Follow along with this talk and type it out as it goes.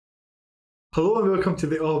Hello and welcome to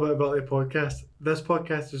the All About Ability podcast. This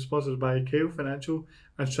podcast is sponsored by Kyle Financial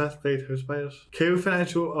and Strathclyde House Buyers. Kyle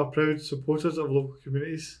Financial are proud supporters of local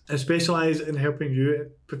communities and specialise in helping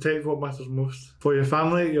you protect what matters most. For your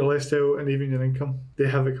family, your lifestyle and even your income, they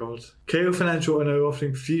have it covered. Kyle Financial are now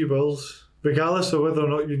offering free wills, regardless of whether or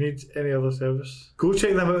not you need any other service. Go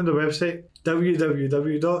check them out on their website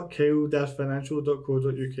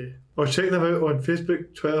www.kyle-financial.co.uk or check them out on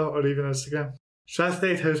Facebook, Twitter or even Instagram.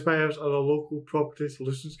 Strathclyde House Buyers are a local property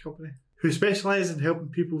solutions company who specialise in helping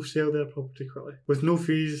people sell their property quickly with no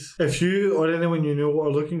fees. If you or anyone you know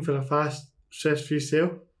are looking for a fast, stress-free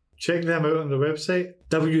sale, check them out on their website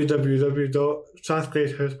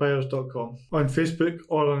www.strathclydehousebuyers.com, on Facebook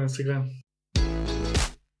or on Instagram.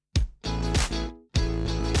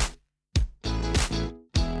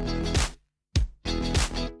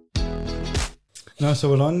 No, so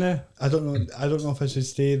we're on now. I don't know if I should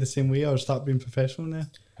stay the same way or start being professional now.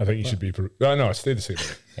 I think you should be... no, stay the same way.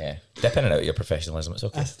 Yeah, dip in and out of your professionalism, it's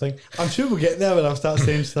okay. That's the thing. I'm sure we'll get there when I'll start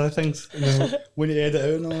saying silly things, when you edit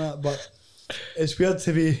out and all that, but it's weird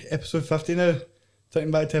to be episode 50 now,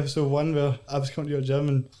 thinking back to episode 1 where I was coming to your gym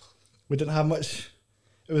and we didn't have much.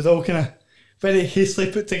 It was all kind of very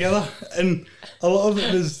hastily put together and a lot of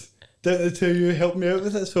it was down to the two of you helping me out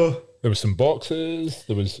with it, so... There was some boxes.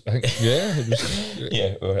 There was, I think, yeah. It was,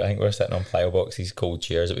 yeah, I think we were sitting on plyo boxes, cold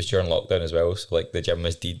chairs. It was during lockdown as well, so like the gym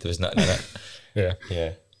was dead. There was nothing in it.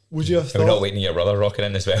 Yeah. Would you have thought? We're not waiting for your brother rocking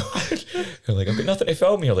in as well. You're like, I've got nothing to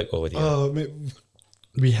film. You're like, oh dear. Oh, mate,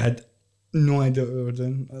 we had no idea what we were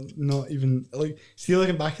doing. Not even like. See,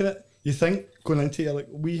 looking back at it, you think going into it, you're like,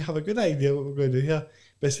 we have a good idea what we're going to do here.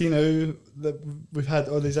 But see now that we've had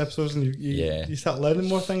all these episodes and you start learning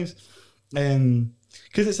more things.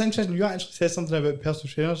 Because it's interesting, you actually said something about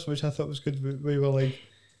personal trainers, which I thought was good. Where you were like,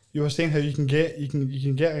 you were saying how you can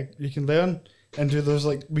learn and do those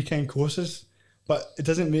like weekend courses, but it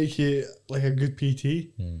doesn't make you like a good PT.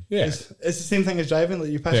 Yeah, it's the same thing as driving.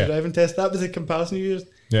 Like you pass your driving test. That was the comparison you used.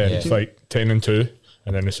 Yeah, it's like 10 and 2,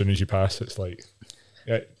 and then as soon as you pass, it's like,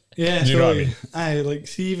 yeah. You know what I mean? Like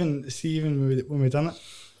see even when we done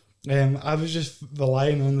it, I was just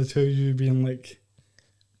relying on the two of you being like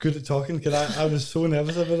good at talking because I was so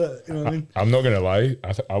nervous about it. You know what I mean? I'm not gonna lie.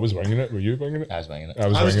 I was winging it. Were you winging it? I was winging it. I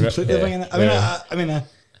was completely winging it. I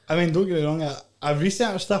mean, don't get me wrong. I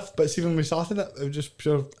researched stuff, but see when we started it, it was just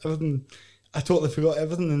pure everything. I totally forgot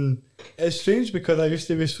everything, and it's strange because I used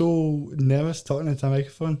to be so nervous talking into a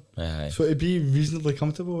microphone. So to be reasonably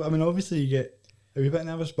comfortable. I mean, obviously you get a wee bit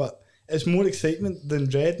nervous, but it's more excitement than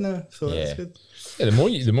dread now. So that's good. Yeah, the more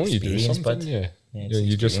you do something, bud.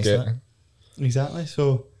 you just get exactly.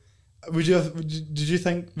 So. Did you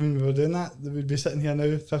think when we were doing that we'd be sitting here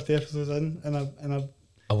now 50 episodes in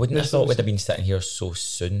I wouldn't have thought we'd have been sitting here so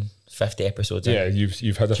soon, 50 episodes in. Yeah,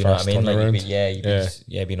 you've had a fast turnaround.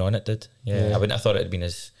 Like, been on it, dude. Yeah. I wouldn't have thought it had been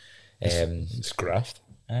as it's graft.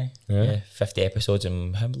 Aye. Yeah. 50 episodes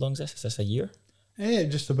and how long is this? Is this a year? Yeah,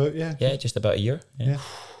 just about, yeah. Yeah, just about a year. Yeah.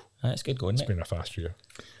 That's good going, It's been a fast year.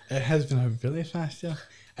 It has been a really fast year.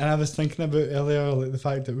 And I was thinking about earlier like the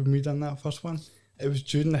fact that when we done that first one, it was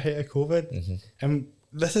during the height of COVID, and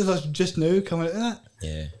this is us just now coming out of that.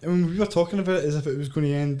 Yeah, and when we were talking about it as if it was going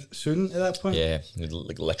to end soon at that point. Yeah,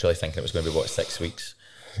 like literally thinking it was going to be 6 weeks.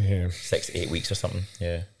 Yeah, 6 to 8 weeks or something.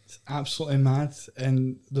 Yeah, it's absolutely mad,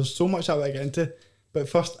 and there's so much I want to get into. But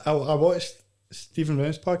first, I watched Stephen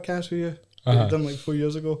Round's podcast with you. That done like 4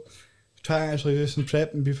 years ago. Try to actually do some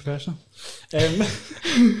prep and be professional.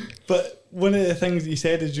 But one of the things he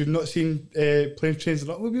said is you've not seen Planes, Trains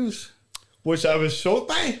and Automobiles. Which I was shocked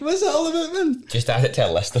by. What's it all about, man? Just add it to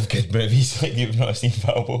a list of good movies like you've not seen,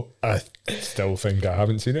 Valbo. I still think I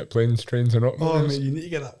haven't seen it. Planes, Trains and Automobiles. Oh, man, you need to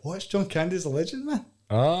get that watched. John Candy's a legend, man.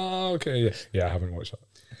 Ah, okay. Yeah, I haven't watched that.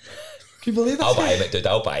 Can you believe that? I'll buy it, dude.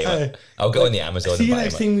 I'll buy it. I'll go on the Amazon see and buy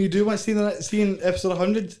next time you do want to see in episode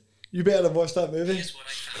 100, you better have watched that movie.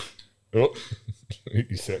 Oh,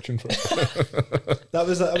 he's searching for it. That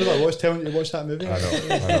was like watch telling you to watch that movie. I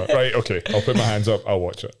know. Right, okay. I'll put my hands up. I'll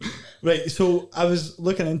watch it. Right, so I was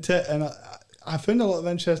looking into it and I found a lot of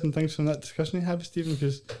interesting things from that discussion he had with Stephen,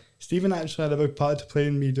 because Stephen actually had a big part to play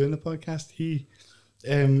in me doing the podcast. We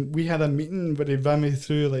had a meeting where he ran me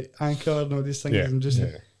through like Anchor and all these things and just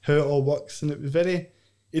how it all works, and it was he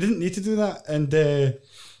didn't need to do that, and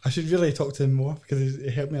I should really talk to him more because he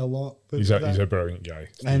helped me a lot. He's a brilliant guy.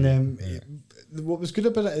 And what was good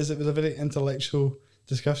about it is it was a very intellectual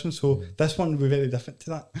discussion, so this one will be very different to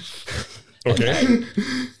that. Okay.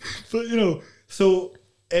 But so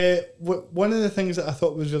one of the things that I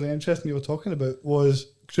thought was really interesting you were talking about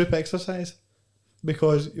was group exercise,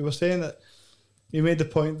 because you were saying that you made the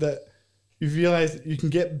point that you realise you can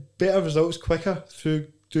get better results quicker through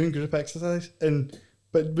doing group exercise.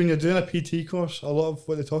 But when you're doing a PT course, a lot of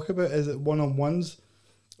what they talk about is that one-on-ones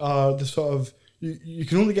are the sort of, you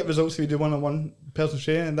can only get results if you do one-on-one personal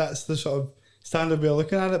training, and that's the sort of standard way of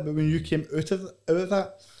looking at it. But when you came out of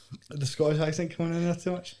that, the Scottish accent coming in there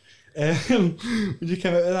too much, when you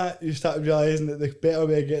came out of that, you started realising that the better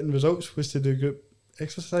way of getting results was to do group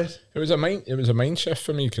exercise. It was a mind shift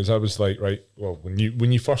for me, because I was like, right, well, when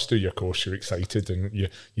you first do your course, you're excited and you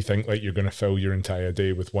think like you're going to fill your entire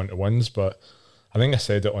day with one-to-ones. But I think I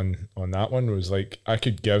said it on that one, was like, I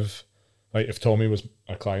could give, like, if Tommy was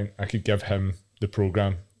a client, I could give him the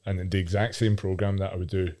program and the exact same program that I would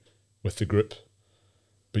do with the group,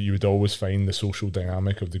 but you would always find the social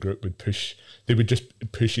dynamic of the group would push, they would just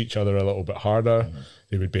push each other a little bit harder.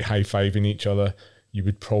 They would be high-fiving each other. You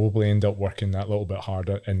would probably end up working that little bit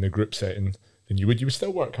harder in the group setting than you would. You would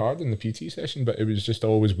still work hard in the PT session, but it was just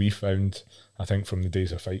always, we found, I think from the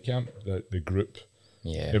days of Fight Camp, that the group,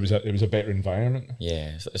 it was a better environment.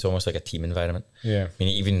 Yeah, it's almost like a team environment. Yeah. I mean,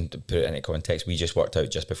 even to put it into context, we just worked out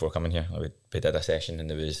just before coming here. We did a session and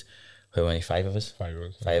there was, how many, 5 of us? 5 of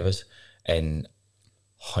us. 5 of us. And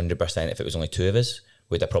 100%, if it was only 2 of us,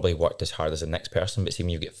 we'd have probably worked as hard as the next person. But see, when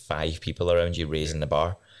you get 5 people around you raising the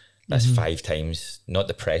bar, that's 5 times, not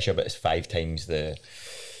the pressure, but it's 5 times the,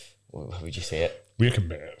 how would you say it? We're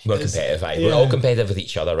competitive. We're competitive, aye. We're all competitive with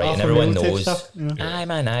each other, right? And everyone knows. Stuff, Aye,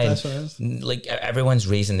 man, aye. That's what it is. Like, everyone's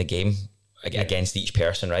raising the game against each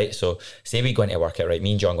person, right? So, say we go into a workout, right?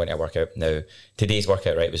 Me and John go into a workout. Now, today's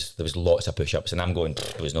workout, right, there was lots of push-ups, and I'm going,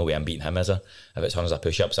 there was no way I'm beating him, is there? If it's hundreds of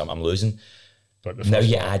push-ups, I'm losing. But Now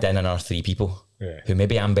you add in another 3 people who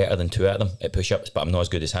maybe I'm better than 2 out of them at push-ups, but I'm not as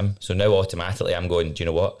good as him. So now automatically I'm going, do you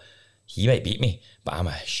know what? He might beat me, but I'm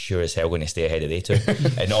sure as hell going to stay ahead of they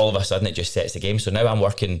 2. And all of a sudden it just sets the game. So now I'm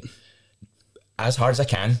working as hard as I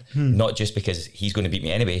can, not just because he's going to beat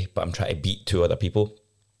me anyway, but I'm trying to beat 2 other people.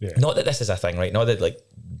 Yeah. Not that this is a thing, right? Not that like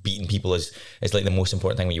beating people is like the most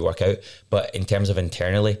important thing when you work out, but in terms of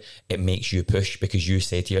internally, it makes you push, because you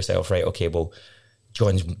say to yourself, right, okay, well,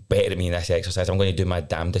 John's better than me in this exercise. I'm going to do my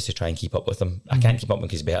damnedest to try and keep up with him. I can't keep up with him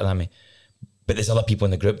because he's better than me. But there's other people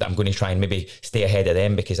in the group that I'm going to try and maybe stay ahead of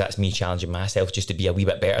them, because that's me challenging myself just to be a wee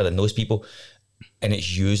bit better than those people. And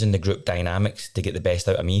it's using the group dynamics to get the best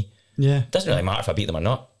out of me. Yeah. It doesn't really matter if I beat them or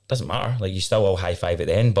not. It doesn't matter. Like, you still all high five at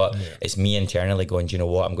the end, but it's me internally going, do you know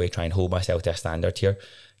what? I'm going to try and hold myself to a standard here.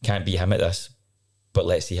 Can't beat him at this, but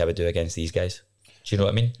let's see how I do against these guys. Do you know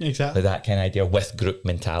what I mean? Exactly. Like that kind of idea with group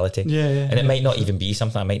mentality. Yeah. And it might not even be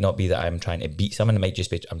something. It might not be that I'm trying to beat someone. It might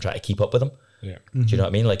just be I'm trying to keep up with them. Yeah. Do you know what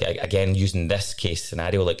I mean? Like, again, using this case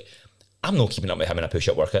scenario, like, I'm not keeping up with him in a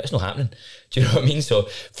push-up workout. It's not happening. Do you know what I mean? So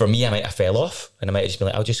for me, I might have fell off, and I might have just been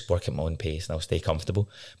like, I'll just work at my own pace and I'll stay comfortable.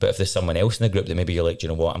 But if there's someone else in the group that maybe you're like, do you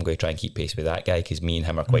know what? I'm going to try and keep pace with that guy because me and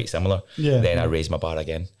him are quite similar. Then I raise my bar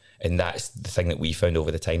again. And that's the thing that we found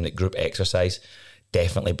over the time, that group exercise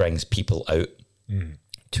definitely brings people out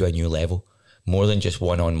to a new level, more than just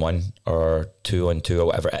 1-on-1 or 2-on-2 or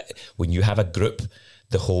whatever. When you have a group,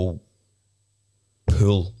 the whole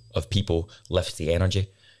pool of people lifts the energy.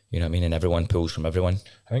 You know what I mean? And everyone pulls from everyone.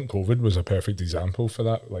 I think COVID was a perfect example for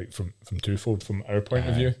that, like from twofold. From our point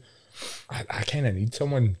of view, I kind of need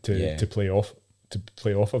someone to play off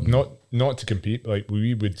of, not to compete. Like,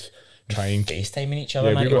 we would try and FaceTiming each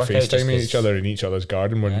other. We were FaceTiming each other in each other's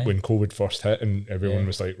garden when COVID first hit, and everyone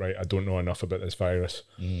was like, right, I don't know enough about this virus.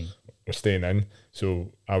 We're staying in.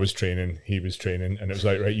 So I was training, he was training, and it was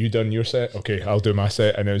like, right, you done your set? Okay, I'll do my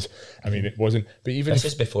set. And it was, I mean, it wasn't, but even... This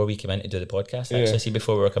is before we came in to do the podcast, actually. See,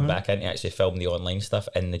 before we were coming back in to actually film the online stuff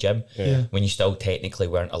in the gym, when you still technically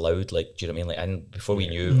weren't allowed, like, do you know what I mean? Like, and before we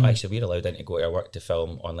knew, actually, we were allowed in to go to our work to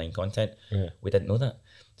film online content. We didn't know that.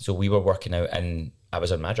 So we were working out, and I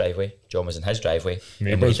was on my driveway, John was in his driveway.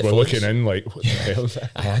 Neighbours were looking in like, what the hell is that?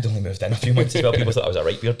 I had only moved in a few months as well. People thought I was a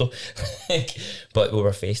right weirdo. But we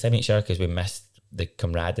were FaceTiming each other because we missed the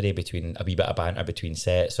camaraderie between a wee bit of banter between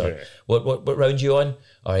sets. Or what round you on?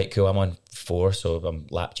 All right, cool, I'm on 4, so I'm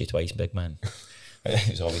lapped you twice, big man.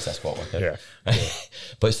 It was always a squat workout.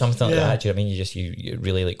 But something like that, do you know what I mean? You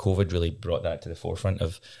really, like, COVID really brought that to the forefront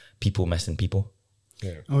of people missing people.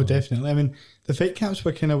 Oh, definitely. I mean, the fight camps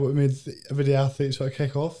were kind of what made everyday athletes sort of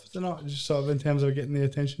kick off. They're not just sort of in terms of getting the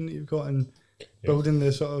attention that you've got and building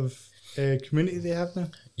the sort of community they have now.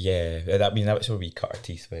 Yeah, I mean, that's where we cut our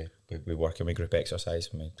teeth with working with group exercise.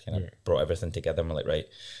 And we kind of brought everything together and we're like, right,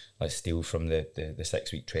 let's steal from the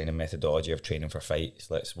 6-week training methodology of training for fights.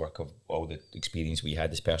 Let's work of all the experience we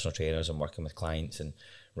had as personal trainers and working with clients and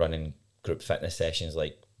running group fitness sessions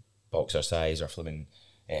like Boxercise or flipping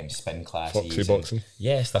spin classes. Foxy boxing.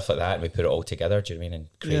 Yeah, stuff like that. And we put it all together, do you know what I mean?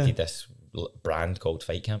 And created this brand called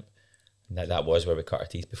Fight Camp. And that was where we cut our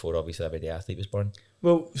teeth before obviously Everyday Athlete was born.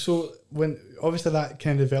 Well, so when obviously that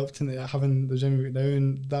kind of developed into having the gym we've got now,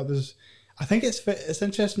 and that was, I think it's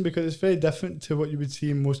interesting because it's very different to what you would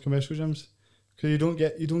see in most commercial gyms, because you don't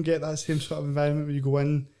get that same sort of environment where you go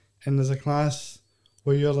in and there's a class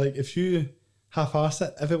where you're like, if you half-ass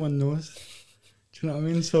it, everyone knows. Do you know what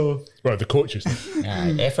I mean? So, well, the coaches.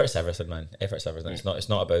 Effort's everything, man. Effort's everything. It's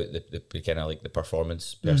not about the kind of like the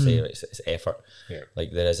performance per se. It's effort. Yeah.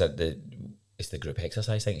 Like there is it's the group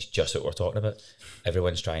exercise thing. It's just what we're talking about.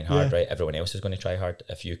 Everyone's trying hard, right? Everyone else is going to try hard.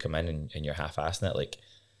 If you come in and you're half-assing it, like,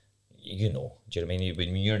 you know, do you know what I mean?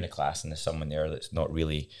 When you're in a class and there's someone there that's not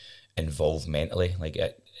really involved mentally, like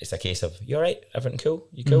it's a case of, you all right? Everything cool?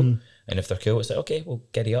 You cool? And if they're cool, it's like, okay, well,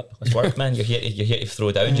 giddy up. Let's work, man. You're here to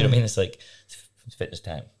throw down. Do you know what I mean? It's like, it's fitness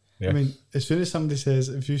time. Yeah. I mean, as soon as somebody says,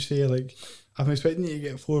 if you say like, I'm expecting you to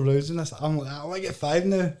get 4 rounds in this, I'm like, I want to get 5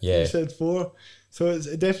 now. Yeah. You said 4. So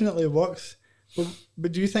it definitely works.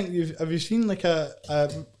 But do you think have you seen like now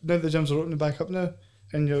the gyms are opening back up now,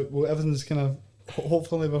 and everything's kind of,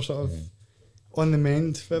 hopefully we're sort of on the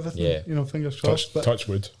mend for everything. Yeah. You know, fingers crossed. Touch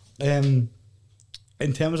wood. In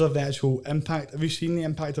terms of the actual impact, have you seen the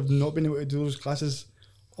impact of not being able to do those classes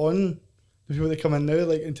on the people that come in now?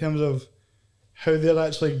 Like in terms of how they're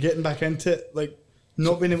actually getting back into it, like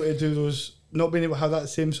not being able to do those, not being able to have that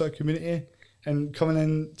same sort of community and coming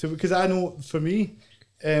in to, because I know for me,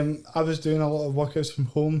 I was doing a lot of workouts from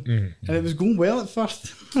home and it was going well at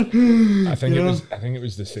first. I think it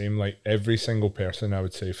was the same. Like every single person, I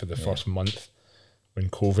would say, for the first month when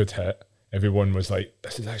COVID hit, everyone was like,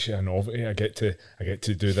 "This is actually a novelty. I get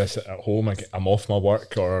to do this at home. I'm off my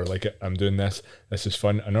work, or like I'm doing this. This is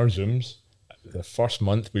fun." And our Zooms, the first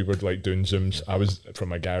month we were like doing Zooms. I was from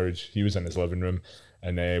my garage. He was in his living room,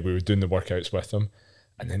 and we were doing the workouts with him.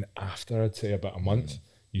 And then after, I'd say about a month,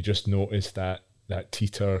 you just notice that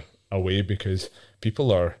teeter away, because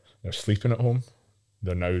they're sleeping at home.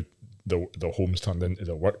 They're now their home's turned into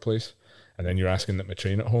their workplace, and then you're asking them to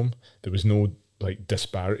train at home. There was no like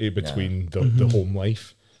disparity between the home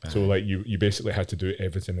life. So like you basically had to do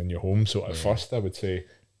everything in your home. So at first I would say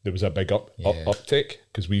there was a big uptake,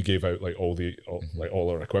 because we gave out like all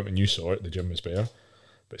our equipment. You saw it, the gym was bare.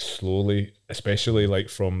 But slowly, especially like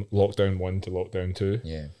from lockdown 1 to lockdown 2,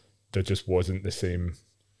 there just wasn't the same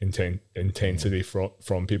intensity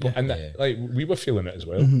from people, and like we were feeling it as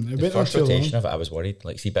well. The first rotation of it, I was worried.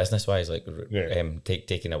 Like, see, business wise, like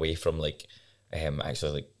taken away from like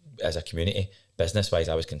actually like as a community, business wise,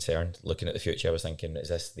 I was concerned. Looking at the future, I was thinking, is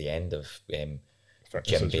this the end of gym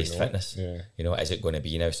based fitness? You know, is it going to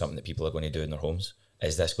be now something that people are going to do in their homes?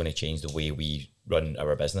 Is this going to change the way we run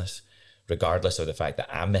our business? Regardless of the fact that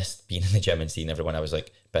I missed being in the gym and seeing everyone, I was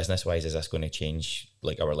like, business wise, is this going to change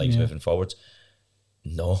like our lives moving forwards?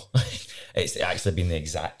 No, it's actually been the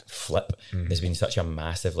exact flip. There's been such a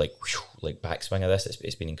massive like backswing of this.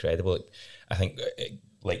 It's been incredible. I think,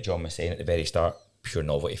 like John was saying at the very start, pure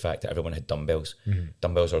novelty factor. Everyone had dumbbells.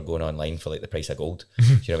 Dumbbells are going online for like the price of gold. Do you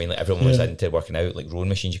know what I mean? Like everyone was into working out. Like rowing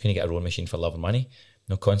machines, you couldn't get a rowing machine for love and money.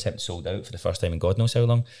 No concept, sold out for the first time in God knows how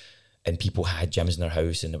long. And people had gyms in their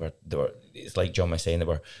house, and they were. It's like John was saying, they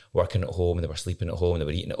were working at home, and they were sleeping at home, and they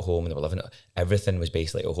were eating at home, and they were living at. Everything was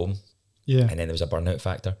basically at home. Yeah. And then there was a burnout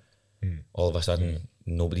factor. All of a sudden,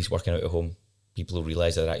 nobody's working out at home. People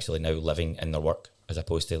realise they're actually now living in their work as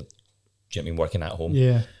opposed to, do you know what I mean, working at home.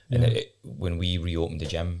 Yeah. And when we reopened the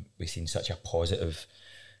gym, we seen such a positive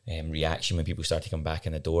reaction when people started to come back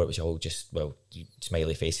in the door. It was all just, well,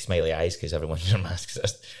 smiley faces, smiley eyes, because everyone's wearing masks.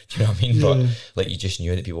 Do you know what I mean? But like, you just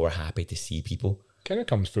knew that people were happy to see people. Kind of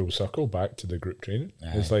comes full circle back to the group training.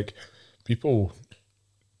 It's like people,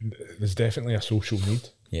 there's definitely a social need.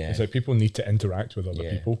 Yeah. It's like people need to interact with other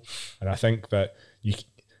people. And I think that you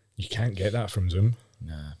can't get that from Zoom.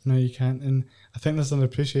 Nah. No, you can't. And I think there's an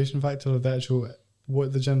appreciation factor of the actual,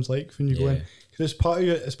 what the gym's like when you go in. Because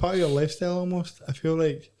it's part of your lifestyle almost. I feel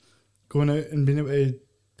like going out and being able to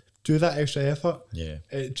do that extra effort,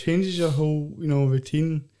 it changes your whole,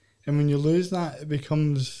 routine. And when you lose that, it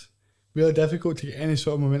becomes really difficult to get any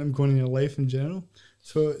sort of momentum going in your life in general.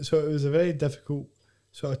 So it was a very difficult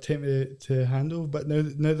sort of time to handle, but now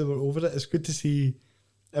that we're over it, it's good to see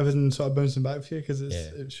everything sort of bouncing back for you, because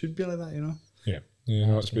it should be like that,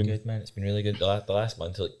 it's been good, man. It's been really good. The last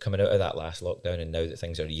month, like coming out of that last lockdown, and now that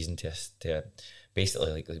things are easing to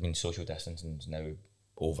basically, like, I mean, social distancing is now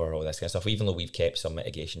over, all this kind of stuff. Even though we've kept some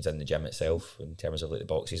mitigations in the gym itself in terms of like the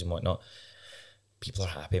boxes and whatnot, people are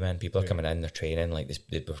happy, man. People are coming in, they're training. Like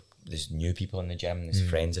there's new people in the gym, there's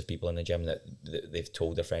friends of people in the gym that they've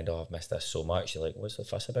told their friend, oh, I've missed this so much. They're like, what's the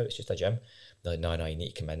fuss about? It's just a gym. They're like, no, you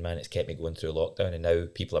need to come in, man. It's kept me going through lockdown, and now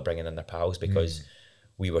people are bringing in their pals because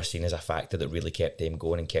we were seen as a factor that really kept them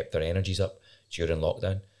going and kept their energies up during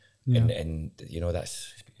lockdown. And you know,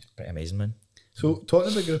 it's pretty amazing, man. So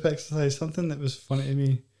talking about group exercise, something that was funny to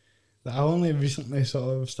me that I only recently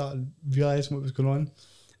sort of started realising what was going on.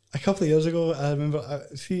 A couple of years ago, I remember,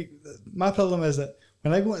 my problem is that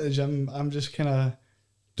when I go into the gym, I'm just kind of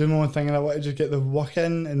doing my own thing, and I want to just get the work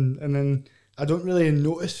in, and then I don't really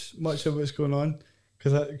notice much of what's going on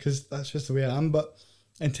because that's just the way I am. But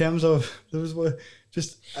in terms of, there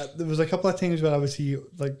was a couple of times where I would see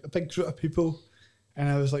like a big group of people, and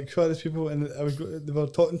I was like, who are these people? And they were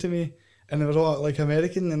talking to me, and they were all like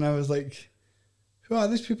American, and I was like, who are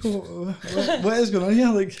these people? What is going on here?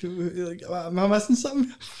 Like, am I missing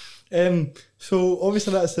something? So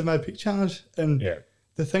obviously that's the My Peak Challenge, and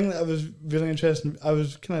the thing that I was really interested in, I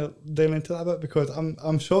was kind of diving into that a bit because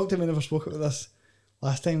I'm shocked that we never spoke about this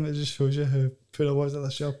last time. It just shows you how poor I was at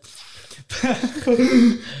this job.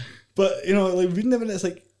 But you know, like reading about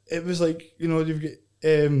it, it was like, you know, you've got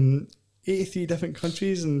 83 different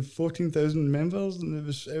countries and 14,000 members, and it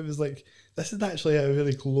was like, this is actually a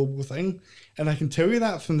really global thing. And I can tell you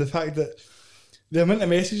that from the fact that the amount of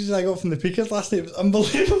messages I got from the peakers last night was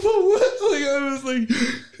unbelievable. Like, I was like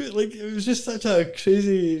it was just such a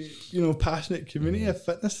crazy, you know, passionate community of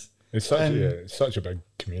fitness. It's such a big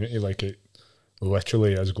community. Like, it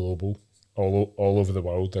literally is global, all over the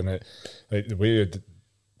world. And it, like, the way I'd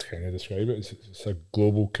kind of describe it, it's a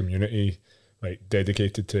global community, like,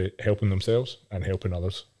 dedicated to helping themselves and helping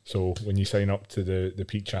others. So when you sign up to the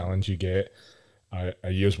Peak Challenge, you get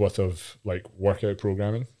a year's worth of like workout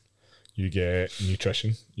programming, you get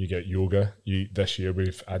nutrition, you get yoga. This year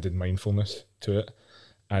we've added mindfulness to it,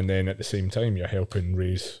 and then at the same time you're helping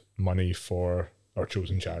raise money for our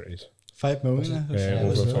chosen charities. 5 million.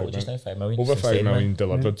 Over 5 million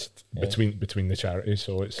delivered between the charities.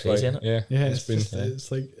 So it's crazy, like, isn't it?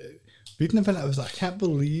 It's like reading about it, I was like, I can't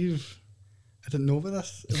believe I didn't know about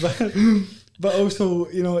this. But also,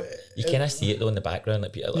 you know, you kind of see it though in the background.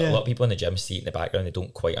 Like, a lot of people in the gym see it in the background. They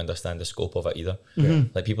don't quite understand the scope of it either.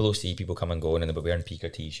 Like, people will see people come and go, and they'll be wearing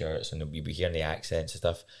Peaker t-shirts, and they'll be hearing the accents and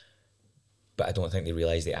stuff. But I don't think they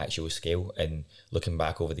realise the actual scale. And looking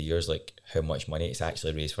back over the years, like how much money it's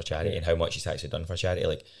actually raised for charity and how much it's actually done for charity.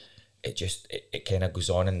 Like, it kind of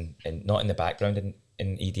goes on and not in the background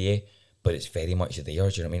in EDA, but it's very much there. Do you know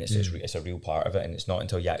what I mean? It's a real part of it, and it's not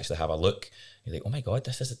until you actually have a look, you're like, oh my God,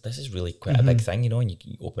 this is really quite a big thing, you know. And you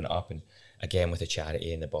open it up, and again with the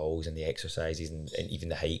charity and the balls and the exercises and even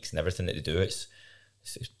the hikes and everything that they do,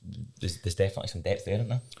 there's definitely some depth there, isn't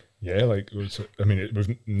there? Yeah, like, I mean,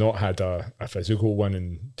 we've not had a physical one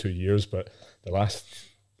in 2 years, but the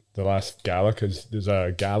last gala, because there's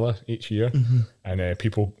a gala each year, and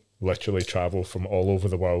people literally travel from all over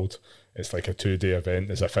the world. It's like a 2-day event.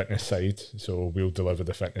 There's a fitness side, so we'll deliver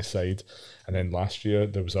the fitness side. And then last year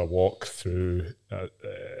there was a walk through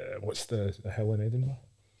what's the hill in Edinburgh?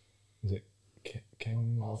 Is it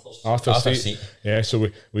Arthur Seat? Yeah, so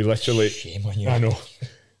we literally, shame on you. I know,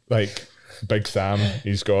 like Big Sam,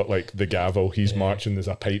 he's got like the gavel, he's marching, there's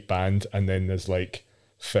a pipe band, and then there's like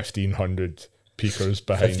 1,500 peakers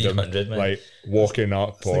behind him, man. like walking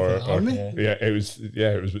up, it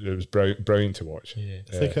was brilliant to watch.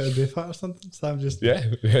 It's like a Braveheart or something. Sam just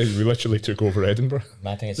we literally took over Edinburgh.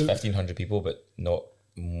 I think it's 1,500 people, but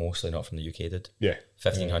mostly not from the UK. Did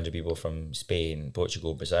 1,500 people from Spain,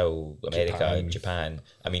 Portugal, Brazil, America, Japan.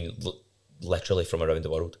 I mean, literally from around the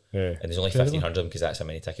world. And there's only 1,500 of them because that's how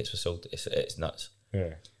many tickets were sold. It's nuts.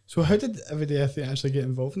 So how did Everyday Athlete actually get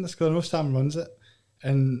involved in this? Because I know Sam runs it,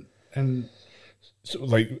 and so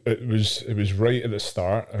like it was right at the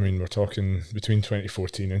start. I mean, we're talking between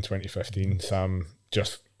 2014 and 2015. Sam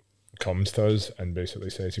just comes to us and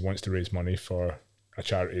basically says he wants to raise money for a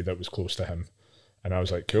charity that was close to him. And I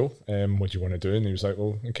was like, cool, what do you want to do? And he was like,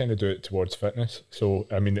 well, I kind of do it towards fitness. So,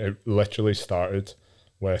 I mean, it literally started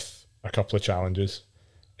with a couple of challenges.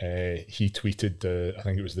 He tweeted I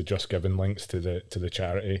think it was the Just Giving links to the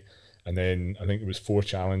charity. And then I think it was 4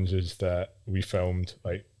 challenges that we filmed.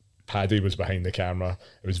 Like, Paddy was behind the camera.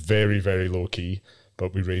 It was very, very low key,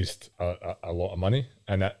 but we raised a lot of money.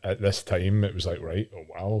 And at this time, it was like, right, oh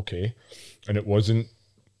wow, okay. And it wasn't,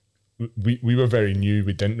 we were very new.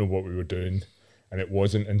 We didn't know what we were doing. And it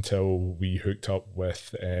wasn't until we hooked up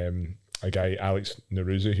with a guy, Alex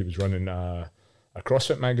Naruzi, who was running a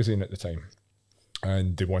CrossFit magazine at the time.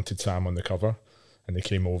 And they wanted Sam on the cover. and they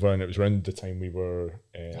came over, and it was around the time we were.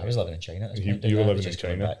 I was living in China. You were living in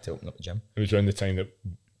China. Back to open up the gym. It was around the time that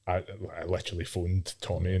I literally phoned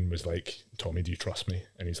Tommy and was like, "Tommy, do you trust me?"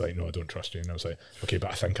 And he's like, "No, I don't trust you." And I was like, "Okay, but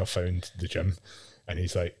I think I've found the gym." And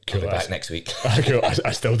he's like, "Cool, I'll be back next week." Cool,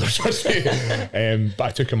 I still don't trust you. But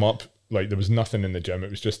I took him up. Like, there was nothing in the gym. It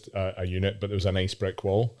was just a unit, but there was a nice brick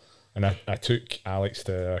wall. And I took Alex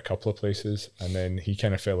to a couple of places, and then he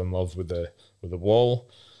kind of fell in love with the wall.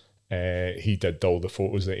 He did all the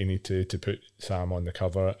photos that he needed to put Sam on the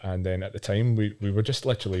cover. And then at the time, we were just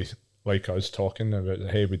literally like us talking about,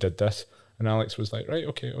 hey, we did this. And Alex was like, right,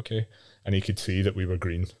 okay. And he could see that we were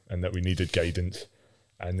green and that we needed guidance.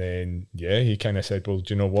 And then, yeah, he kind of said, well,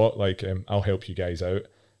 do you know what? Like, I'll help you guys out.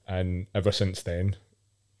 And ever since then,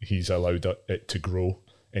 he's allowed it to grow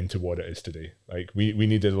into what it is today. Like, we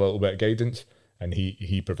needed a little bit of guidance, and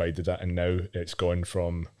he provided that. And now it's gone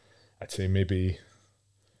from, I'd say maybe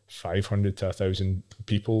 500 to 1,000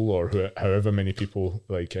 people, or however many people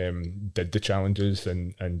did the challenges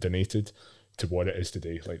and donated, to what it is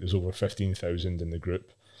today. Like, there's over 15,000 in the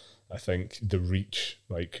group. I think the reach,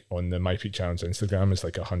 like, on the My Peak Challenge Instagram is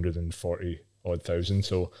like 140 odd thousand.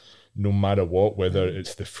 So no matter what, whether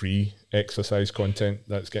it's the free exercise content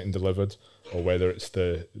that's getting delivered, or whether it's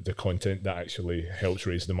the content that actually helps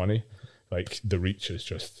raise the money, like, the reach is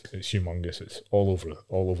it's humongous. It's all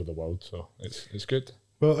over the world. So it's good.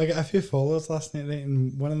 Well, I got a few followers last night, right?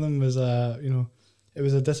 And one of them was it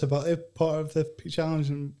was a disability part of the Peak Challenge,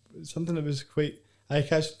 and something that was quite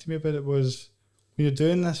eye-catching to me about it was, when you're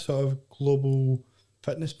doing this sort of global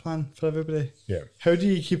fitness plan for everybody, yeah, how do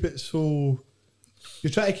you keep it so, you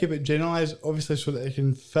try to keep it generalised, obviously, so that it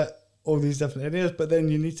can fit all these different areas, but then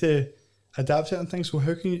you need to adapt certain things. So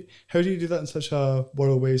how do you do that on such a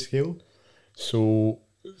worldwide scale? So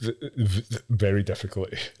very difficult.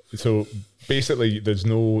 So basically, there's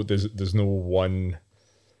no one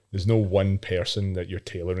person that you're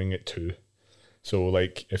tailoring it to. So,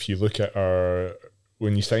 like, if you look at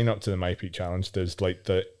when you sign up to the My Peak Challenge, there's like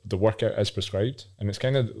the workout as prescribed, and it's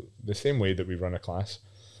kind of the same way that we run a class.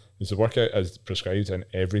 There's the workout as prescribed, and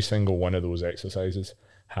every single one of those exercises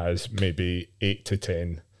has maybe 8 to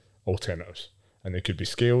 10 alternatives, and they could be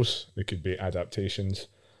scales, they could be adaptations,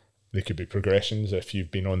 they could be progressions if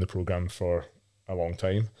you've been on the program for a long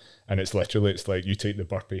time. And it's like, you take the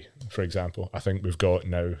burpee, for example. I think we've got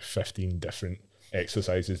now 15 different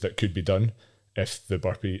exercises that could be done if the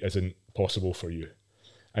burpee isn't possible for you.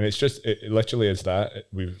 And it's just, it literally is that.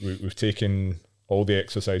 We've taken all the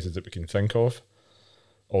exercises that we can think of,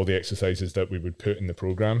 all the exercises that we would put in the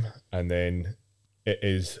program, and then it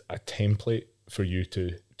is a template for you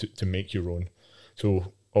to make your own.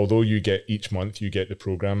 So although each month you get the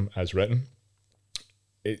program as written,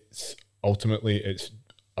 it's ultimately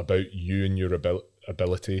about you and your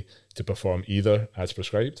ability to perform either as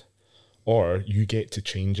prescribed, or you get to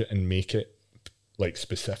change it and make it like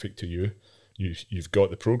specific to you. You've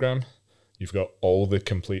got the program, you've got all the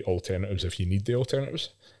complete alternatives if you need the alternatives,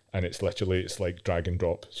 and it's like drag and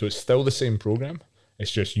drop. So it's still the same program.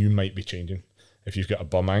 It's just you might be changing. If you've got a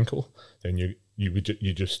bum ankle, then you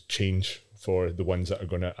just change for the ones that are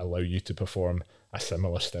going to allow you to perform a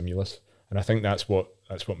similar stimulus. And I think that's what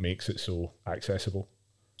makes it so accessible.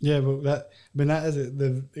 Yeah, well, that is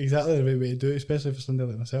exactly the right way to do it, especially for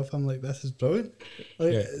somebody like myself. I'm like, this is brilliant.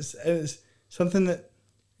 Like, yeah. It's something that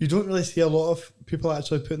you don't really see a lot of people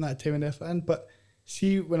actually putting that time and effort in. But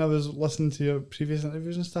see, when I was listening to your previous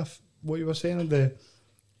interviews and stuff, what you were saying,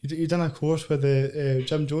 you done a course with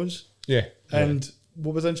Jim Jones. Yeah. And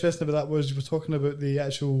what was interesting about that was you were talking about the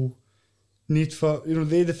actual need for,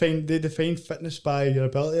 they define fitness by your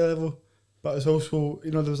ability level, but it's also,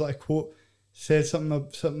 there was like a quote said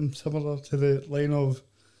something similar to the line of,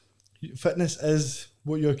 fitness is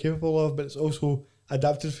what you're capable of, but it's also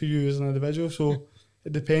adapted for you as an individual. So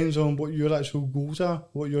it depends on what your actual goals are,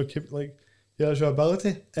 what your actual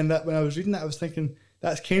ability. And that, when I was reading that, I was thinking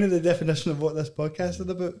that's kind of the definition of what this podcast is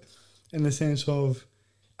about, in the sense of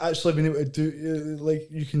actually being able to do, like,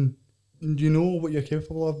 you know what you're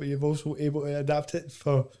capable of, but you're also able to adapt it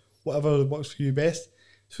for whatever works for you best.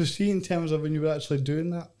 So see, in terms of when you were actually doing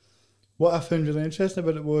that, what I found really interesting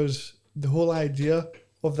about it was the whole idea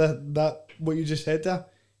of that what you just said there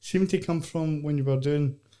seemed to come from when you were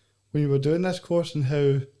doing this course, and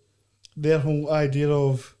how their whole idea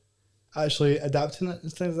of actually adapting it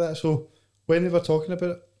and things like that. So when they were talking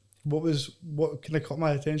about it, what kind of caught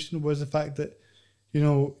my attention was the fact that,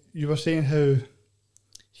 you were saying how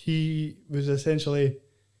he was essentially,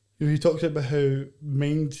 he talks about how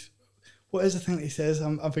mind, what is the thing that he says?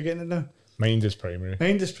 I'm forgetting it now. Mind is primary.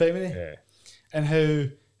 Yeah. And how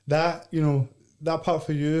that, that part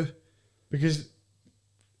for you, because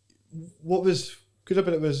what was good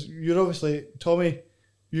about it was you're obviously Tommy.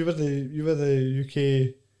 You were the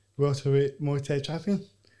UK welterweight Muay Thai champion,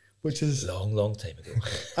 which is long time ago.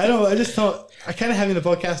 I know. I just thought I kind of having a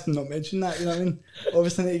podcast and not mention that. You know what I mean?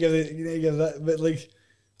 Obviously, you need to give that, but like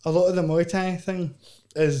a lot of the Muay Thai thing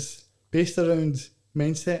is based around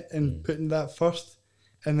mindset and putting that first,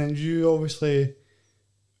 and then you obviously.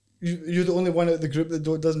 You're the only one out of the group that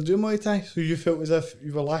doesn't do Muay Thai, so you felt as if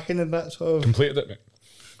you were lacking in that sort of. Completed it,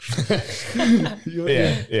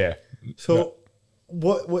 mate. Yeah. So,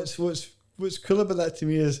 what's cool about that to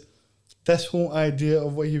me is this whole idea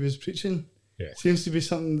of what he was preaching seems to be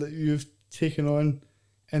something that you've taken on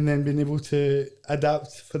and then been able to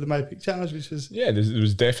adapt for the My Peak Challenge, which is there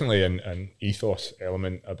was definitely an ethos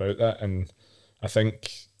element about that, and I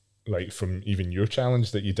think like from even your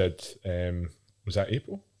challenge that you did, was that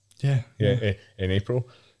April? Yeah, in April,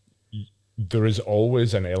 there is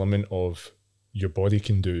always an element of your body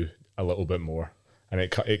can do a little bit more, and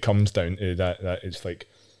it comes down to that it's like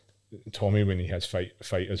Tommy when he has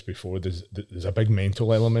fighters before. There's a big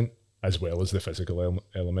mental element as well as the physical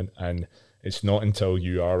element, and it's not until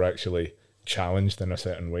you are actually challenged in a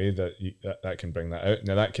certain way that that can bring that out.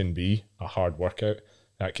 Now that can be a hard workout,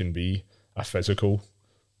 that can be a physical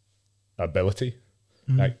ability,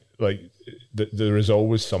 there is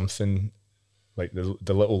always something like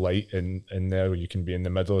the little light in there where you can be in the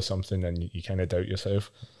middle of something and you kind of doubt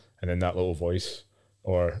yourself, and then that little voice,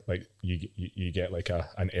 or like you get like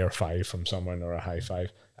an air 5 from someone or a high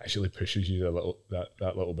 5 actually pushes you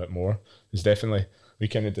that little bit more. There's definitely, we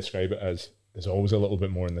kind of describe it as there's always a little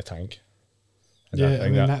bit more in the tank. And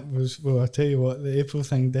that was, well, I tell you what, the April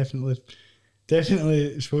thing definitely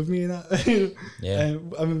showed me that. Yeah.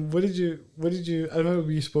 I mean, what did you? I remember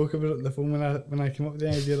we spoke about it on the phone when I came up with the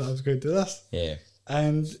idea that I was going to do this. Yeah.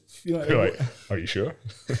 And you know, you're like, are you sure?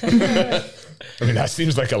 I mean, that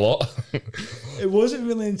seems like a lot. It wasn't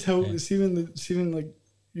really until seeming like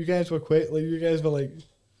you guys were like,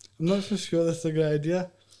 I'm not so sure this is a good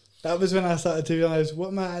idea. That was when I started to realise, what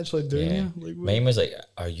am I actually doing here? Like, mine was like,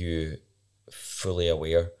 are you fully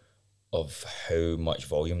aware of how much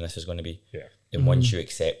volume this is going to be? Yeah. And once you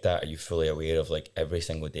accept that, are you fully aware of like every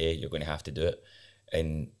single day you're going to have to do it?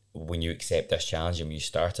 And when you accept this challenge and when you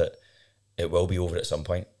start it, it will be over at some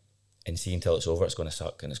point. And see, until it's over, it's going to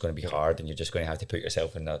suck and it's going to be hard, and you're just going to have to put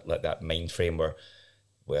yourself in that mind frame where,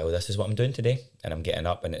 well, this is what I'm doing today, and I'm getting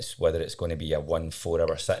up, and it's whether it's going to be a 4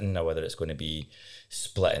 hour sitting or whether it's going to be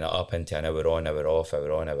splitting it up into an hour on, hour off,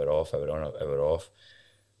 hour on, hour off, hour on, hour off.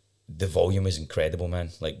 The volume is incredible,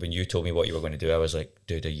 man. Like when you told me what you were going to do, I was like,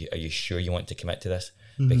 dude, are you sure you want to commit to this?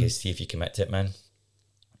 Because see, if you commit to it, man,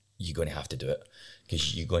 you're going to have to do it,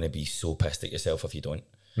 because you're going to be so pissed at yourself if you don't.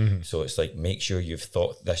 So it's like, make sure you've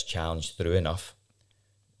thought this challenge through enough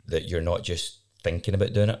that you're not just thinking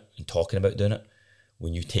about doing it and talking about doing it.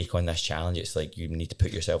 When you take on this challenge, it's like you need to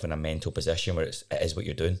put yourself in a mental position where it is what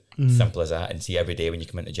you're doing. Simple as that. And see, every day when you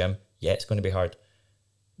come into the gym, yeah, it's going to be hard,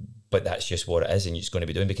 but that's just what it is, and you're just going to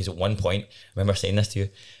be doing. Because at one point, I remember saying this to you,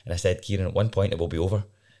 and I said, Kieran, at one point it will be over,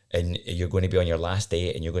 and you're going to be on your last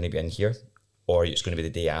day, and you're going to be in here, or it's going to be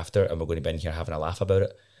the day after, and we're going to be in here having a laugh about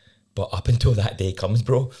it. But up until that day comes,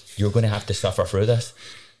 bro, you're going to have to suffer through this,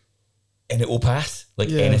 and it will pass like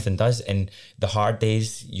anything does. And the hard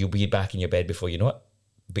days, you'll be back in your bed before you know it,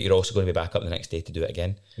 but you're also going to be back up the next day to do it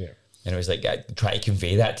again. Yeah. And it was like, I try to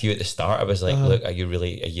convey that to you at the start. I was like, look, are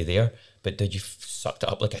you there? But dude, you sucked it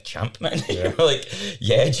up like a champ, man. Yeah. You're like,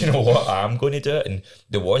 yeah, do you know what? I'm going to do it. And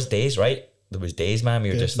there was days, right? There was days, man,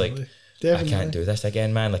 where you're just like, I can't do this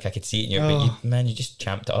again, man. Like I could see it in your, but you just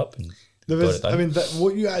champed it up. And there was, I mean,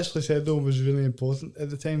 what you actually said though was really important at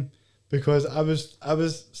the time, because I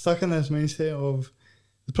was stuck in this mindset of,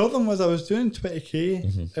 the problem was I was doing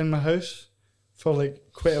 20k in my house for like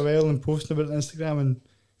quite a while and posting about it on Instagram and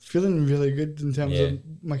feeling really good in terms of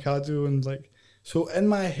my cardio, and like, so in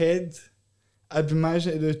my head I'd been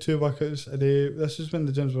managing to do 2 workouts a day. This is when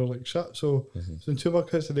the gyms were like shut, so doing 2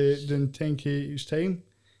 workouts a day, doing 10k each time,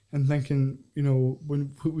 and thinking, you know,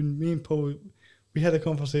 when me and Paul, we had a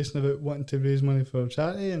conversation about wanting to raise money for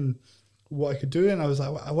charity and what I could do, and I was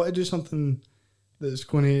like, I want to do something that's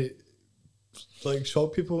going to like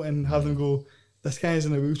shock people and have them go, this guy's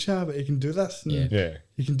in a wheelchair but he can do this, and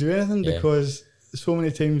he can do anything, because so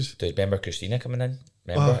many times. Do you remember Christina coming in?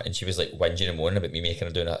 Remember? And she was like whinging and moaning about me making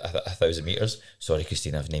her doing 1,000 metres. Sorry,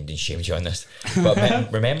 Christina, I've named and shamed you on this.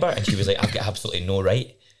 But remember? And she was like, I've got absolutely no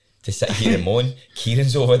right to sit here and moan.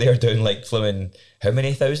 Kieran's over there doing like flimming how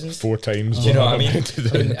many thousands? 4 times. Do you know what I mean?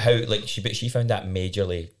 And how like she found that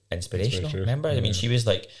majorly inspirational. Remember? I mean, she was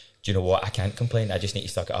like, do you know what? I can't complain. I just need to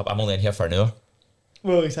suck it up. I'm only in here for an hour.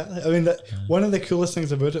 Well, exactly. I mean, one of the coolest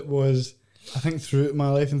things about it was, I think throughout my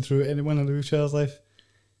life and through anyone in the wheelchair's life,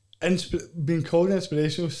 being called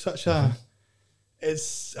inspirational is such a...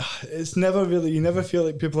 It's never really... You never feel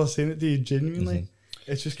like people are saying it to you genuinely.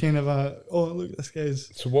 It's just kind of oh, look, this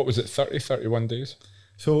guy's... So what was it, 31 days?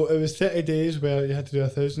 So it was 30 days where you had to do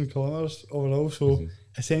 1,000 kilometres overall. So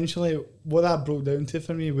essentially, what that broke down to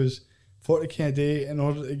for me was 40k a day in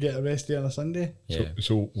order to get a rest day on a Sunday. Yeah.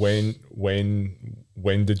 So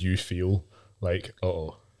when did you feel like,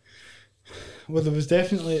 uh-oh? Well, there was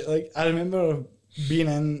definitely, like, I remember being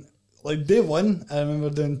in, like, day one, I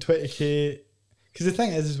remember doing 20k. Because the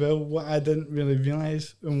thing is, as well, what I didn't really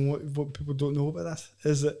realise, and what people don't know about this,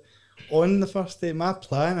 is that on the first day, my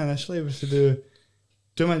plan initially was to do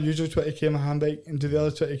my usual 20k on my handbike and do the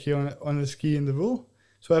other 20k on the ski and the roll.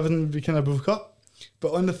 So everything would be kind of broke up.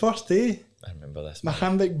 But on the first day, I remember this. My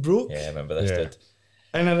handbike broke. Yeah, I remember this, dude.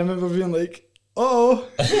 And I remember being like, oh.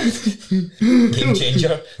 Game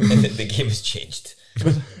changer. The game has changed.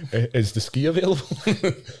 Is the ski available?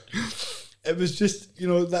 It was just,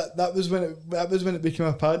 that was when it became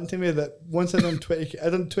apparent to me that once I done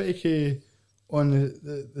 20k on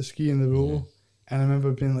the ski and the roll, and I remember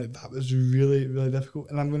being like, that was really, really difficult,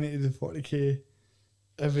 and I'm going to do 40k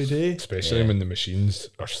every day. Especially when the machines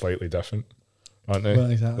are slightly different, aren't they? Well,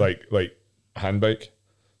 exactly. Like handbike,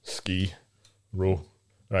 ski, row,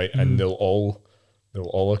 right? And they'll all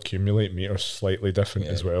accumulate meters slightly different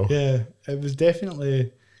as well. Yeah, it was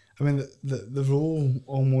definitely... I mean, the roll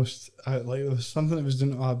almost, there was something that was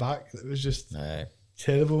doing to my back that was just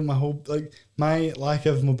terrible. My lack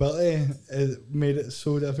of mobility made it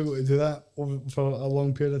so difficult to do that for a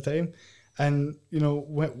long period of time. And,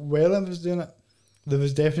 while I was doing it, there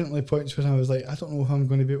was definitely points when I was like, I don't know if I'm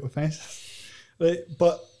going to be able to finish this.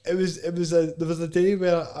 But there was a day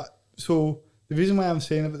where, so the reason why I'm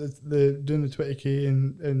saying about the doing the 20k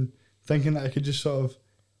and thinking that I could just sort of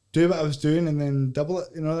do what I was doing and then double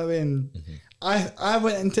it, that way. And I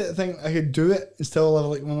went into it thinking I could do it and still live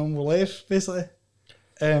like my normal life, basically.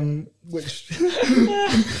 Which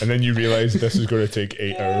and then you realise this is going to take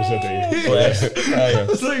 8 hours a day. I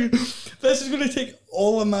was like, this is going to take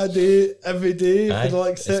all of my day every day for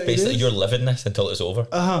like 30 it's basically days. You're living this until it's over.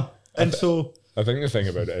 And so I think the thing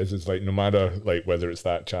about it is like no matter like whether it's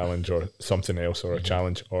that challenge or something else or a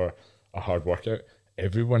challenge or a hard workout,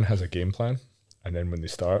 everyone has a game plan. And then when they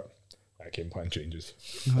start, that game plan changes.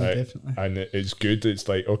 Right? Definitely. And it's good. It's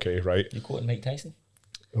like, okay, right. You quoting Mike Tyson?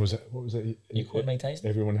 What was it? You quoting Mike Tyson?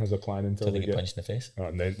 Everyone has a plan until they get punched in the face. Oh,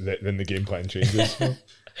 and then the game plan changes.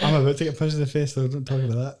 I'm about to get punched in the face, so don't talk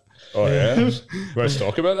about that. Oh yeah, let's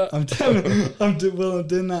talk about that. I'm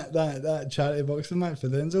doing that charity boxing match for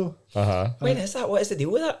Denzel. When is that? What is the deal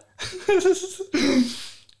with that?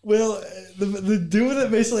 Well, the deal with it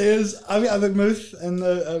basically is I've got a big mouth,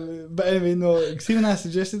 and but anyway, no. See, when I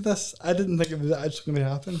suggested this, I didn't think it was actually going to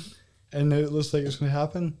happen, and now it looks like it's going to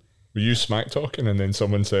happen. Were you smack talking, and then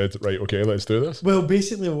someone said, "Right, okay, let's do this"? Well,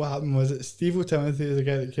 basically, what happened was that Steve O'Timothy is the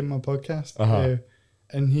guy that came on my podcast,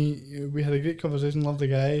 and we had a great conversation, loved the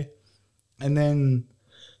guy, and then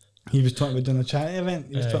he was talking about doing a charity event.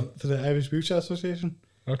 He was talking for the Irish Wheelchair Association.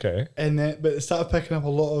 Okay. And then, but it started picking up a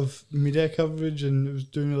lot of media coverage, and it was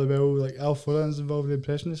doing really well. Like Al Foran's involved in The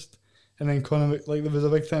Impressionist, and then there was a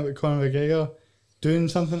big thing about Conor McGregor doing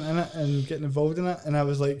something in it and getting involved in it, and I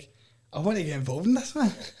was like, I want to get involved in this,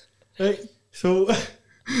 man. Right? So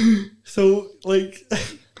like,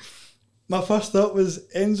 my first thought was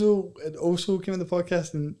Enzo had also came on the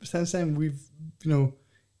podcast, and since then we've,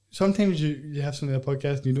 sometimes you have somebody on the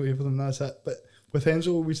podcast and you don't hear from them, and that's it. But with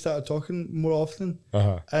Enzo, we started talking more often,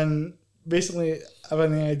 and basically, I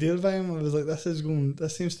had an idea about him. I was like, this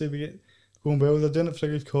seems to be going well. They're doing it for a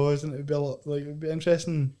good cause, and it would be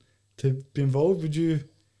interesting to be involved. Would you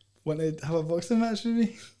want to have a boxing match with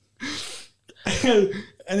me?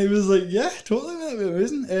 And he was like, yeah, totally, that'd be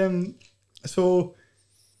amazing. So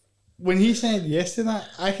when he said yes to that,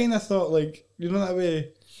 I kind of thought, like, that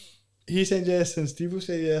way, he said yes and Steve will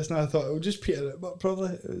say yes, and I thought it would just peter it, but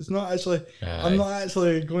probably it's not actually. I'm not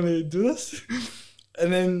actually going to do this.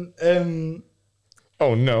 And then,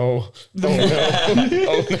 oh no! The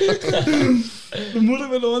more it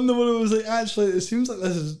went on, the more it was like, actually, it seems like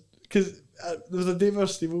this is because there was a day where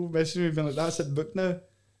Steve messaged me being like, "That's it, booked now,"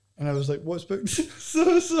 and I was like, "What's booked?" so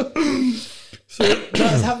that's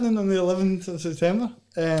happening on the 11th of September.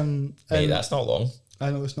 Mate, that's not long. I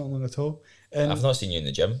know it's not long at all. I've not seen you in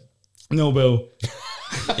the gym. No, Bill.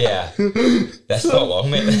 Yeah, that's not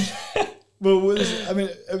long, mate. Well,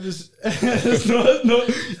 it was.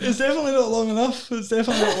 It's definitely not long enough. It's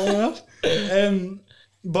definitely not long enough.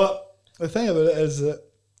 But the thing about it is that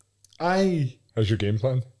I How's your game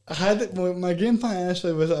plan? I had my game plan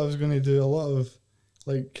initially was that I was going to do a lot of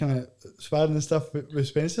like kind of sparring and stuff with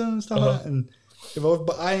Spencer and stuff like that, and evolved.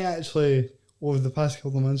 But I actually over the past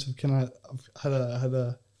couple of months have kind of had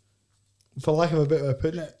a for lack of a better way of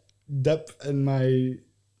putting it, dip in my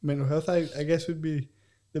mental health. I guess would be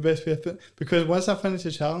the best way of putting it, because once I finish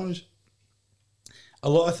a challenge, a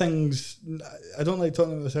lot of things. I don't like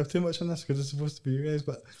talking about myself too much on this because it's supposed to be you guys,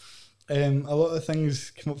 but a lot of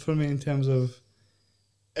things come up for me in terms of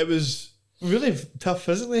it was really tough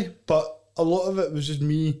physically, but a lot of it was just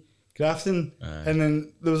me grafting, and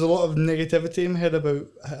then there was a lot of negativity in my head about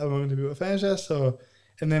how am I going to be able to finish this,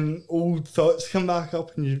 and then old thoughts come back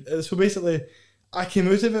up, and so basically I came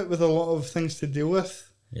out of it with a lot of things to deal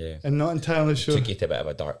with, and not entirely sure. Took you to a bit of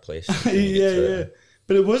a dark place. yeah.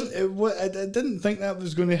 But it wasn't. I didn't think that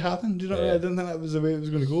was going to happen. Do you know what I mean? I didn't think that was the way it was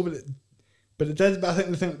going to go, but it did. But I think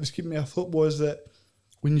the thing that was keeping me afloat was that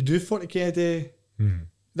when you do 40k a day,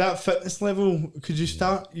 that fitness level, could you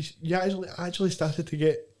start? You actually started to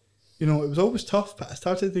get. You know, it was always tough, but I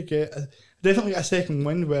started to get. I definitely got a second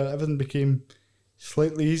wind where everything became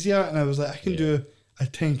slightly easier, and I was like, I can do a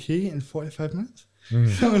 10k in 45 minutes. I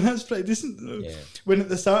mean, that's pretty decent. When at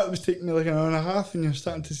the start it was taking me like an hour and a half, and you're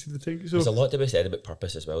starting to see the thing. So there's a lot to be said about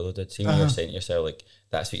purpose as well, though, dude. See, when you're saying to yourself, like,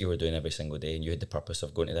 that's what you were doing every single day, and you had the purpose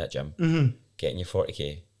of going to that gym, getting your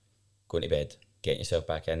 40k, going to bed, getting yourself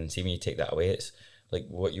back in. See, when you take that away, it's like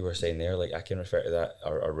what you were saying there. Like, I can refer to that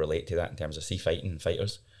or relate to that in terms of fighting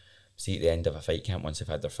fighters. See, at the end of a fight camp, once they've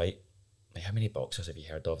had their fight, like, how many boxers have you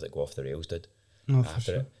heard of that go off the rails, dude? No,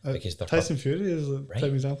 after it, because Tyson Fury is a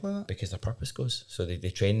prime example of that. Because their purpose goes. So they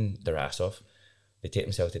train their ass off. They take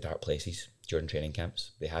themselves to dark places during training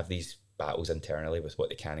camps. They have these battles internally with what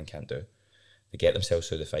they can and can't do. They get themselves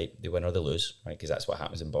through the fight. They win or they lose, right? Because that's what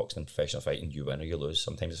happens in boxing and professional fighting. You win or you lose.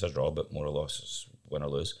 Sometimes it's a draw, but more or less it's win or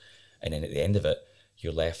lose. And then at the end of it,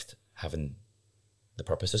 you're left having the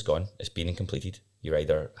purpose is gone. It's been completed. You're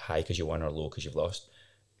either high because you won or low because you've lost.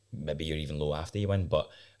 Maybe you're even low after you win, but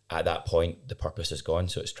at that point, the purpose is gone,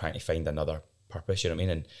 so it's trying to find another purpose, you know what I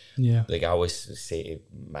mean? And like I always say to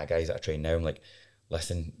my guys that I train now, I'm like,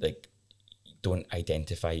 listen, like, don't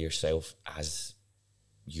identify yourself as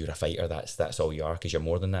you're a fighter, that's all you are, because you're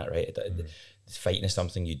more than that, right? Fighting is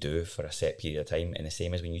something you do for a set period of time, and the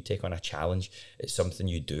same as when you take on a challenge, it's something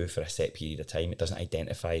you do for a set period of time. It doesn't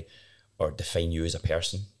identify or define you as a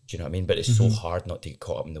person. Do you know what I mean? But it's so hard not to get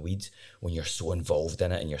caught up in the weeds when you're so involved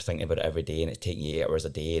in it and you're thinking about it every day, and it's taking you 8 hours a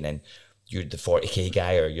day, and then you're the 40k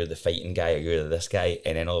guy or you're the fighting guy or you're this guy,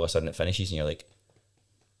 and then all of a sudden it finishes and you're like,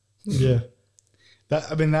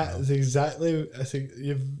 that is exactly, I think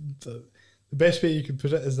the best way you could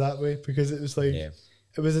put it is that way, because it was like it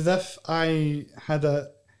was as if I had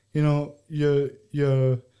your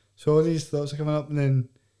so all these thoughts are coming up, and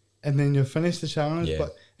then you finish the challenge,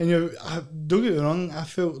 but don't get me wrong, I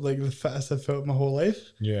felt like the fittest I've felt my whole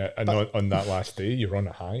life. Yeah, and on that last day, you're on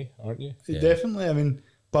a high, aren't you? Definitely. I mean,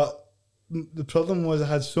 but the problem was I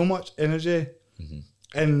had so much energy,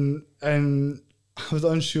 and I was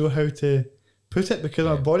unsure how to put it, because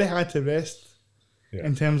my body had to rest.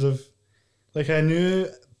 In terms of, like, I knew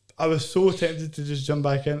I was so tempted to just jump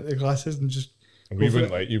back into the classes and just. We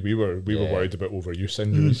wouldn't let you. We were worried about overuse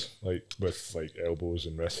injuries, like with like elbows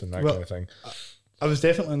and wrists and that kind of thing. I was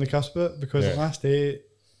definitely on the cusp of it, because the last day,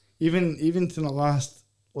 even to the last,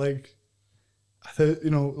 like, the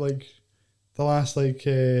last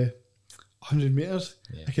 100 meters,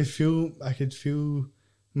 I could feel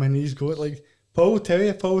my knees go. Like Paul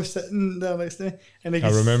was sitting there next to me, and I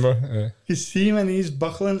remember. You see my knees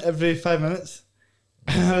buckling every 5 minutes,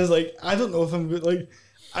 and I was like, I don't know if I'm good. Like,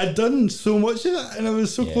 I'd done so much of it, and I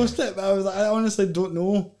was so close to it, but I was like, I honestly don't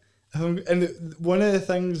know if I'm. And one of the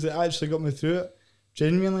things that actually got me through it,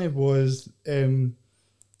 genuinely, was there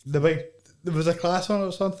was a class on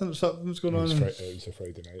or something was going on. It was a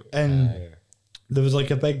Friday night, and there was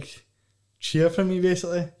like a big cheer for me,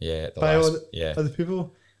 basically. By all the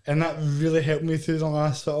people, and that really helped me through the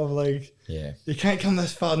last sort of like. You can't come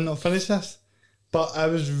this far and not finish this, but I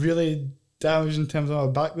was really damaged in terms of my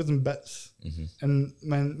back was in bits, and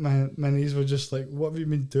my knees were just like, what have you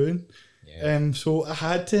been doing? So I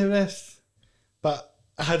had to rest, but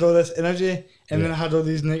I had all this energy, and then I had all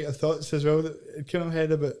these negative thoughts as well that came in my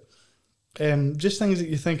head about just things that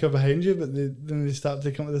you think are behind you, but then they start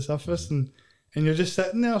to come to the surface, and you're just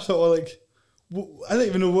sitting there sort of like, I don't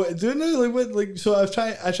even know what to do now. So I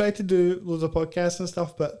tried to do loads of podcasts and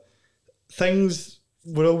stuff, but things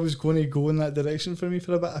were always going to go in that direction for me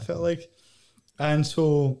for a bit, I felt like. And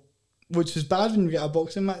so, which is bad when you get a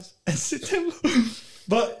boxing match in September.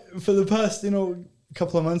 But for the past,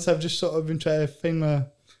 couple of months, I've just sort of been trying to find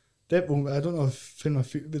I don't know if finding my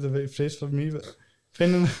feet would be the right phrase for me, but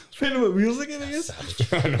finding what wheels again, I guess.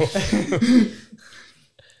 I know.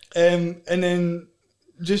 And then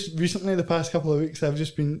just recently, the past couple of weeks, I've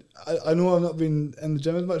just been, I know I've not been in the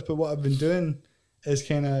gym as much, but what I've been doing is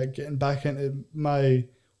kind of getting back into my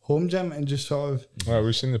home gym and just sort of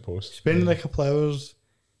we've seen the post. Spending a couple hours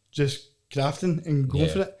just grafting and going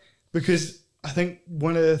for it. Because I think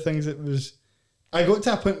one of the things that was, I got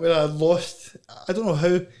to a point where I lost, I don't know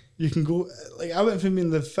how you can go, like I went from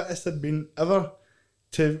being the fittest I'd been ever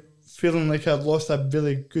to feeling like I'd lost a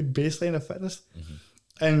really good baseline of fitness.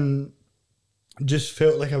 And just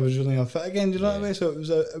felt like I was really unfit again, do you know what I mean? So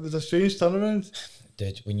it was a strange turnaround.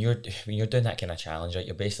 Dude, when you're doing that kind of challenge, right,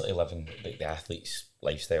 you're basically living like the athlete's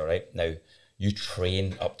lifestyle, right? Now you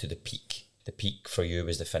train up to the peak. The peak for you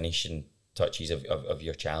was the finishing touches of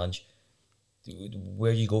your challenge.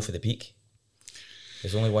 Where you go for the peak?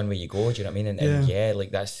 There's only one way you go, do you know what I mean? And yeah,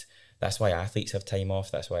 like that's why athletes have time off.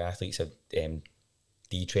 That's why athletes have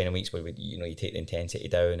de-training weeks where you take the intensity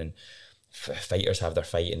down, and fighters have their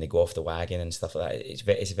fight and they go off the wagon and stuff like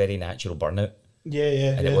that. It's a very natural burnout.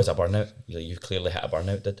 And it was a burnout. You've clearly hit a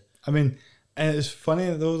burnout, dude. I mean, and it's funny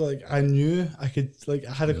though, like I knew I could, like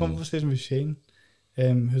I had a conversation with Shane,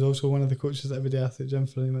 who's also one of the coaches at Everyday Athlete Gym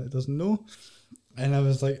for anyone that doesn't know. And I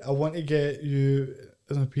was like, I want to get you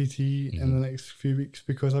as a PT in the next few weeks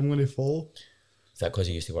because I'm going to fall. Is that because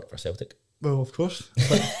you used to work for Celtic? Well, of course.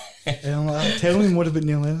 But, I'm like, tell me more about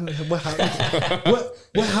Neil Lennon. Like, what happened?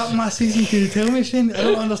 what happened last season? Can you tell me, Shane? I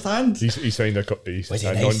don't understand. He signed a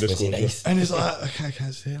non-disclosure. Was he nice? And he's like, I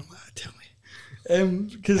can't say it. I'm like, tell me.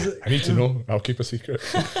 Because I need to know. I'll keep a secret.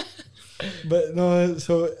 But no,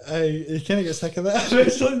 so you kind of get sick of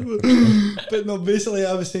that. But no, basically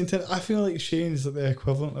I was saying to him, I feel like Shane's like the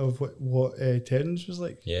equivalent of what Terence was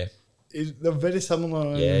like. Yeah. They're very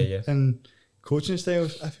similar in coaching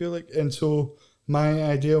styles, I feel like. And so my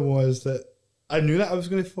idea was that I knew that I was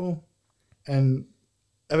going to fall, and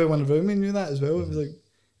everyone around me knew that as well.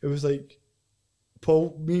 It was like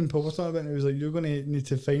me and Paul were talking about it. It was like, you're going to need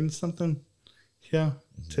to find something here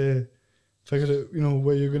to figure out,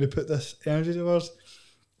 where you're going to put this energy towards.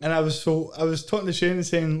 And I was talking to Shane and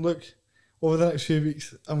saying, look, over the next few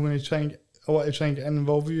weeks, I want to try and get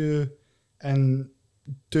involved with you and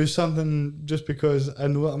do something just because I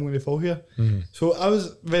know that I'm going to fall here. So I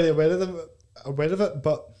was very aware of it,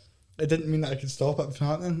 but it didn't mean that I could stop it from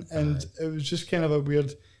happening. And it was just kind of a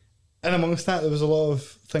weird, and amongst that, there was a lot of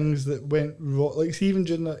things that went wrong. Like, see, even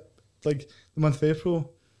during the month of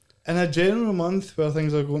April, in a general month where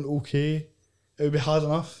things are going okay, it would be hard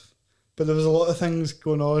enough. But there was a lot of things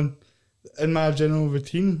going on in my general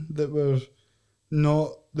routine that were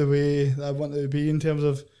not the way that I wanted it to be in terms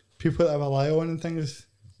of people that I rely on and things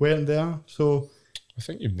weren't there. So I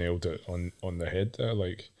think you've nailed it on the head there.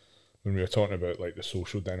 Like when we were talking about like the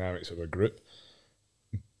social dynamics of a group,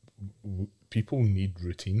 people need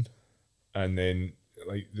routine, and then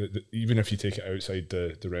like even if you take it outside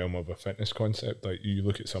the realm of a fitness concept, like you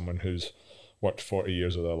look at someone who's worked 40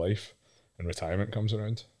 years of their life and retirement comes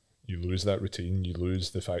around, you lose that routine, you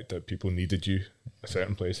lose the fact that people needed you a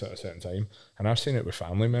certain place at a certain time. And I've seen it with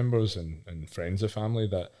family members and friends of family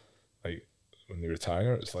that like when they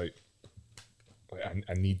retire, it's like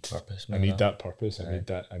I need purpose, I need that purpose,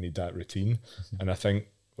 I need that routine. And I think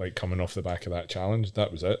like coming off the back of that challenge,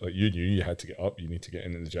 that was it. Like you knew you had to get up, you need to get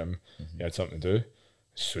into the gym, you had something to do.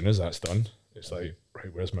 As soon as that's done, it's like,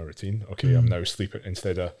 right, where's my routine? Okay, I'm now sleeping.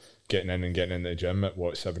 Instead of getting in the gym at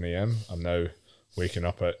 7 a.m, I'm now waking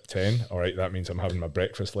up at 10. All right, that means I'm having my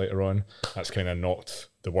breakfast later on. That's kind of knocked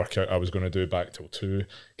the workout I was going to do back till 2.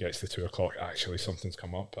 Gets to 2 o'clock. Actually, something's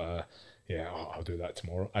come up. I'll do that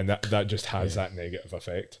tomorrow. And that just has that negative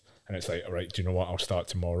effect. And it's like, all right, do you know what? I'll start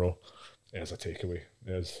tomorrow. There's a takeaway.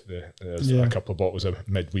 There's a couple of bottles of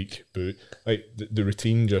midweek boot. Like the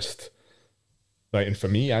routine just... Like, and for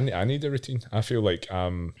me, I need a routine. I feel like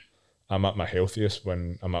I'm at my healthiest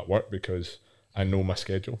when I'm at work because I know my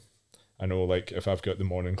schedule. I know, like, if I've got the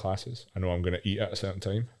morning classes, I know I'm going to eat at a certain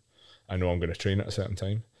time. I know I'm going to train at a certain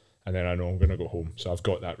time. And then I know I'm going to go home. So I've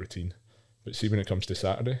got that routine. But see, when it comes to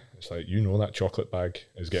Saturday, it's like, that chocolate bag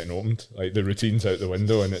is getting opened. Like, the routine's out the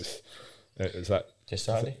window and it's that... Just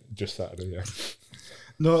Saturday? Just Saturday, yeah.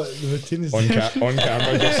 No, the routine is... on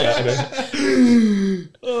camera just Saturday.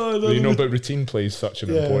 No. But routine plays such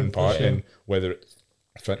an important part in whether it's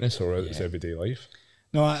fitness or it's everyday life.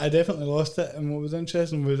 No, I definitely lost it. And what was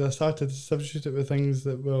interesting was I started to substitute it with things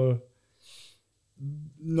that were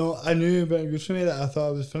I knew about good for me that I thought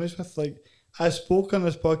I was finished with. Like, I spoke on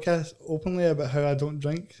this podcast openly about how I don't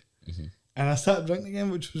drink. And I started drinking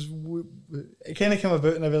again, which was... It kind of came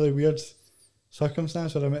about in a really weird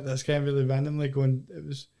circumstance where I met this guy really randomly and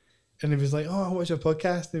he was like, oh, what's your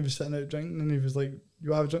podcast? And he was sitting out drinking and he was like,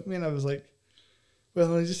 you have a drink with me? And I was like,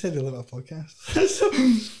 well, I just said they live a podcast.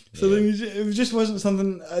 so then it just wasn't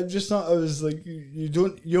something, I just thought I was like, you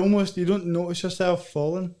don't notice yourself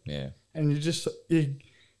falling. Yeah. And you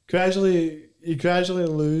gradually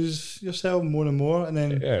lose yourself more and more. And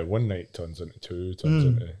then one night turns into two,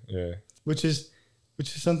 into, which is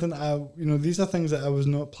something these are things that I was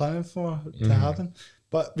not planning for to happen.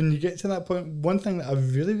 But when you get to that point, one thing that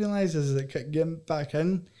I've really realised is that getting back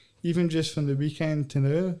in, even just from the weekend to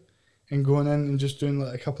now, and going in and just doing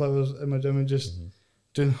like a couple hours in my gym and just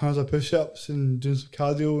doing hundreds of push-ups and doing some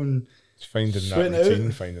cardio and it's finding that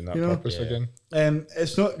routine, finding that purpose again.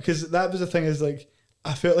 It's not, because that was the thing, is like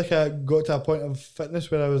I felt like I got to a point of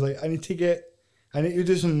fitness where I was like, I need to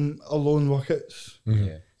do some alone workouts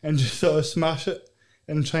and just sort of smash it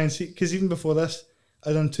and try and see, because even before this,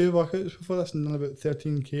 I'd done 2 workouts before this and done about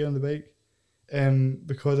 13k on the bike,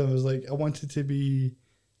 because I was like, I wanted to be,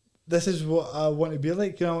 this is what I want to be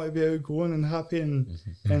like, I want to be outgoing and happy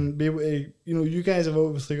and be able to, you guys have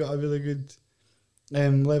obviously got a really good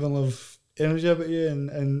level of energy about you,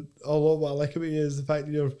 and a lot of what I like about you is the fact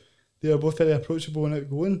that you're both very approachable and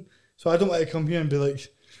outgoing. So I don't want to come here and be like,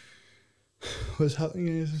 what's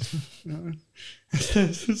happening?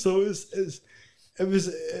 So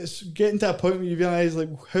it's getting to a point where you realise, like,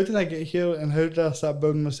 how did I get here and how did I start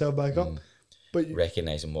building myself back up? But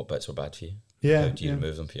recognising what bits were bad for you. Yeah. How do you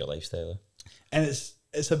remove them for your lifestyle? And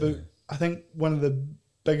it's about, I think one of the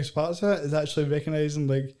biggest parts of it is actually recognising,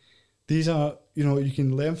 like, these are, you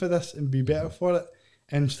can learn for this and be better for it,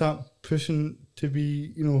 and start pushing to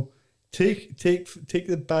be, take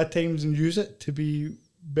the bad times and use it to be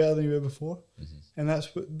better than you were before. And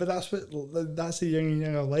that's the yin and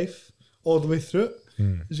yang of life all the way through it.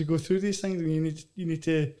 As you go through these things, and you need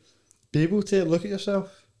to be able to look at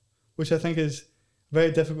yourself, which I think is a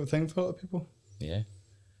very difficult thing for a lot of people. Yeah.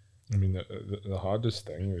 I mean, the hardest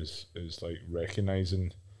thing is like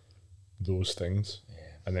recognising those things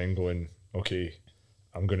and then going, okay,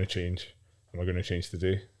 I'm going to change. Am I going to change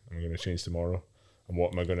today? Am I going to change tomorrow? And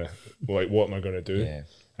what am I going to do? Yeah.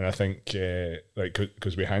 And I think,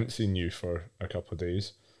 because we hadn't seen you for a couple of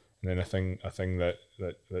days, and then a thing that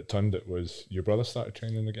turned it was your brother started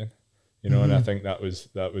training again, and I think that was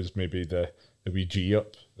maybe the wee G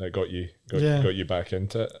up that got you back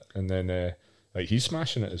into it, and then he's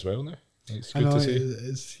smashing it as well now. It's good to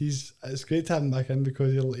see. It's great to have him back in,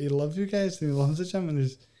 because he loves you guys and he loves the gym, and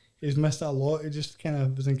he's missed it a lot. He just kind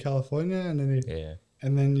of was in California, and then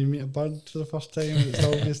and then you meet a bird for the first time, and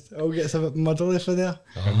it's all gets a bit muddly for there.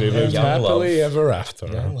 And they lived happily ever after.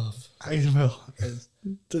 Young love. It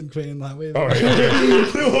didn't quite in that way. All right. We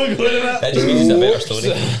won't go into that. That just means it's a better story.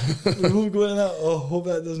 We won't go into that.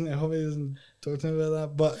 I hope he doesn't talk to me about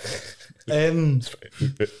that. But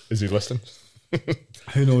is he listening?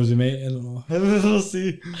 Who knows, mate? I don't know. We'll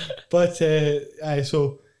see. But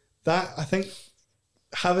so that, I think,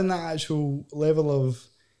 having that actual level of,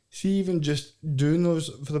 see, even just doing those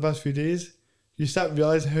for the past few days, you start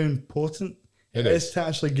realising how important it is to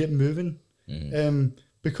actually get moving.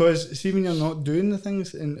 Because see, when you're not doing the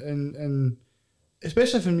things, and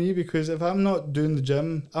especially for me, because if I'm not doing the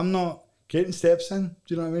gym, I'm not getting steps in.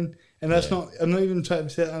 Do you know what I mean? And that's not, I'm not even trying to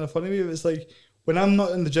say it in a funny way, but it's like, when I'm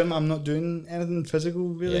not in the gym, I'm not doing anything physical,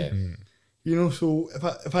 really. So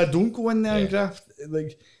if I don't go in there and graft,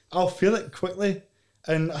 like, I'll feel it quickly.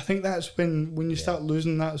 And I think that's when you start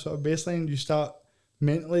losing that sort of baseline, you start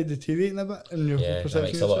mentally deteriorating a bit in your perception. That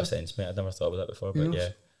makes a lot of sense, mate. I'd never thought about that before,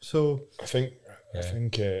 but So I think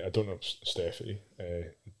I don't know if Stephanie,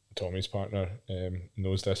 Tommy's partner,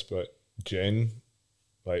 knows this, but Jen,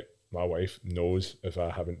 like my wife, knows if I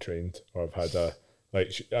haven't trained or I've had a,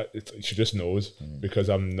 like, she just knows, because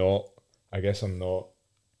I'm not,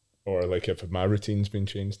 or like if my routine's been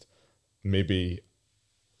changed, maybe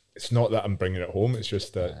it's not that I'm bringing it home, it's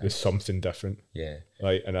just that there's something different. Yeah.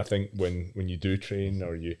 Like, and I think when you do train,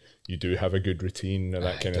 or you do have a good routine and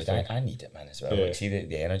that kind of thing. I need it, man, as well. Like, see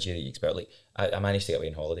the energy that you expect. Like, I managed to get away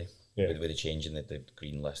on holiday with the change in the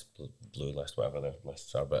green list, blue list, whatever the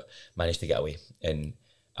lists are, but managed to get away. And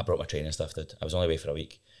I brought my training stuff, dude. I was only away for a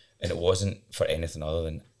week. And it wasn't for anything other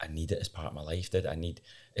than I need it as part of my life, dude.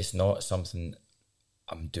 It's not something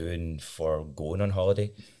I'm doing for going on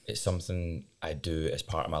holiday. It's something I do as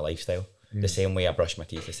part of my lifestyle. The same way I brush my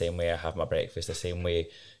teeth, the same way I have my breakfast, the same way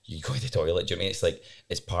you go to the toilet. Do you know what I mean? It's like,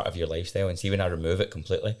 it's part of your lifestyle. And see, when I remove it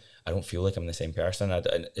completely, I don't feel like I'm the same person.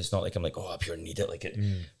 And it's not like I'm like, oh, I pure need it. Like it.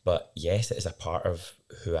 But yes, it is a part of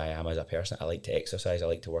who I am as a person. I like to exercise. I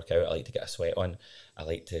like to work out. I like to get a sweat on. I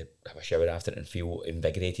like to have a shower after it and feel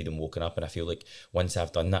invigorated and woken up. And I feel like once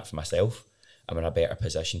I've done that for myself, I'm in a better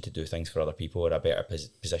position to do things for other people, or a better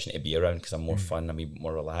position to be around, because I'm more fun, I'm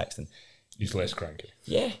more relaxed, and he's less cranky.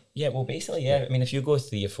 Yeah. Well, basically, yeah. I mean, if you go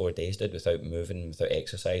 3 or 4 days, dude, without moving, without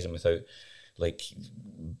exercising, without like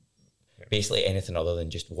basically anything other than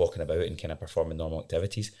just walking about and kind of performing normal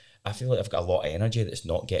activities, I feel like I've got a lot of energy that's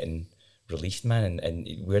not getting released, man. And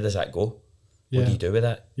where does that go? What do you do with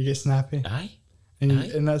that? You get snappy. Aye.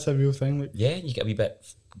 And that's a real thing. Like, yeah, you get a wee bit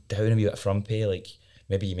down, a wee bit frumpy. Like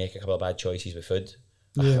maybe you make a couple of bad choices with food.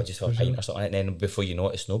 I just have a pint or something, and then before you know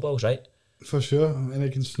it, it snowballs, right? For sure, and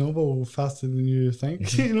it can snowball faster than you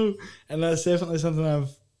think, you know. And that's definitely something I've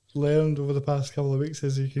learned over the past couple of weeks,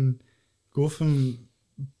 is you can go from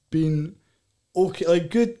being okay,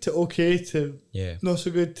 like good to okay, to not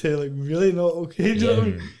so good to like really not okay. Do you know what I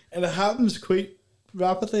mean? And it happens quite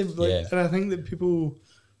rapidly. Like, and I think that people,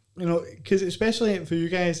 you know, because especially for you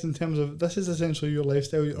guys, in terms of this is essentially your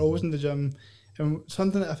lifestyle. You're always in the gym, and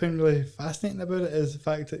something that I find really fascinating about it is the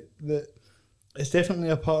fact that it's definitely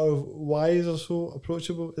a part of why you're so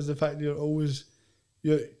approachable, is the fact that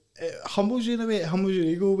it humbles you in a way. It humbles your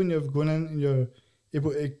ego when you're going in and you're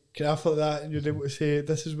able to craft like that, and you're able to say,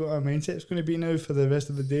 this is what our mindset's going to be now for the rest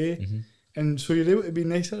of the day. And so you're able to be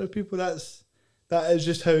nicer to people. That is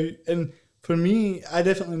just how, and for me, I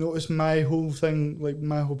definitely noticed my whole thing, like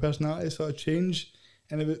my whole personality sort of change,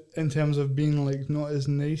 and in terms of being like not as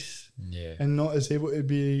nice and not as able to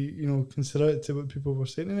be, you know, considerate to what people were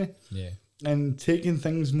saying to me. And taking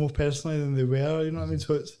things more personally than they were, you know what I mean?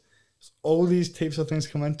 So it's all these types of things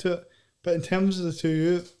come into it. But in terms of the two of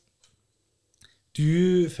you, do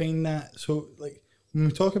you find that, so like when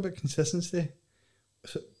we talk about consistency,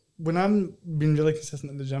 so when I'm being really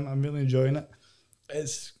consistent in the gym, I'm really enjoying it.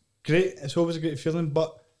 It's great. It's always a great feeling.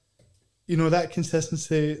 But, you know, that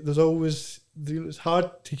consistency, there's always, it's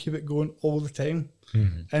hard to keep it going all the time.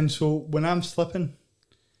 And so when I'm slipping,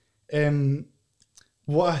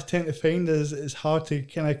 what I tend to find is it's hard to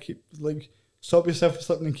kind of keep, like, stop yourself from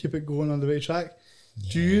slipping and keep it going on the right track.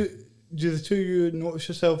 Do the two of you notice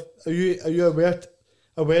yourself, are you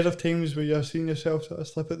aware of times where you're seeing yourself sort of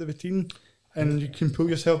slip out the routine and you can pull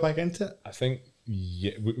yourself back into it? I think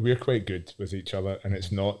we're quite good with each other, and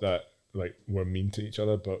it's not that like we're mean to each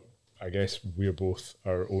other, but I guess we're both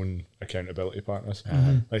our own accountability partners.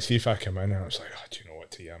 Like, see if I come in and I was like, oh, do you know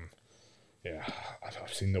what, TM? Yeah,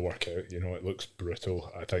 I've seen the workout. You know, it looks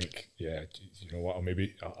brutal. I think, yeah, you know what?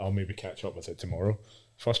 I'll maybe catch up with it tomorrow.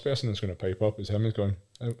 First person that's going to pipe up is him. Is going,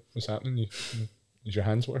 oh, what's happening? Is your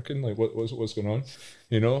hands working? Like, what's going on?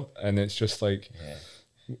 You know, and it's just like,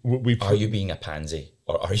 are you being a pansy,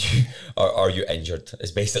 or are you injured?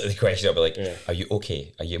 Is basically the question. I'll be like, are you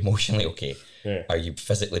okay? Are you emotionally okay? Are you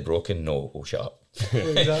physically broken? No. Oh, shut up.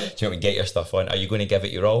 Exactly. Do you want me to get your stuff on? Are you going to give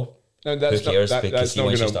it your all? No, that's not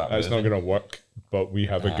going to work. But we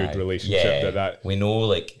have a good relationship. That we know,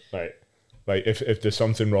 like if there's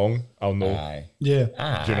something wrong, I'll know.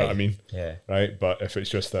 Yeah. Do you know what I mean? Yeah. Right. But if it's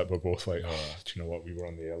just that we're both like, oh, do you know what? We were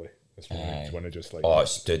on the early. Do you want to just like? Oh,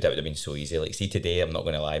 dude, that would have been so easy. Like, see, today, I'm not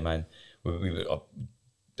going to lie, man.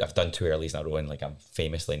 I've done 2 earlies in a row, and like I'm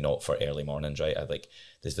famously not for early mornings, right?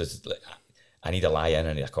 I need a lie in,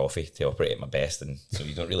 I need a coffee to operate at my best, and so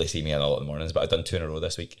you don't really see me in a lot of the mornings. But I've done 2 in a row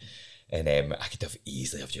this week. And I could have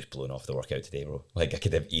easily just blown off the workout today, bro. Like, I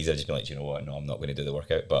could have easily just been like, you know what, no, I'm not going to do the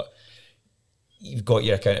workout. But you've got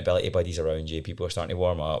your accountability buddies around you. People are starting to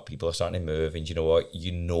warm up. People are starting to move. And you know what?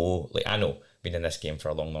 Like, I know, been in this game for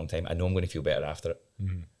a long, long time. I know I'm going to feel better after it.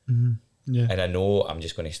 Yeah. And I know I'm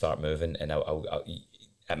just going to start moving. And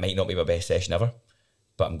it might not be my best session ever,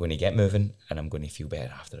 but I'm going to get moving and I'm going to feel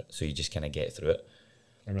better after it. So you just kind of get through it.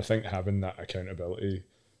 And I think having that accountability,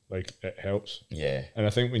 like, it helps. Yeah. And I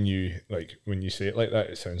think when you say it like that,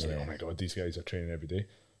 it sounds like, oh my God, these guys are training every day.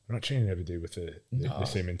 We're not training every day with the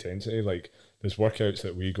same intensity. Like, there's workouts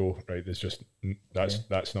that we go, right, there's just,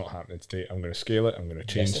 that's not happening today. I'm going to scale it. I'm going to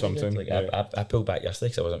change something. Like, I pulled back yesterday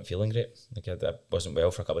because I wasn't feeling great. Like, I wasn't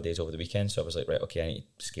well for a couple of days over the weekend. So I was like, right, okay, I need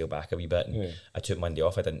to scale back a wee bit. And I took Monday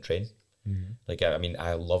off. I didn't train. Like, I mean,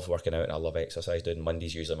 I love working out and I love exercise. Doing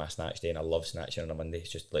Monday's usually my snatch day, and I love snatching on a Monday.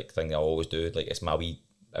 It's just like thing that I always do. Like, it's my wee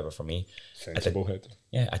ever for me. Sensible head.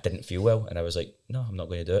 Yeah, I didn't feel well, and I was like, no, I'm not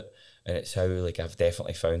going to do it. And it's how, like, I've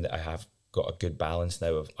definitely found that I have got a good balance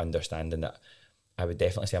now of understanding that I would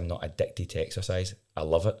definitely say I'm not addicted to exercise. I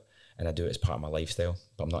love it, and I do it as part of my lifestyle,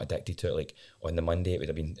 but I'm not addicted to it. Like on the Monday, it would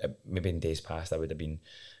have been, maybe in days past, I would have been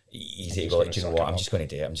easy to go, like, do you know what, I'm just going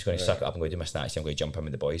to do it. I'm just going to suck it up and go do my snatch. I'm going to jump in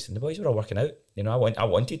with the boys. And the boys were all working out. You know, I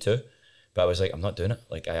wanted to, but I was like, I'm not doing it.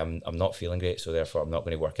 Like I'm not feeling great, so therefore I'm not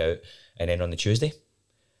going to work out. And then on the Tuesday,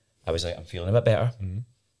 I was like, I'm feeling a bit better. Mm-hmm.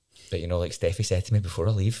 But you know, like Steffi said to me before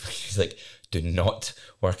I leave, she's like, do not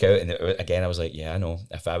work out. And again, I was like, yeah, I know.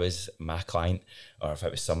 If I was my client, or if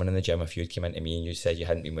it was someone in the gym, if you'd come into me and you said you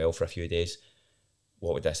hadn't been well for a few days,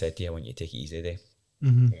 what would I say to you? I want you to take it easy today.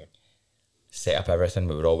 Mm-hmm. Yeah. Set up everything.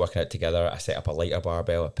 We were all working out together. I set up a lighter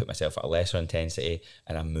barbell. I put myself at a lesser intensity,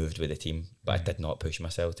 and I moved with the team. But I did not push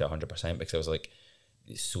myself to 100% because I was like,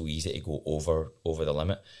 it's so easy to go over the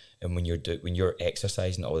limit. And when you're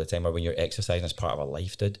exercising all the time, or when you're exercising as part of a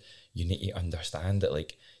life, dude, you need to understand that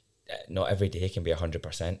like not every day can be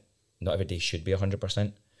 100%. Not every day should be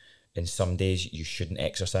 100%. And some days you shouldn't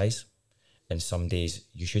exercise, and some days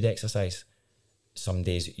you should exercise. Some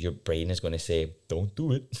days your brain is going to say, don't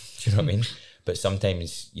do it. Do you know what I mean? But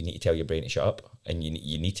sometimes you need to tell your brain to shut up, and you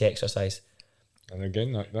need to exercise. And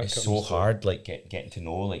again, that it's so hard, like getting to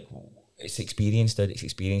know, like it's experience, dude. It's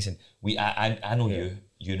experience, and I know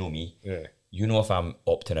you know me. Yeah. You know if I'm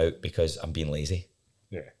opting out because I'm being lazy.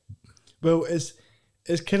 Yeah. Well, it's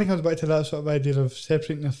kind of comes back to that sort of idea of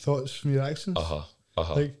separating your thoughts from your actions.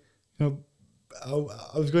 Like, you know,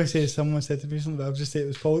 I was going to say someone said to me recently, but I'll just say it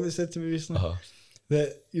was Paul that said to me recently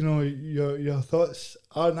that, you know, your thoughts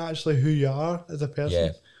aren't actually who you are as a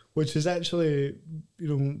person, which is actually, you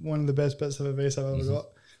know, one of the best bits of advice I've ever got,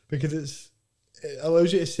 because it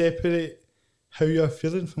allows you to separate how you're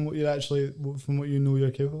feeling from what you know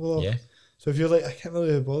you're capable of. Yeah. So if you're like, I can't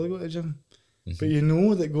really bother going to the gym, but you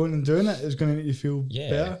know that going and doing it is going to make you feel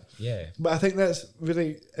better. Yeah. But I think that's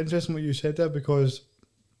really interesting what you said there, because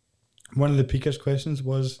one of the Peaker's questions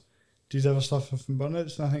was, do you ever suffer from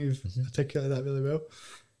burnouts? And I think you've articulated that really well.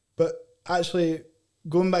 But actually,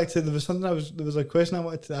 going back to, there was a question I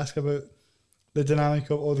wanted to ask about the dynamic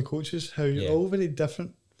of all the coaches, how you're all very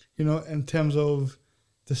different, you know, in terms of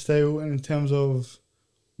the style and in terms of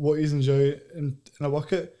what you enjoy in a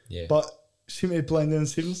workout, but seem to blend in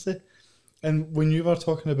seamlessly. And when you were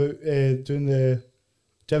talking about doing the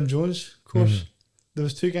Jim Jones course, there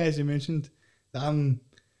was two guys you mentioned that I'm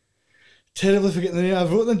terribly forgetting the name. I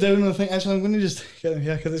wrote them down and I think, actually, I'm going to just get them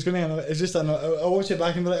here because it's going to, it's just, I'll watch it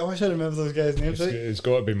back and be like, I wish I remember those guys' names. It's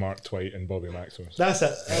got to be Mark Twight and Bobby Maximus. That's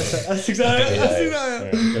it. That's exactly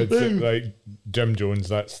it. It's like Jim Jones,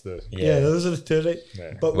 that's the... Yeah, those are the two, right?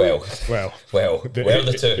 Yeah. But where the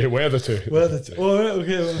two? Where the two? Oh, right,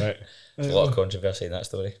 okay. Well, right. There's a lot of controversy in that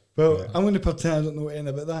story. Well, I'm going to pretend I don't know anything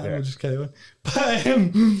about that and we'll just carry on. But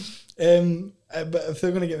if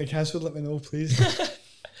they're going to get me cancelled, let me know, please.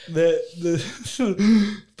 But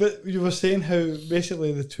you were saying how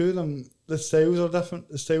basically the two of them, the styles are different.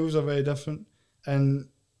 The styles are very different, and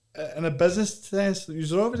in a business sense,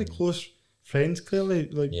 you're all very close friends. Clearly,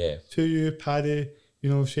 like to you, Paddy, you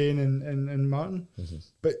know, Shane and Martin.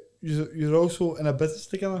 But you're also in a business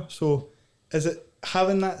together. So, is it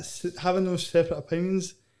having those separate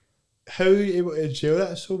opinions? How are you able to gel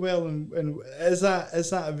that so well? And is that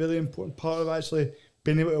a really important part of actually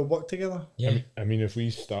being able to work together? Yeah. I mean, if we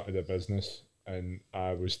started a business and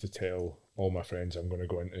I was to tell all my friends I'm going to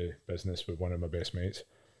go into business with one of my best mates,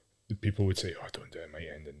 people would say, oh, don't do it, it might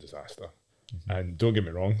end in disaster. And don't get me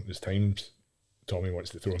wrong, there's times Tommy wants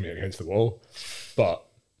to throw me against the wall, but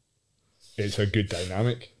it's a good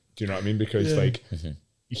dynamic. Do you know what I mean? Because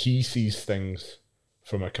he sees things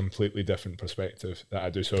from a completely different perspective that I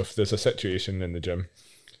do. So if there's a situation in the gym,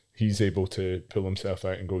 he's able to pull himself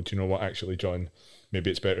out and go, do you know what, actually, John, maybe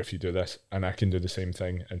it's better if you do this, and I can do the same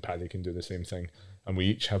thing, and Paddy can do the same thing, and we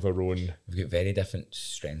each have our own. We've got very different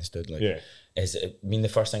strengths, dude. Like, the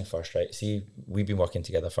first thing first, right? See, we've been working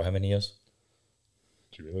together for how many years?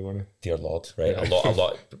 Do you really want to? Dear Lord, right? A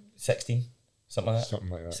lot. 16, something like that. Something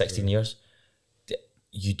like that. 16 years.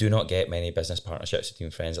 You do not get many business partnerships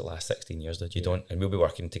between friends that last 16 years, dude. You don't, and we'll be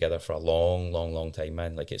working together for a long, long, long time,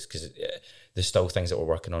 man. Like, it's because there's still things that we're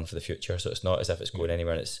working on for the future, so it's not as if it's going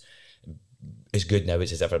anywhere. And it's as good now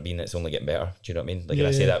as it's ever been. It's only getting better. Do you know what I mean? Like, and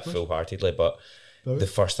I say that full-heartedly, but the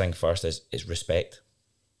first thing first is respect.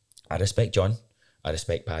 I respect John. I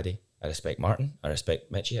respect Paddy. I respect Martin. I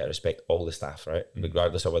respect Mitchie. I respect all the staff, right?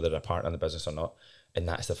 Regardless of whether they're a partner in the business or not. And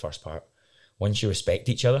that's the first part. Once you respect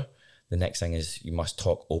each other, the next thing is you must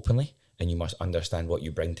talk openly and you must understand what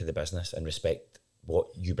you bring to the business and respect what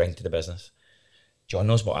you bring to the business. John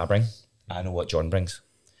knows what I bring. I know what John brings.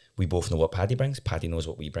 We both know what Paddy brings. Paddy knows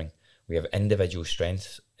what we bring. We have individual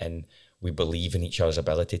strengths and we believe in each other's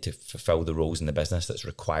ability to fulfill the roles in the business that's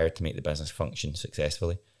required to make the business function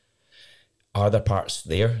successfully. Are there parts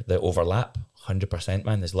there that overlap? 100%,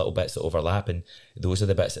 man. There's little bits that overlap, and those are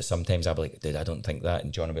the bits that sometimes I'll be like, dude, I don't think that,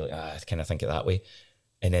 and John will be like, I kind of think it that way,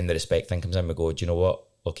 and then the respect thing comes in. We go, do you know what?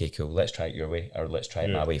 Okay, cool. Let's try it your way, or let's try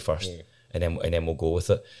it my way first, and then we'll go with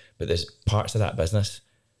it. But there's parts of that business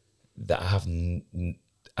that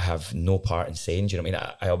I have no part in saying. Do you know what I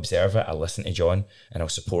mean? I observe it, I listen to John, and I'll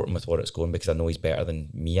support him with what it's going, because I know he's better than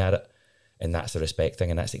me at it, and that's the respect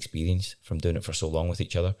thing, and that's the experience from doing it for so long with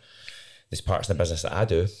each other. There's parts of the business that I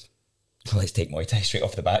do. Let's take Muay Thai straight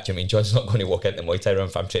off the bat. Do you know what I mean? John's not going to walk into the Muay Thai room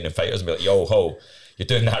if I'm training fighters and be like, yo, ho, you're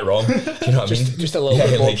doing that wrong. Do you know what I mean? Just a little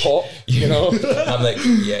bit more pop, you know? I'm like,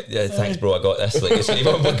 yeah, thanks, bro, I got this. Like,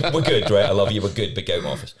 we're good, right? I love you, we're good, but get out of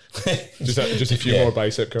my office. just a few more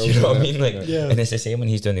bicep curls. Do you know what I mean? Like, and it's the same when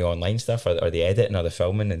he's doing the online stuff, or the editing, or the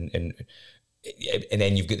filming, and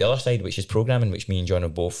then you've got the other side, which is programming, which me and John are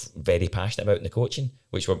both very passionate about in the coaching,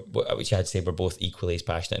 which I'd say we're both equally as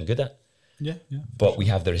passionate and good at. Yeah. But we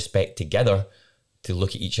have the respect together to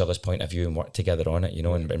look at each other's point of view and work together on it, you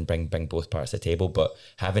know, and bring both parts to the table. But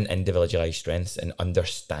having individualized strengths and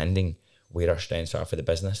understanding where our strengths are for the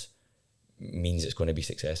business means it's going to be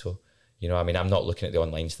successful. You know, I mean, I'm not looking at the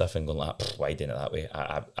online stuff and going like, why are you doing it that way?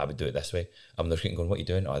 I would do it this way. I'm looking and going, what are you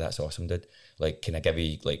doing? Oh, that's awesome, dude. Like, can I give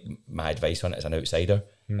you like my advice on it as an outsider?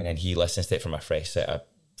 And then he listens to it from a fresh set of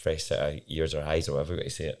ears or eyes, or however you want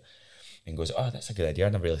to say it, and goes, oh, that's a good idea. I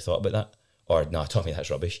never really thought about that. Or, no, Tommy, that's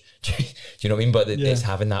rubbish. Do you know what I mean? But it's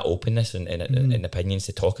having that openness and opinions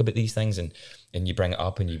to talk about these things, and you bring it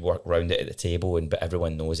up and you work around it at the table, but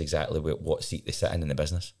everyone knows exactly what seat they sit in the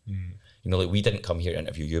business. You know, like, we didn't come here to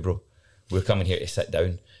interview you, bro. We're coming here to sit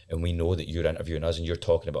down, and we know that you're interviewing us and you're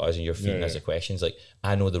talking about us and you're feeding us the questions. Like,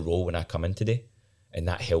 I know the role when I come in today, and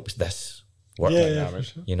that helps this work dynamic.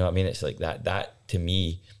 Sure. You know what I mean? It's like that to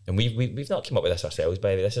me, and we've not come up with this ourselves,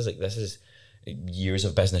 by the way. This is years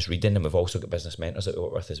of business reading, and we've also got business mentors that we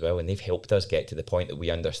work with as well, and they've helped us get to the point that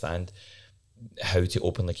we understand how to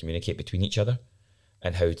openly communicate between each other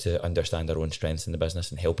and how to understand our own strengths in the business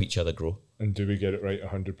and help each other grow. And do we get it right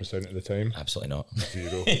 100% of the time? Absolutely not.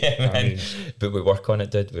 Zero. I mean, but we work on it,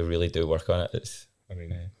 dude. We really do work on it.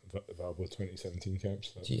 Valuable 2017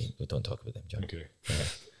 camps. Gee, we don't talk about them, John. Okay.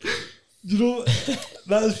 You know,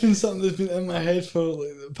 that has been something that's been in my head for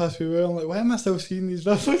like the past few years. I'm like, why am I still seeing these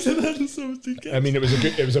riffles in 2017 camps? I mean,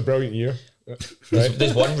 it was a brilliant year. Right?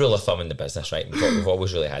 There's one rule of thumb in the business, right? We've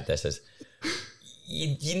always really had this, is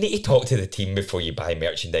you need to talk to the team before you buy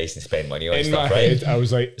merchandise and spend money on in stuff, my right? head, I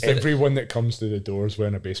was like, everyone that comes to the door is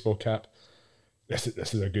wearing a baseball cap. This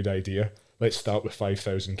is a good idea. Let's start with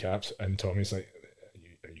 5,000 caps. And Tommy's like,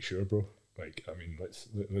 are you sure, bro? Like, I mean,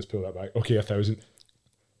 let's pull that back. Okay, 1,000.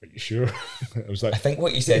 Are you sure? I was like, I think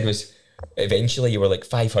what you said was, eventually you were like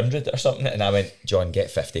 500 or something, and I went, John, get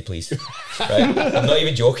 50, please. Right? I'm not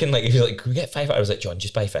even joking. Like, if you're like, can we get 500? I was like, John,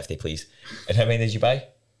 just buy 50, please. And how many did you buy?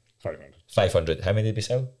 500. 500. How many did we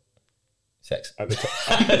sell? 6. At the top.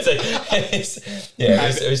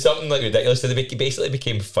 It was something like ridiculous. So they basically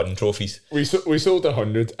became fun trophies. We sold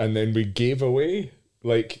 100, and then we gave away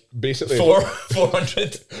like basically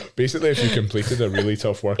 400. Basically, if you completed a really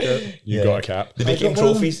tough workout, you got a cap. They became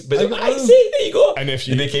trophies. But I say, there you go. And if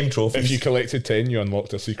you became trophies, if you collected 10, you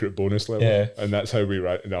unlocked a secret bonus level. Yeah. And that's how we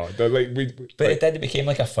ran. No, like we. But like, it became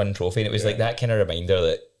like a fun trophy, and it was like that kind of reminder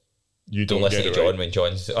that you don't listen to John when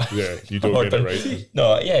John's you don't get it right.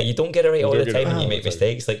 No, you don't get it right all the time, and you make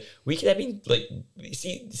mistakes. Like we could have been like,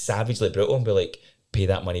 savagely brutal and be like, pay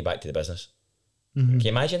that money back to the business. Mm-hmm. Can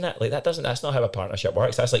you imagine that? Like that's not how a partnership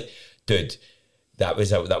works. That's like, dude, that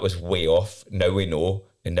was way off. Now we know,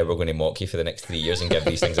 and now we're going to mock you for the next 3 years and give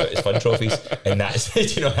these things out as fun trophies, and that's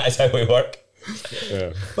that's how we work.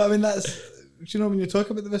 Yeah. But I mean, that's, when you talk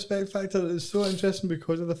about the respect factor, it's so interesting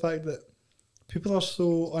because of the fact that people are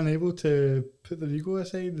so unable to put their ego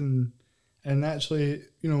aside and actually,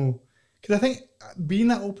 because I think being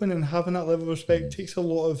that open and having that level of respect takes a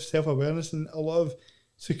lot of self-awareness and a lot of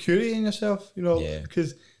security in yourself,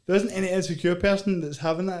 because there isn't any insecure person that's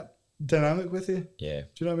having that dynamic with you. Yeah. Do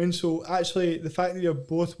you know what I mean? So actually, the fact that you're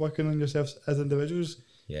both working on yourselves as individuals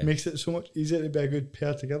makes it so much easier to be a good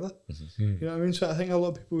pair together. Mm-hmm. You know what I mean? So I think a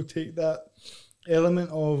lot of people take that element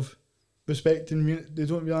of respect and they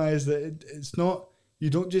don't realise that it's not,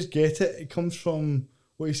 you don't just get it, it comes from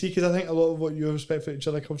what you see, because I think a lot of what your respect for each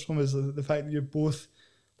other comes from is the fact that you're both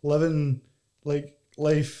living like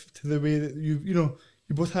life to the way that you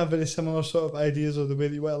both have very similar sort of ideas of the way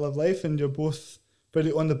that you want to live life, and you're both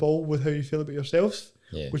very on the ball with how you feel about yourselves,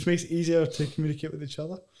 which makes it easier to communicate with each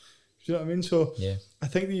other. Do you know what I mean? So I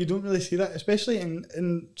think that you don't really see that, especially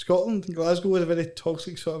in Scotland. Glasgow is a very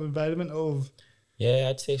toxic sort of environment of Yeah,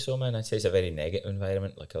 I'd say so, man. I'd say it's a very negative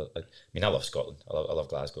environment. Like, I mean, I love Scotland. I love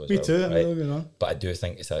Glasgow as well. Me too. Right? I'm not wrong. But I do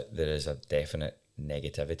think there is a definite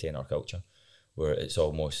negativity in our culture, where it's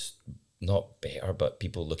almost not better, but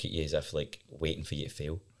people look at you as if like waiting for you to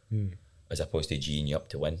fail, as opposed to geeing you up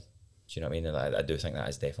to win. Do you know what I mean? And I do think that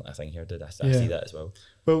is definitely a thing here, dude. I see that as well.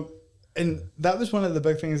 Well, and that was one of the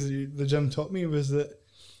big things that the gym taught me, was that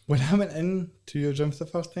when I went into your gym for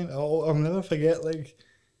the first time, I'll never forget, like,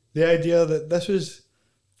 the idea that this was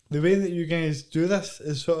the way that you guys do this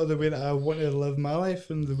is sort of the way that I want to live my life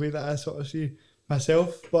and the way that I sort of see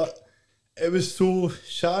myself. But it was so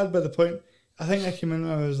shattered by the point, I think I came in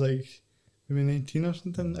when I was like maybe 19 or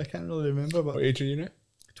something. I can't really remember. But what age are you now?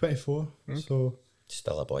 24. So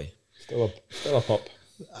Still a boy. Still a pup.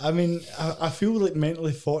 I mean, I feel like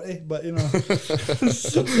mentally 40, but you know. Don't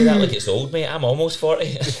say that like it's old, mate. I'm almost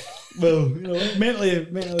 40. Well, you know, mentally.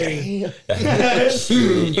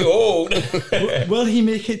 You old. Will he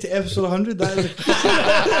make it to episode 100? That is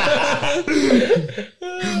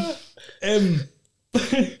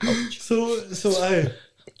so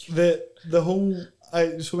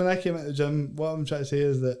when I came into the gym, what I'm trying to say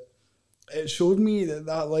is that it showed me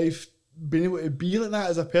that life, being able to be like that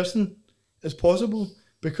as a person, is possible,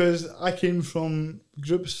 because I came from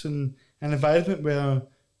groups and an environment where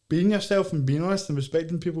being yourself and being honest and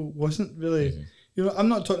respecting people wasn't really, you know, I'm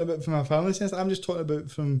not talking about from a family sense, I'm just talking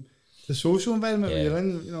about from the social environment where you're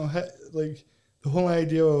in, you know, like the whole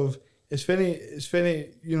idea of it's very,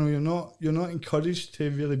 you know, you're not encouraged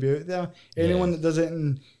to really be out there. Anyone that does it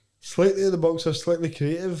in slightly out of the box or slightly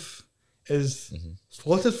creative is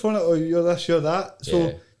slaughtered for it, or you're this, you're that.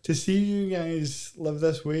 So to see you guys live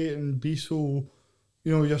this way and be so,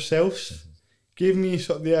 you know, yourselves, gave me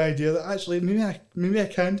sort of the idea that actually maybe I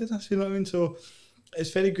can do this, you know what I mean? So it's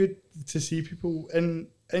very good to see people in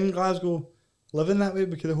Glasgow living that way,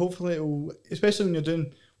 because hopefully it will, especially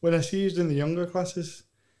when I see you doing the younger classes.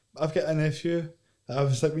 I've got a nephew that I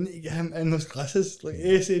was like, we need to get him in those classes, like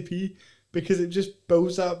ASAP, because it just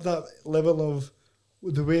builds up that level of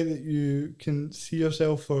the way that you can see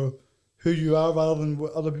yourself for who you are rather than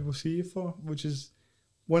what other people see you for, which is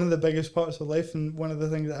one of the biggest parts of life and one of the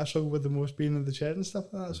things that I struggle with the most, being in the chair and stuff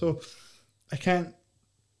like that. So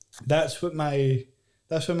that's where my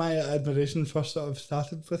admiration first sort of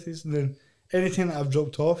started with is, and then anything that I've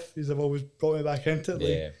dropped off is I've always brought me back into it.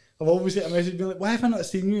 Like, I've always got a message being like, why have I not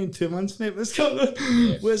seen you in 2 months, mate? What's going on?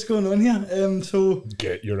 What's going on here? So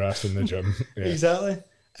get your ass in the gym. Yeah. Exactly.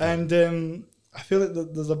 And I feel like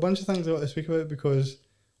there's a bunch of things I want to speak about, because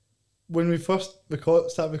when we first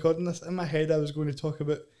started recording this, in my head I was going to talk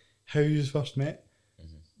about how you first met,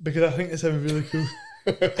 because I think it's a really cool.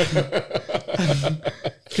 Because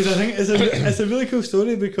I think it's a really cool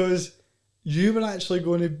story, because you were actually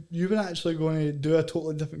going to do a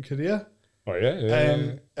totally different career. Oh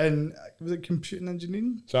yeah. And was it computing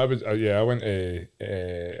engineering? So I went to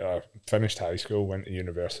I finished high school, went to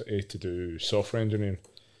university to do software engineering,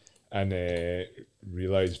 and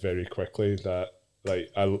realised very quickly that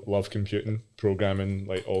like I love computing, programming,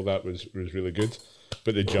 like all that was really good,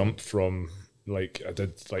 but the jump from like I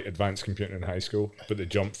did like advanced computing in high school, but the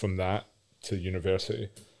jump from that to university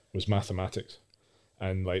was mathematics,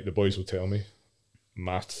 and like the boys will tell me,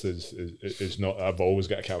 maths is not. I've always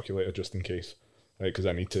got a calculator just in case, right? Because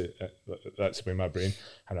I need to. That's been my brain.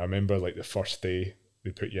 And I remember like the first day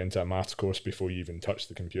they put you into a maths course before you even touch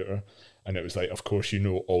the computer, and it was like, of course you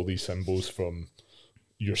know all these symbols from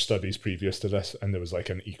your studies previous to this, and there was like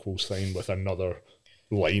an equal sign with another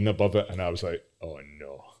line above it, and I was like, oh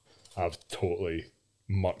no, I've totally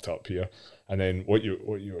mucked up here. And then what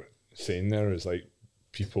you're saying there is like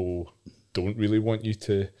people don't really want you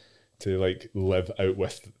to like live out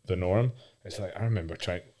with the norm. It's like I remember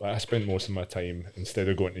I spent most of my time, instead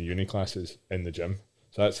of going to uni classes, in the gym.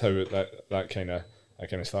 So that's how that kind of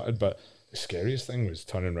started. But the scariest thing was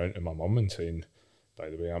turning around to my mum and saying,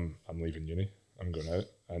 by the way, I'm leaving uni, I'm going out.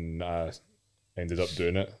 And I ended up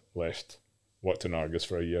doing it, left, worked in Argos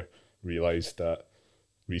for a year, realised that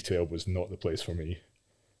retail was not the place for me.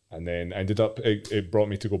 And then ended up, it brought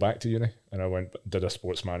me to go back to uni, and I did a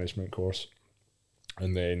sports management course.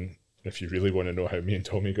 And then, if you really want to know how me and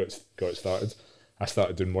Tommy got started, I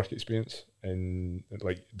started doing work experience, and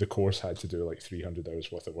like the course had to do like 300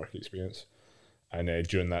 hours worth of work experience. And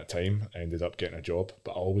during that time, I ended up getting a job,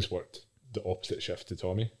 but I always worked the opposite shift to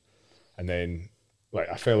Tommy. And then, like,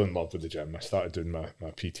 I fell in love with the gym. I started doing my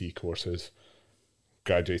PT courses,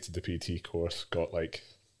 graduated the PT course, got like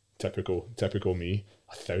typical me,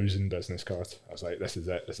 1,000 business cards. I was like, this is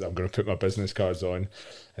it. I'm going to put my business cards on.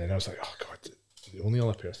 And then I was like, oh God, the only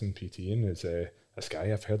other person PTing is this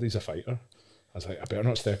guy. I've heard he's a fighter. I was like, I better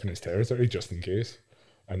not step in his territory just in case.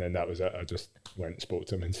 And then that was it. I just went and spoke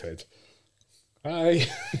to him and said, hi.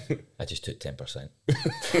 I just took 10%.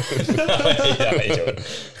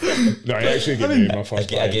 No, I actually gave me my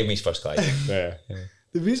first I gave me his first client. Yeah.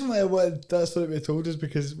 The reason why I wanted that story to be told is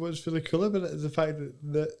because what's really cool about it is the fact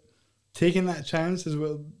that taking that chance is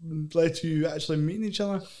what led to you actually meeting each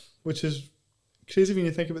other, which is crazy when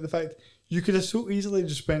you think about the fact you could have so easily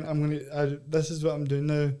just went, this is what I'm doing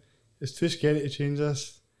now. It's too scary to change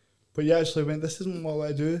this. But you actually went, this isn't what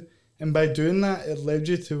I do. And by doing that, it led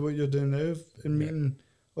you to what you're doing now and meeting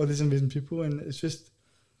all these amazing people. And it's just,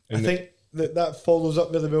 I think that follows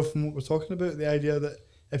up really well from what we're talking about, the idea that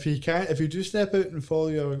if you do step out and follow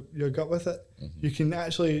your gut with it, you can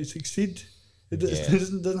actually succeed. It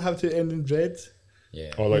doesn't have to end in dread.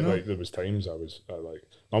 Yeah. Or like there was times I like,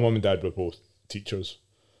 my mum and dad were both teachers,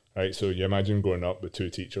 right? So you imagine growing up with two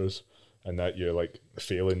teachers and that you're like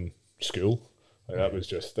failing school. Like that was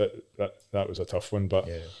just that was a tough one. But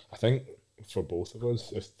I think for both of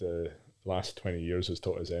us, if the last 20 years has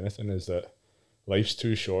taught us anything, is that life's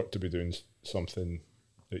too short to be doing something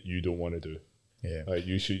that you don't want to do. Yeah. Like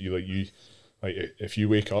if you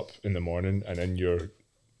wake up in the morning and in your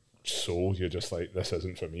soul you're just like, this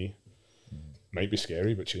isn't for me. Might be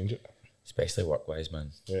scary, but change it. Especially work-wise,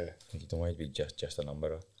 man. Yeah. You don't want to be just a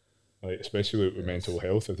number. Like especially with mental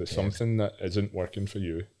health, if there's something that isn't working for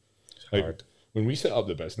you, it's like hard. when we set up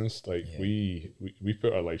the business, like we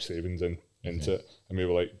put our life savings into it, and we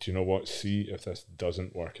were like, do you know what? See if this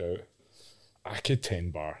doesn't work out, I could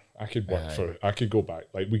 10 bar. I could work I could go back.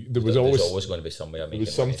 Like there's always going to be somewhere making money.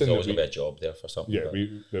 There's always going to be a job there for something. Yeah,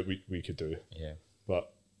 we could do. Yeah.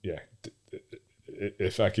 But yeah,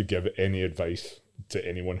 if I could give any advice to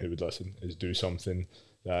anyone who would listen, is do something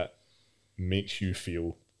that makes you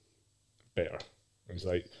feel better. It's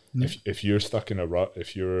like if you're stuck in a rut,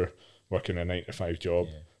 if you're working a 9-to-5 job,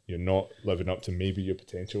 you're not living up to maybe your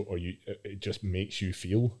potential, or it just makes you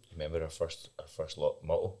feel. Remember our first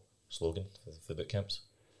motto slogan for the boot camps?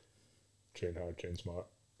 Train hard, train smart.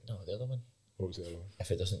 No, the other one. What was the other one?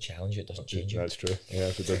 If it doesn't challenge you, it doesn't change you. That's true. Yeah,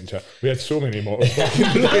 if it doesn't challenge. We had so many mottos.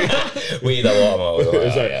 We had a lot of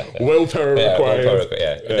mottos. It's like willpower required.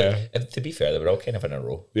 Yeah. To be fair, they were all kind of in a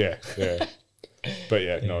row. Yeah.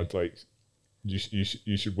 But no, it's like you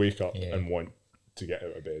should wake up and want to get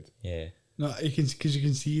out of bed. Yeah. No, you can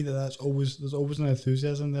see that there's always an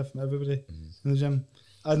enthusiasm there from everybody in the gym.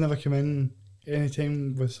 I'd never come in any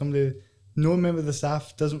time with somebody, no member of the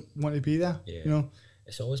staff doesn't want to be there. Yeah. You know,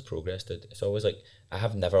 it's always progress, dude. It's always like, I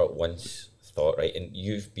have never once thought, right, and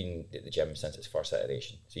you've been at the gym since its first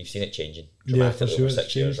iteration, so you've seen it changing dramatically over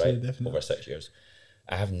 6 years, right? Definitely. Over 6 years.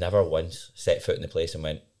 I have never once set foot in the place and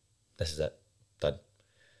went, this is it, done.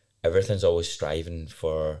 Everything's always striving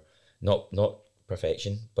for not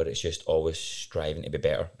perfection, but it's just always striving to be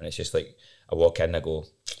better. And it's just like, I walk in and I go,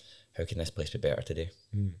 how can this place be better today?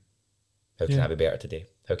 How can I be better today?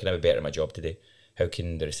 How can I be better at my job today? How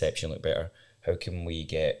can the reception look better? How can we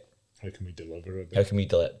deliver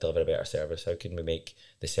a better service? How can we make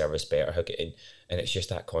the service better? And it's just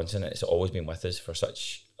that constant. It's always been with us for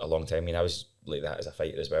such a long time. I mean, I was like that as a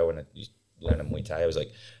fighter as well. When I used learning Muay Thai, I was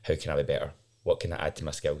like, how can I be better? What can I add to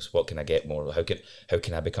my skills? What can I get more? How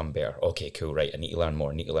can I become better? Okay, cool, right. I need to learn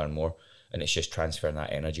more. And it's just transferring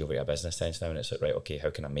that energy over to a business sense now. And it's like, right, okay, how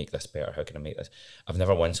can I make this better? How can I make this? I've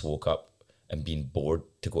never once woke up and been bored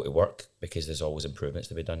to go to work, because there's always improvements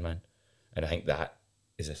to be done, man. And I think that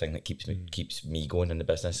is the thing that keeps me going in the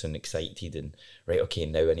business and excited, and right, okay,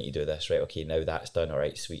 now I need to do this, right, okay, now that's done, all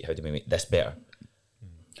right, sweet, how do we make this better?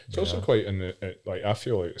 It's also quite I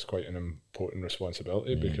feel like it's quite an important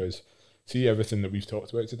responsibility, because see everything that we've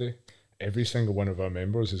talked about today, every single one of our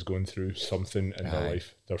members is going through something in their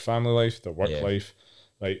life, their family life, their work life,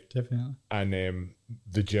 like definitely, and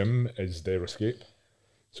the gym is their escape.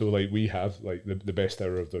 So like we have like the best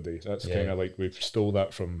hour of the day. That's kind of like we've stole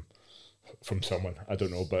that from someone, I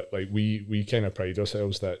don't know, but like we kind of pride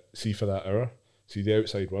ourselves that, see, for that hour, see the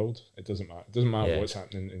outside world, it doesn't matter what's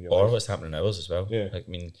happening in your life, or what's happening in ours as well. Like, I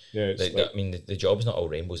mean, the job's not all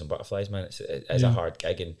rainbows and butterflies, man. It's a hard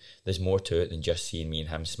gig, and there's more to it than just seeing me and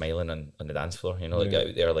him smiling on the dance floor, you know, like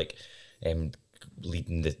out there, like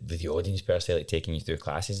leading the audience per se, like taking you through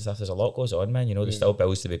classes and stuff. There's a lot goes on, man, you know. There's still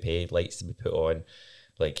bills to be paid, lights to be put on,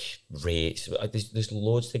 like rates, there's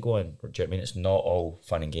loads to go on. Do you know what I mean? It's not all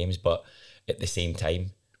fun and games, but at the same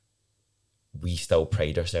time, we still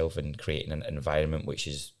pride ourselves in creating an environment which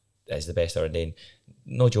is the best of our day.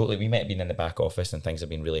 No joke, like we might have been in the back office and things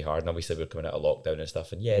have been really hard, and obviously we're coming out of lockdown and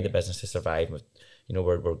stuff, and the business has survived. You know,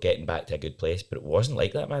 we're getting back to a good place, but it wasn't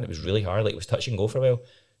like that, man. It was really hard. Like, it was touch and go for a while.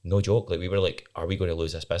 No joke. Like, we were like, are we going to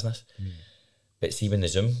lose this business? But see, when the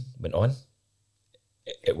Zoom went on,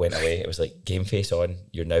 it went away. It was like game face on.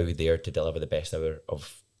 You're now there to deliver the best hour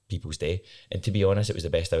of people's day. And to be honest, it was the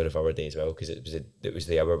best hour of our day as well, because it was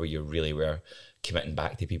the hour where you really were committing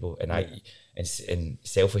back to people. And and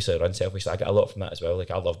selfishly or unselfishly, I got a lot from that as well.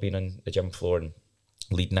 Like, I love being on the gym floor and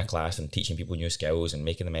leading a class and teaching people new skills and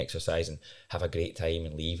making them exercise and have a great time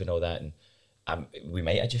and leave and all that. And we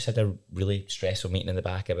might have just had a really stressful meeting in the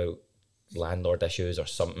back about landlord issues or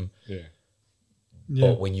something. Yeah.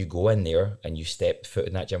 But when you go in there and you step foot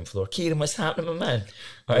in that gym floor, Kieran, what's happening, my man?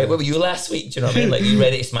 All right, where were you last week? Do you know what I mean? Like, you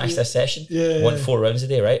ready to smash this session? Want 4 rounds a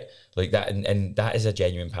day, right? Like that, and that is a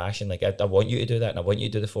genuine passion. Like, I want you to do that, and I want you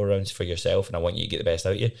to do the 4 rounds for yourself, and I want you to get the best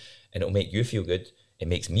out of you, and it'll make you feel good. It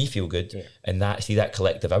makes me feel good, and that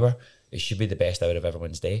collective hour, it should be the best hour of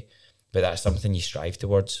everyone's day. But that's something you strive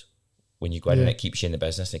towards when you go in, and it keeps you in the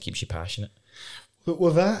business and it keeps you passionate.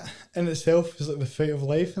 Well, that in itself is like the fight of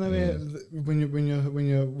life in a way. When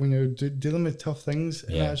you're dealing with tough things,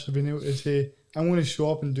 and actually being able to say, "I'm going to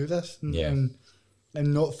show up and do this," and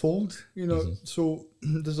not fold. You know, so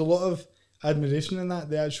there's a lot of admiration in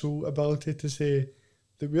that. The actual ability to say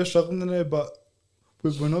that we're struggling now, but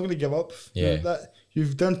we're not going to give up. Yeah, you know, that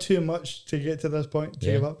you've done too much to get to this point to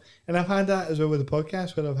give up. And I've had that as well with the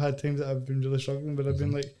podcast, where I've had times that I've been really struggling, but I've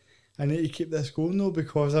been like, I need to keep this going though,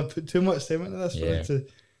 because I've put too much time into this for it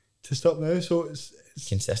to stop now. So it's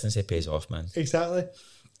consistency pays off, man. Exactly.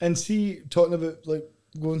 And see, talking about like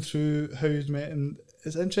going through how you've met, and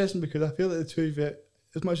it's interesting because I feel like the two of you,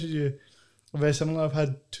 as much as you are very similar, I've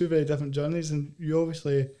had 2 very different journeys, and you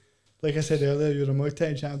obviously, like I said earlier, you're a Muay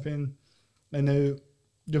Thai champion, and now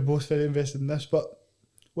you're both very invested in this. But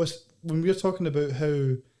when we were talking about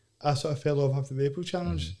how I sort of fell off after the April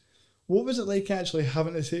Challenge, what was it like actually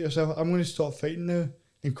having to say to yourself, I'm going to stop fighting now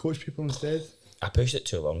and coach people instead? I pushed it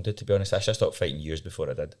too long, to be honest. I should have stopped fighting years before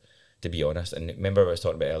I did, to be honest. And remember I was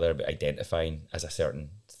talking about earlier about identifying as a certain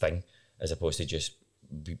thing as opposed to just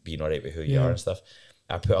being alright with who you are and stuff.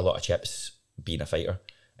 I put a lot of chips being a fighter,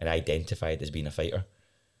 and I identified as being a fighter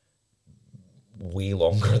way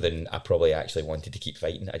longer than I probably actually wanted to keep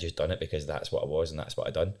fighting. I just done it because that's what I was and that's what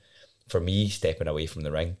I done. For me, stepping away from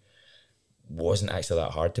the ring wasn't actually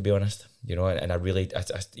that hard, to be honest, you know. And I really,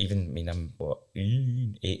 I'm what,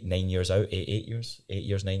 8 years,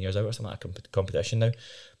 9 years out or something like competition now.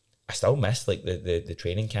 I still miss like the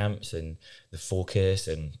training camps and the focus,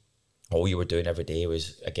 and all you were doing every day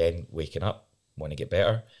was, again, waking up, want to get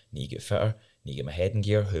better, need to get fitter, need to get my head in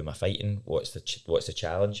gear. Who am I fighting? What's the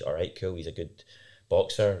challenge? All right, cool. He's a good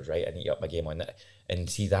boxer, right? I need to up my game on that. And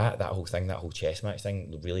see that whole thing, that whole chess match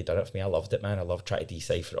thing, really done it for me. I loved it, man. I loved trying to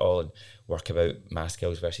decipher it all and work about my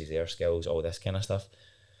skills versus their skills, all this kind of stuff.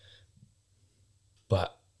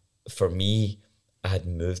 But for me, I had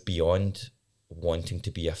moved beyond wanting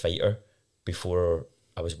to be a fighter before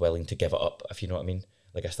I was willing to give it up, if you know what I mean.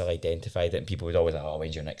 Like, I still identified it, and people would always like, oh,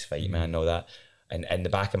 when's your next fight, man, and all that. And in the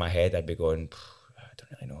back of my head, I'd be going, I don't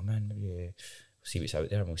really know, man. Maybe we'll see what's out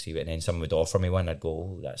there and we'll see what. And then someone would offer me one, I'd go,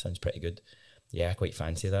 oh, that sounds pretty good. Yeah, I quite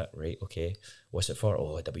fancy that. Right, okay. What's it for?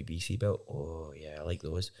 Oh, a WBC belt. Oh, yeah, I like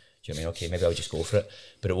those. Do you know what I mean? Okay, maybe I'll just go for it.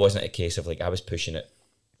 But it wasn't a case of like I was pushing it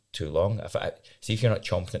too long. If you're not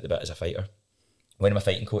chomping at the bit as a fighter, when am I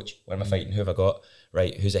fighting, coach? When am I fighting? Who have I got?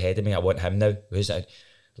 Right, who's ahead of me? I want him now. Who's it?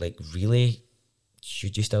 Like, really?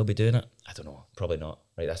 Should you still be doing it? I don't know. Probably not.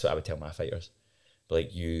 Right, that's what I would tell my fighters. But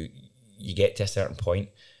like, you get to a certain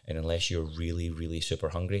point, and unless you're really, really super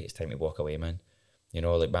hungry, it's time to walk away, man. You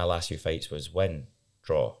know, like my last few fights was win,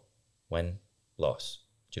 draw, win, loss.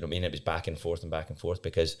 Do you know what I mean? It was back and forth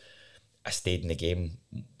because I stayed in the game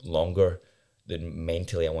longer than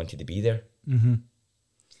mentally I wanted to be there. Mm-hmm.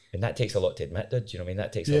 And that takes a lot to admit, dude. Do you know what I mean?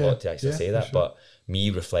 That takes a lot to actually say that. Sure. But me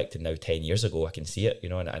reflecting now 10 years ago, I can see it, you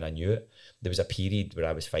know, and I knew it. There was a period where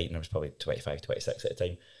I was fighting, I was probably 25, 26 at the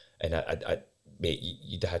time. And mate,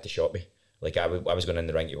 you'd had to shot me. Like I was going in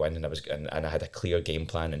the ring to win, and I had a clear game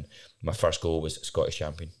plan, and my first goal was Scottish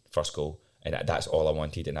champion, first goal, and that's all I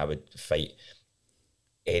wanted. And I would fight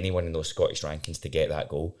anyone in those Scottish rankings to get that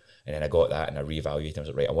goal, and then I got that, and I reevaluated, and I was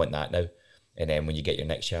like, right, I want that now. And then when you get your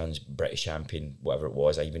next challenge, British champion, whatever it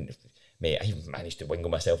was, I even managed to wingle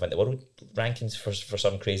myself into world rankings for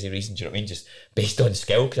some crazy reason. Do you know what I mean? Just based on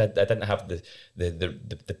skill, because I didn't have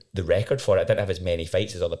the record for it. I didn't have as many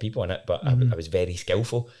fights as other people in it, but I was very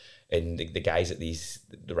skillful. And the guys at the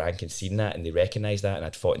rankings seen that, and they recognised that. And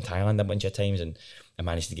I'd fought in Thailand a bunch of times, and I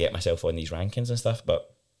managed to get myself on these rankings and stuff.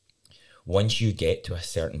 But once you get to a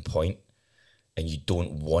certain point and you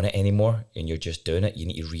don't want it anymore and you're just doing it, you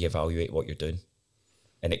need to reevaluate what you're doing.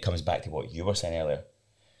 And it comes back to what you were saying earlier.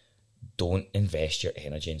 Don't invest your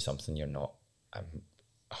energy in something you're not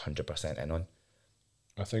 100% in on.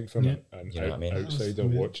 I think from an You know what I mean? outsider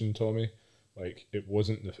watching Tommy, like it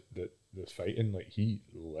wasn't the fighting. Like he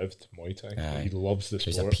lived Muay Thai. Aye. He loves the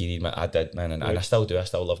There's sport. a period, I did, man, and I still do. I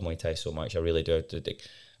still love Muay Thai so much. I really do.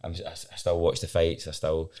 I still watch the fights. I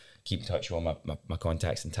still keep in touch with all my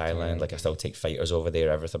contacts in Thailand. Like I still take fighters over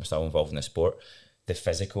there. Everything. I'm still involved in the sport. The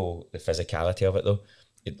physicality of it though,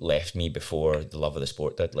 it left me before the love of the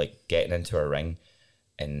sport did. Like getting into a ring,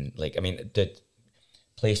 and like I mean,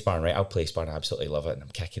 play sparring, right? I'll play sparring. I absolutely love it, and I'm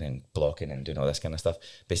kicking and blocking and doing all this kind of stuff.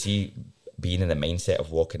 But see, being in the mindset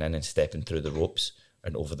of walking in and stepping through the ropes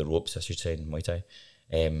and over the ropes, I should say, in Muay Thai,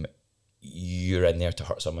 you're in there to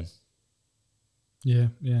hurt someone. Yeah.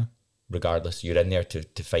 Regardless, you're in there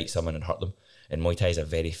to fight someone and hurt them. And Muay Thai is a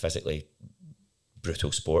very physically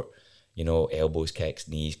brutal sport. You know, elbows, kicks,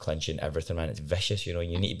 knees, clinching, everything, man. It's vicious, you know.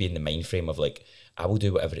 You need to be in the mind frame of like, I will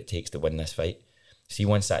do whatever it takes to win this fight. See,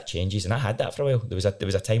 once that changes, and I had that for a while. There was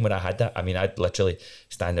a time when I had that. I mean, I'd literally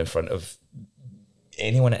stand in front of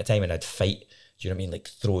anyone at a time and I'd fight. Do you know what I mean? Like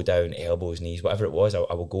throw down, elbows, knees, whatever it was. I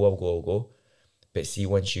will go. But see,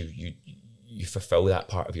 once you fulfill that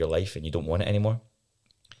part of your life and you don't want it anymore,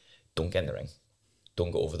 don't get in the ring.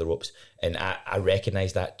 Don't go over the ropes. And I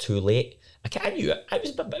recognised that too late. I knew it. It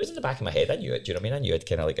was in the back of my head. I knew it. Do you know what I mean? I knew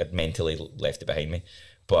it. I'd mentally left it behind me.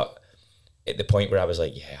 But at the point where I was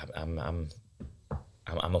like, yeah, I'm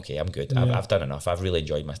okay. I'm good. Yeah. I've done enough. I've really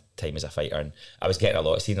enjoyed my time as a fighter, and I was getting a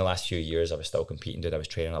lot. See, in the last few years, I was still competing. I was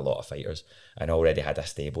training a lot of fighters, and I already had a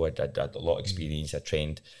stable. I had a lot of experience. I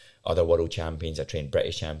trained other world champions. I trained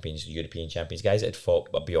British champions, European champions, guys that had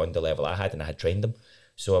fought beyond the level I had, and I had trained them.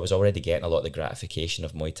 So I was already getting a lot of the gratification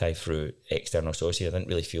of Muay Thai through external sources. I didn't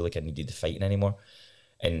really feel like I needed the fighting anymore.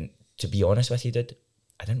 And to be honest with you, dude,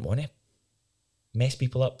 I didn't want to mess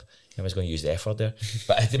people up. I was going to use the F word there,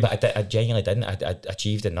 but I genuinely didn't. I'd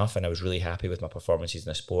achieved enough, and I was really happy with my performances in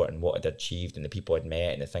the sport and what I'd achieved and the people I'd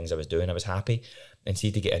met and the things I was doing. I was happy, and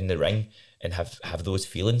see, to get in the ring and have those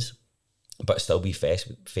feelings, but still be faced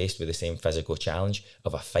with the same physical challenge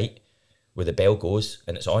of a fight where the bell goes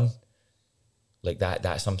and it's on. Like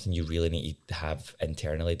that's something you really need to have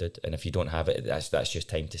internally, dude. And if you don't have it, that's just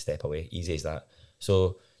time to step away. Easy as that.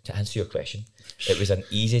 So to answer your question, it was an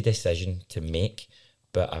easy decision to make,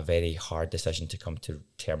 but a very hard decision to come to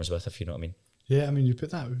terms with, if you know what I mean. Yeah, I mean, you put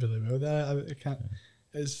that really well there. I can't.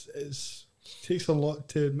 It takes a lot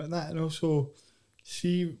to admit that, and also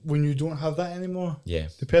see when you don't have that anymore. Yeah,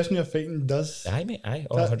 the person you're fighting does. Aye, mate. Aye,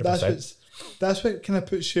 100%. That's what kind of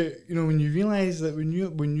puts you. You know, when you realise that when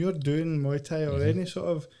you're doing Muay Thai or any sort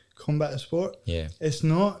of combat sport, it's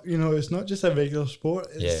not. You know, it's not just a regular sport.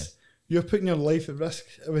 It's, you're putting your life at risk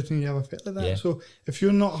every time you have a fight like that. Yeah. So if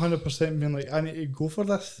you're not 100% being like, I need to go for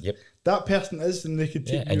this, that person is, and they could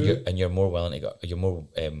take you. And you're more willing to go. You're more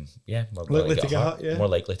more likely to get hurt. More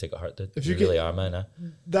likely to get hurt. Dude. If you really are, man.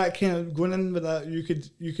 That kind of going in with that,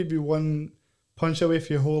 you could be one punch away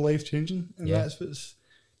for your whole life changing, and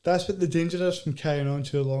that's what the danger is from carrying on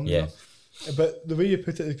too long. Yeah. You know? But the way you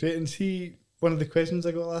put it is great. And see, one of the questions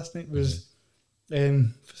I got last night was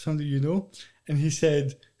for somebody you know, and he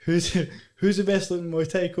said, Who's the best looking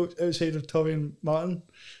Muay Thai coach outside of Tommy and Martin?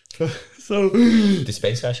 So did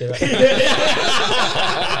Spence ask you that?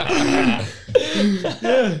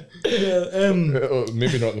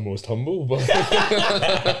 Maybe not the most humble, but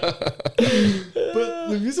but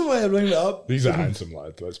the reason why I bring that up, he's a handsome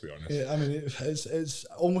lad. Let's be honest. Yeah, I mean it's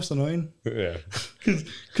almost annoying. Yeah,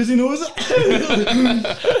 because he knows it.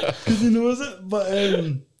 Because he knows it,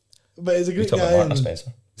 but he's a great guy. Martin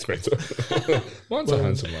Spencer. Martin's a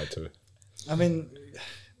handsome lad too. I mean,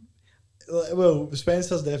 well,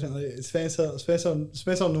 Spencer's definitely Spencer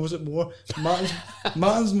knows it more.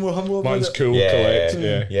 Martin's more humble. Martin's about cool, it.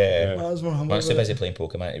 collect. Yeah. Martin's more humble. Martin's too busy playing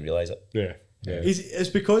Pokemon to realise it. Yeah. It's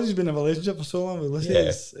because he's been in a relationship for so long with Lucy.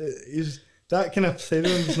 He's that kind of side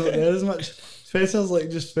of him's not there as much. Spencer's like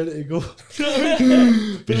just ready to go.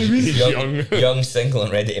 But he's young, single,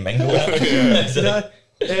 and ready to mingle.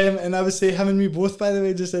 And I would say him and me both, by the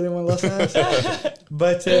way, just anyone listening.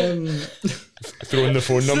 But throwing the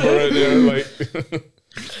phone number out there, like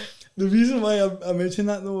the reason why I mention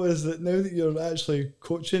that though is that now that you're actually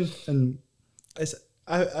coaching, and it's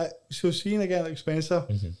so seeing a guy like Spencer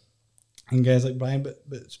and guys like Brian, but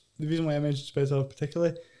the reason why I mentioned Spencer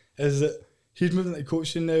particularly is that he's moving into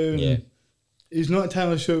coaching now, and he's not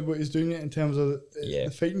entirely sure what he's doing yet in terms of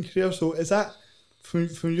the fighting career. So is that?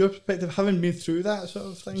 From your perspective, having been through that sort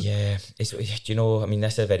of thing, you know, I mean,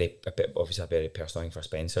 this is obviously a very personal thing for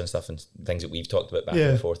Spencer and stuff, and things that we've talked about back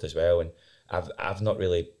and forth as well. And I've not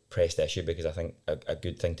really pressed the issue because I think a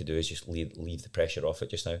good thing to do is just leave the pressure off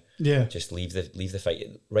it just now. Yeah, just leave the fight.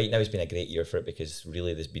 Right now, it's been a great year for it because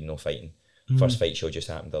really there's been no fighting. First fight show just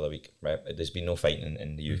happened the other week, right? There's been no fighting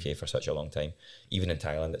in the UK for such a long time. Even in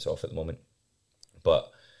Thailand, it's off at the moment. But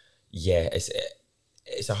yeah,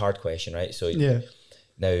 it's a hard question, right? So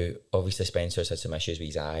now, obviously, Spencer's had some issues with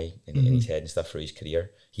his eye and his head and stuff for his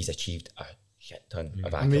career. He's achieved a shit ton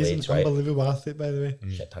of accolades, amazing, right? Unbelievable athlete, by the way.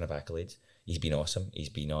 Shit ton of accolades. He's been awesome. He's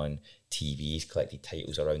been on TV. He's collected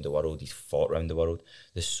titles around the world. He's fought around the world.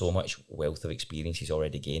 There's so much wealth of experience he's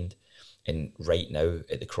already gained. And right now,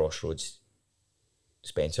 at the crossroads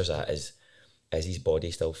Spencer's at is his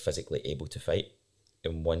body still physically able to fight?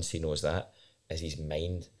 And once he knows that, is his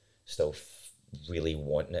mind still really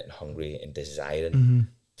wanting it and hungry and desiring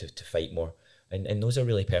to fight more? And those are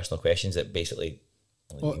really personal questions that basically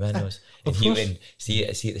only man knows. And see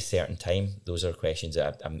at a certain time, those are questions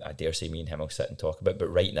that I dare say me and him will sit and talk about.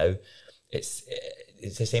 But right now, it's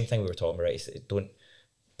the same thing we were talking about. Right? Don't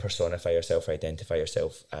personify yourself or identify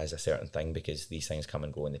yourself as a certain thing, because these things come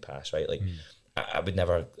and go in the past, right? Like I would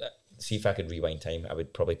never see, if I could rewind time, I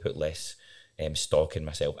would probably put less stock in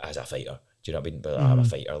myself as a fighter. Do you know what I mean? But I'm a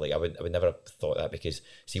fighter. Like I would never have thought that, because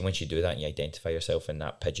see, once you do that and you identify yourself in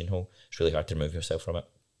that pigeonhole, it's really hard to remove yourself from it.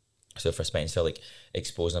 So for Spencer, like,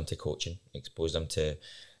 expose them to coaching, expose them to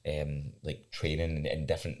like training in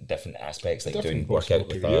different aspects, like doing workout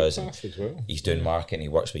with us. Well. He's doing marketing. He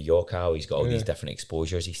works with Yokkao. He's got all these different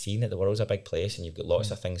exposures. He's seen that the world's a big place, and you've got lots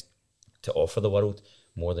of things to offer the world,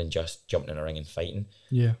 more than just jumping in a ring and fighting.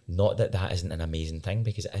 Yeah. Not that isn't an amazing thing,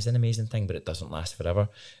 because it is an amazing thing, but it doesn't last forever.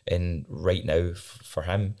 And right now, for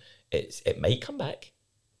him, it might come back,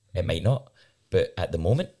 it might not. But at the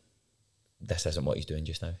moment, this isn't what he's doing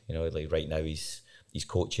just now. You know, like right now he's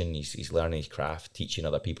coaching, he's learning his craft, teaching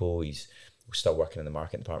other people. He's still working in the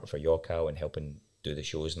marketing department for Yokkao and helping do the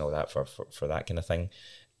shows and all that for that kind of thing.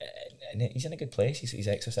 And he's in a good place. He's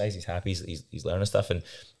exercised, he's happy, he's learning stuff. And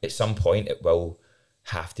at some point it will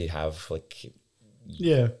have to have, like,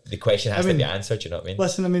 the question has to be answered. You know what I mean?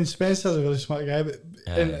 Listen, I mean, Spencer's a really smart guy, but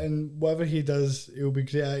and whatever he does, he'll be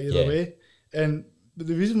great at either way. And but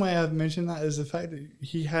the reason why I've mentioned that is the fact that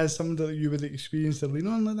he has somebody that you would experience to lean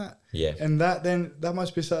on like that. Yeah. And that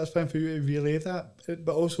must be satisfying for you to relay that,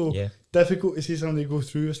 but also difficult to see somebody go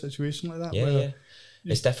through a situation like that. Yeah.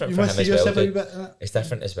 It's different for him as well. It's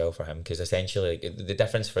different as well for him, because essentially, like, the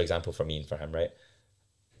difference, for example, for me and for him, right?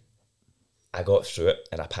 I got through it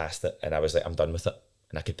and I passed it, and I was like, I'm done with it,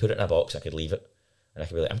 and I could put it in a box, I could leave it, and I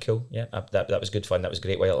could be like, I'm cool. Yeah, that was good fun. That was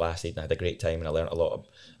great while it lasted, and I had a great time, and I learned a lot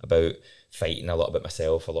about fighting, a lot about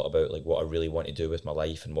myself, a lot about like what I really want to do with my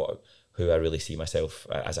life, and who I really see myself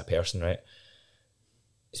as a person. Right?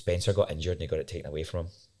 Spencer got injured and he got it taken away from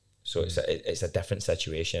him. So it's a different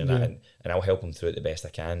situation, and I'll help him through it the best I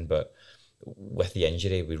can. But with the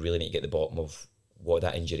injury, we really need to get to the bottom of what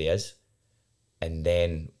that injury is, and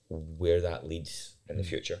then where that leads in the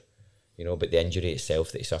future. You know, but the injury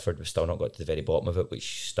itself that he suffered, we've still not got to the very bottom of it,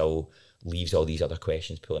 which still leaves all these other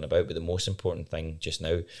questions pulling about. But the most important thing just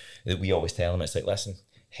now that we always tell him, it's like, listen,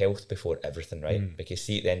 health before everything, right? Because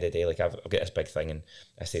see, at the end of the day, like I've got this big thing, and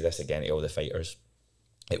I say this again to all the fighters.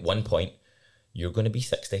 At one point, you're going to be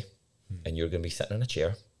 60 and you're going to be sitting in a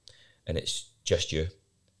chair and it's just you.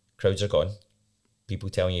 Crowds are gone. People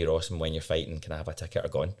telling you you're awesome when you're fighting, can I have a ticket, are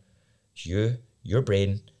gone. It's you, your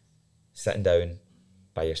brain, sitting down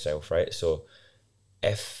by yourself, right? So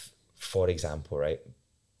if, for example, right,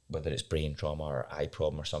 whether it's brain trauma or eye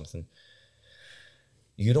problem or something,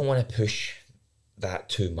 you don't want to push that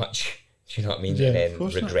too much, do you know what I mean? And then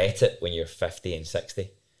regret it when you're 50 and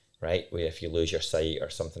 60. Right, where if you lose your sight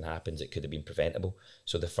or something happens, it could have been preventable.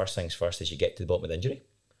 So the first things first is you get to the bottom of the injury,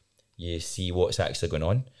 you see what's actually going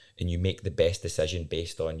on, and you make the best decision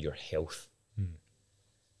based on your health,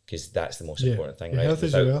 because that's the most important thing, right? Health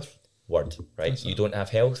is your wealth. Word, right? That's you don't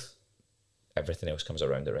have health, everything else comes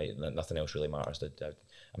around it, right? Nothing else really matters.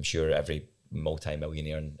 I'm sure every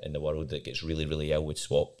multi-millionaire in the world that gets really, really ill would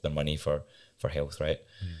swap their money for health, right?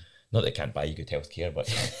 Not that it can't buy you good health care, but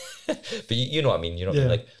but you know what I mean. You know what I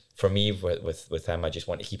mean? Like, for me, with him, I just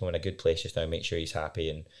want to keep him in a good place just now, make sure he's happy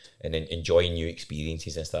and then enjoying new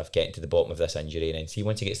experiences and stuff, getting to the bottom of this injury, and then see,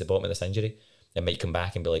 once he gets to the bottom of this injury, it might come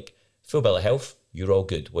back and be like, full bill of health, you're all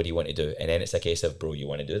good, what do you want to do? And then it's a case of, bro, you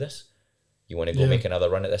want to do this? You want to go make another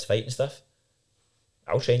run at this fight and stuff?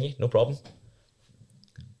 I'll train you, no problem.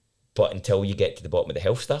 But until you get to the bottom of the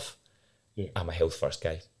health stuff, I'm a health first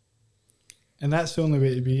guy. And that's the only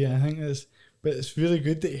way to be, I think. But it's really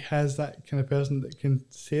good that he has that kind of person that can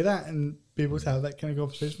say that and be able to have that kind of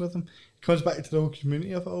conversation with him. It comes back to the whole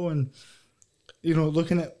community of it all, and, you know,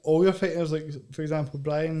 looking at all your fighters, like, for example,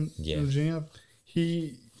 Brian Jr.,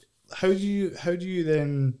 how do you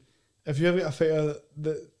then, if you have got a fighter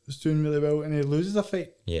that is doing really well and he loses a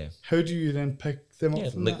fight, Yeah. how do you then pick them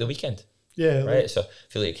up from like that? the weekend. Yeah, Right, so I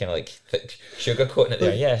feel like you're kind of like sugarcoating it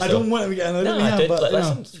there. Yeah, I so, don't want to get another no, dude, but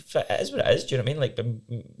listen, it is what it is. Do you know what I mean?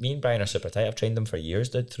 Like, me and Brian are super tight. I've trained them for years,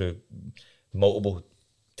 dude, through multiple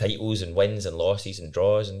titles and wins and losses and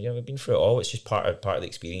draws, and we've been through it all. It's just part of the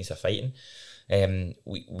experience of fighting.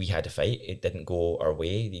 We had a fight. It didn't go our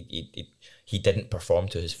way. He didn't perform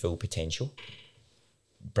to his full potential.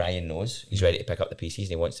 Brian knows he's ready to pick up the pieces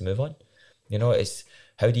and he wants to move on. It's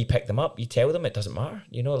how do you pick them up? You tell them it doesn't matter.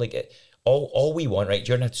 All we want, right?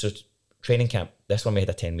 During training camp, this one we had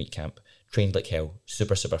a 10-week camp, trained like hell,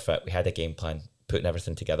 super fit. We had a game plan, putting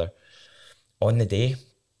everything together. On the day,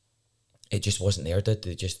 it just wasn't there, dude.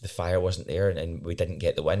 The fire wasn't there, and we didn't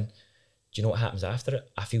get the win. Do you know what happens after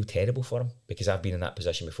it? I feel terrible for him because I've been in that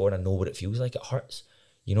position before and I know what it feels like. It hurts.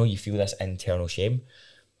 You feel this internal shame.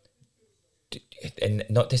 And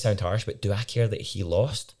not to sound harsh, but do I care that he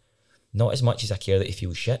lost? Not as much as I care that he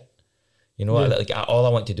feels shit. All I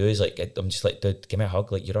want to do is I'm just like, dude, give me a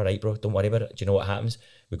hug. Like, you're all right, bro. Don't worry about it. Do you know what happens?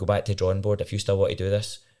 We go back to the drawing board. If you still want to do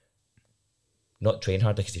this, not train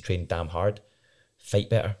hard because you trained damn hard, fight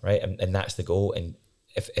better, right? And that's the goal. And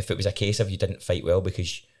if it was a case of you didn't fight well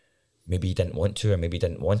because maybe you didn't want to or maybe you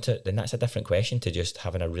didn't want it, then that's a different question to just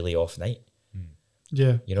having a really off night.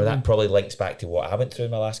 Yeah. That probably links back to what I went through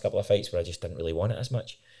in my last couple of fights where I just didn't really want it as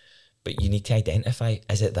much. But you need to identify,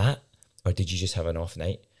 is it that? Or did you just have an off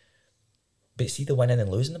night? But see the winning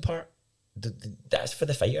and losing the part, that's for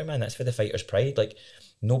the fighter, man. That's for the fighter's pride. Like,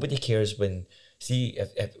 nobody cares when, see,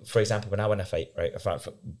 if for example, when I win a fight, right, if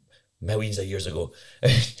millions of years ago.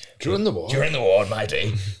 During the war, my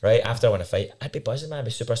day, right? After I win a fight, I'd be buzzing, man. I'd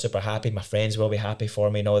be super happy. My friends will be happy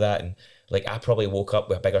for me and all that. And I probably woke up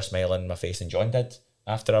with a bigger smile on my face than John did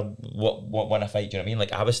after I won a fight. Do you know what I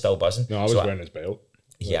mean? I was still buzzing. No, I was wearing his belt.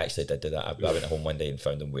 He actually did do that. I went home one day and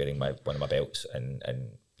found him wearing one of my belts, and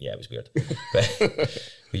yeah, it was weird. But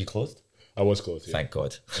were you clothed? I was clothed. Yeah. Thank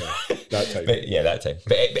God. Yeah, that time. that time.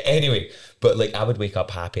 But anyway, I would wake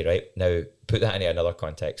up happy, right? Now, put that into another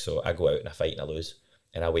context. So I go out in a fight and I lose,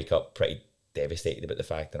 and I wake up pretty devastated about the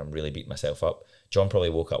fact that I'm really beating myself up. John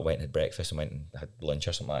probably woke up, went and had breakfast, and went and had lunch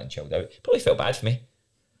or something like that and chilled out. Probably felt bad for me.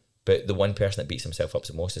 But the one person that beats himself up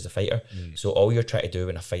the most is a fighter. So all you're trying to do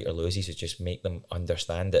when a fighter loses is just make them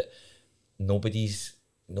understand that nobody's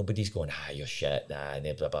going, you're shit,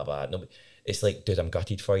 blah, blah, blah. Nobody. It's like, dude, I'm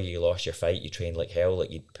gutted for you. You lost your fight. You trained like hell.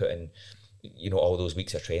 Like, you put in, all those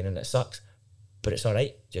weeks of training. It sucks. But it's all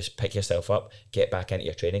right. Just pick yourself up, get back into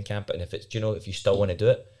your training camp. And if it's, if you still want to do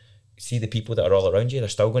it, see the people that are all around you. They're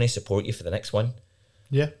still going to support you for the next one.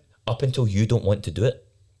 Yeah. Up until you don't want to do it.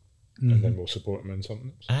 And then we'll support them in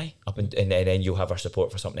something else. Aye, and then you'll have our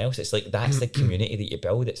support for something else. It's like, that's the community that you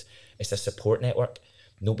build. It's a support network.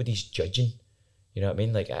 Nobody's judging. You know what I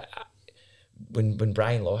mean? Like, when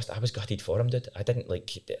Brian lost, I was gutted for him, dude. I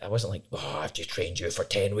wasn't like, I've just trained you for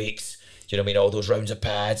 10 weeks. Do you know what I mean? All those rounds of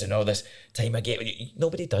pads and all this time I gave you.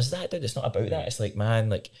 Nobody does that, dude. It's not about that. It's like, man,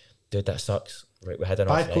 like, dude, that sucks. Right, we had an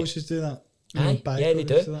off night. Bad coaches do that. Aye, yeah, they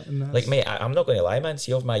do. Like, mate, I'm not going to lie, man.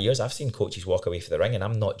 See, over my years, I've seen coaches walk away for the ring, and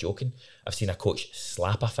I'm not joking. I've seen a coach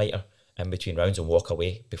slap a fighter in between rounds and walk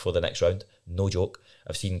away before the next round. No joke.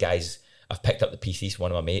 I've seen guys, I've picked up the pieces,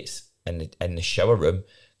 one of my mates, in the shower room,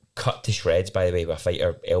 cut to shreds, by the way, with a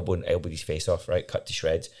fighter elbowed his face off, right? Cut to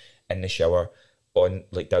shreds in the shower, on,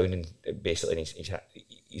 like, down and basically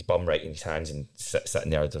his bum right in his hands and sitting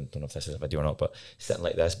there. I don't know if this is a video or not, but sitting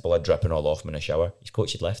like this, blood dripping all off him in the shower. His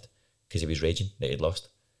coach had left because he was raging that he'd lost.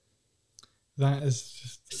 That is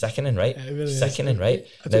just sickening, right? It really sickening, right?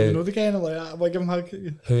 I don't even know the guy, and I'm like, I give him a hug.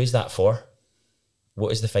 Who is that for?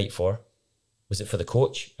 What is the fight for? Was it for the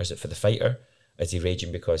coach, or is it for the fighter? Is he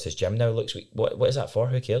raging because his gym now looks weak? What is that for?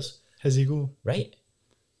 Who cares? His ego, right?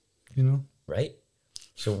 Right.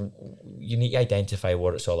 So you need to identify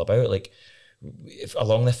what it's all about. Like, if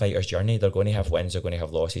along the fighter's journey, they're going to have wins, they're going to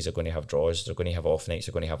have losses, they're going to have draws, they're going to have off nights,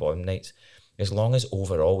 they're going to have on nights. As long as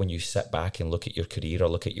overall, when you sit back and look at your career or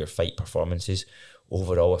look at your fight performances,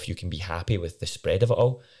 overall, if you can be happy with the spread of it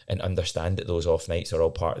all and understand that those off nights are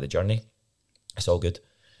all part of the journey, it's all good.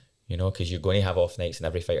 Because you're going to have off nights, and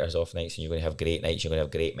every fighter has off nights, and you're going to have great nights, you're going to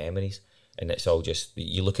have great memories. And it's all just,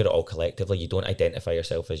 you look at it all collectively. You don't identify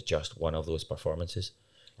yourself as just one of those performances.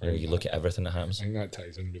 You look at everything that happens. I think that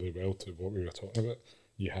ties in really well to what we were talking about.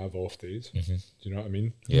 You have off days. Do you know what I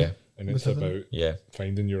mean? Yeah. And it's about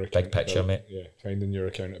finding your big picture, mate. Yeah, finding your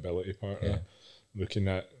accountability partner, looking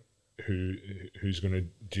at who's going to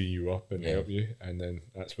G you up and help you, and then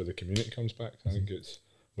that's where the community comes back. I think it's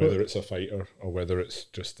whether it's a fighter or whether it's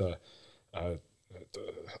just a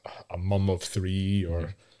mum of three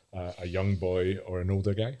or a young boy or an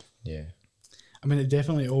older guy. Yeah. I mean, it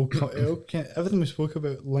definitely everything we spoke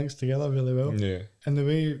about links together really well. Yeah. And the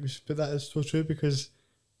way we put that is so true, because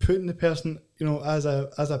putting the person, as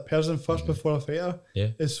a person first before a fighter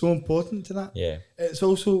is so important to that. Yeah. It's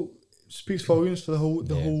also speaks volumes for the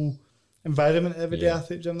whole environment every day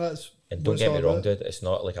athlete gym. And don't get me wrong, dude, it's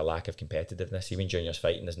not like a lack of competitiveness. Even juniors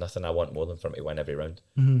fighting, there's nothing I want more than for him to win every round.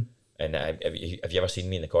 Mm-hmm. And have you ever seen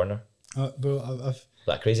me in the corner? Well, I've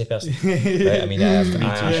Like a crazy person. Right? I mean,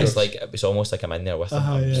 it's like, it's almost like I'm in there with them.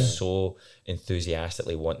 I'm so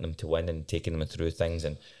enthusiastically wanting them to win and taking them through things.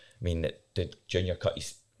 And I mean, the junior cut,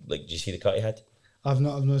 like, do you see the cut he had? I've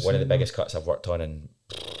not one of the biggest cuts I've worked on in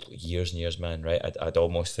years and years, man. Right, I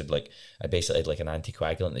basically had like an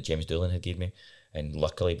anticoagulant that James Doolan had given me, and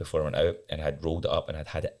luckily before I went out, and I had rolled it up, and I'd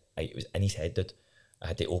had it. It was in his head, dude. I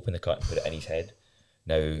had to open the cut and put it in his head.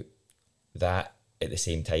 Now, that at the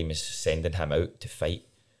same time as sending him out to fight.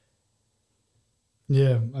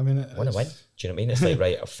 Yeah, I mean, I want to win. Do you know what I mean? It's like,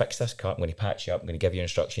 right, I'll fix this cut. I'm going to patch you up. I'm going to give you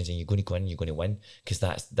instructions, and you're going to go in. You're going to win, because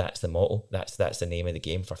that's the motto. That's the name of the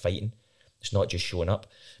game for fighting. It's not just showing up.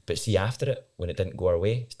 But see, after it, when it didn't go our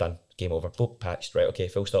way, it's done. Game over. Boop, patched. Right, okay,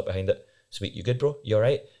 full stop behind it. Sweet, you good, bro? You all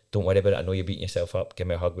right? Don't worry about it. I know you're beating yourself up. Give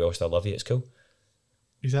me a hug. We all still love you. It's cool.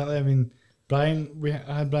 Exactly. I mean, Brian,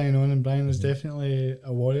 I had Brian on, and Brian was definitely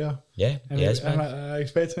a warrior. Yeah, and yes, man. I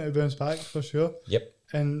expect him to bounce back for sure. Yep.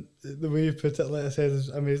 And the way you put it, like I said, is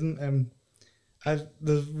amazing. I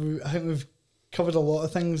think we've covered a lot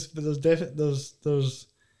of things, but there's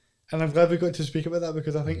and I'm glad we got to speak about that,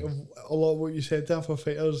 because I think of a lot of what you said there for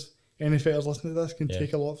fighters, any fighters listening to this can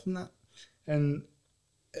take a lot from that. And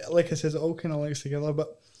like I said, it all kind of links together,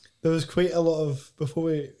 but there was quite a lot of, before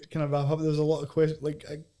we kind of wrap up, there was a lot of questions, like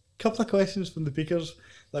a couple of questions from the peakers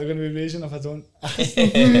that are going to be raising if I don't ask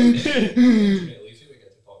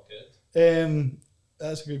them.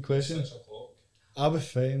 That's a good question. 6 o'clock. I'll be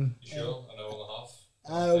fine. You sure? An hour and a half?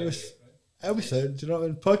 I'll be sound. Do you know what I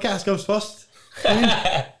mean? Podcast comes first.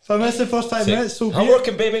 If I miss the first 5 minutes, so I'm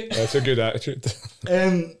working, baby. That's a good attitude.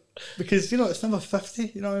 Because it's number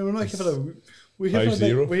 50. You know what I mean? We're not here for we're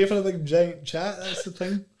here for a big giant chat. That's the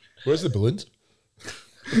thing. Where's the balloons?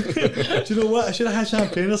 Do you know what? I should have had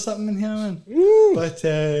champagne or something in here, man. Woo. But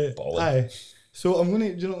aye. So I'm gonna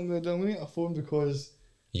get a phone, because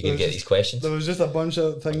You gonna get these questions? there was just a bunch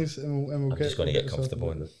of things, and we'll I'm just going to get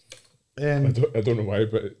comfortable. I don't know why,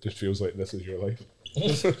 but it just feels like this is your life.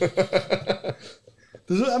 There's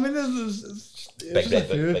Big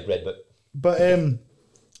red book. But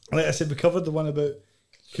like I said, we covered the one about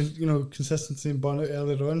consistency and burnout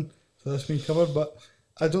earlier on, so that's been covered. But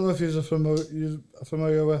I don't know if you're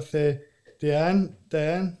familiar with Diane.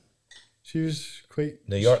 Diane, she was quite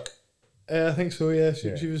New York. I think so. Yeah,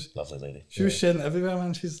 she was lovely lady. She was sharing everywhere,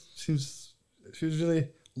 man. She was really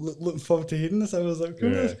looking forward to hearing this. I was like,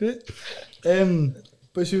 cool, that's great.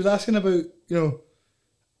 But she was asking about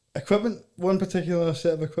equipment. One particular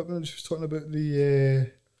set of equipment. She was talking about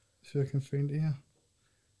the. See if I can find it here.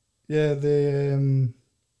 Yeah, the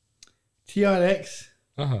TRX.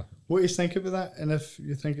 What do you think about that, and if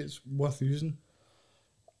you think it's worth using?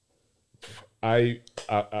 I'm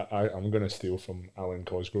going to steal from Alan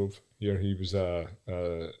Cosgrove here. He was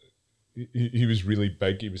he was really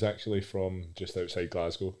big. He was actually from just outside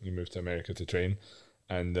Glasgow. He moved to America to train,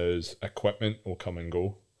 and there's equipment will come and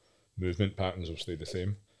go. Movement patterns will stay the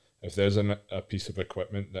same. If there's a piece of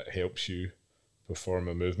equipment that helps you perform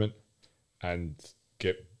a movement and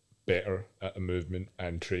get better at a movement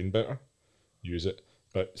and train better, use it.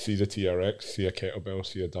 But see the TRX, see a kettlebell,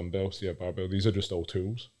 see a dumbbell, see a barbell. These are just all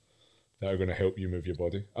tools that are going to help you move your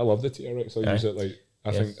body. I love the TRX. I use it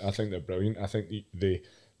I think they're brilliant. I think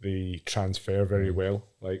they transfer very well,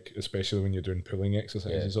 like especially when you're doing pulling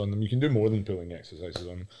exercises on them. You can do more than pulling exercises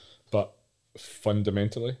on them, but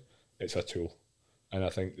fundamentally, it's a tool. And I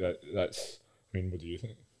think that's. I mean, what do you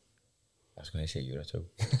think? I was going to say you're a tool.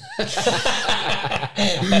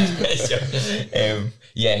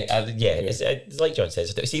 It's like John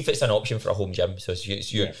says. See if it's an option for a home gym. So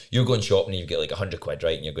you're going shopping and you get like £100,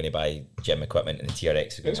 right? And you're going to buy gym equipment and the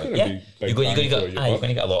TRX. You're going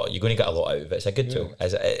to get a lot. You're going to get a lot out of it. It's a good tool.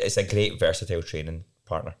 It's a great versatile training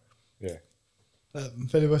partner. Yeah.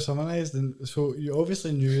 Very well summarised. And so you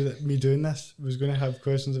obviously knew that me doing this was going to have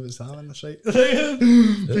questions about Sam in this, right?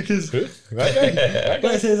 Because that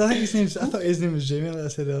guy? I thought his name was Jamie, like I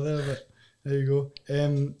said earlier, but there you go.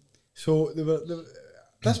 So there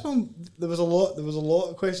was a lot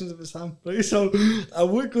of questions about Sam, right? So I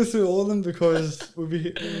won't go through all of them because we've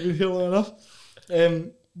been here long enough.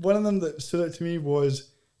 One of them that stood out to me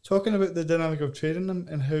was talking about the dynamic of training them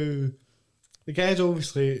and how the guy's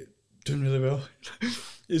obviously doing really well.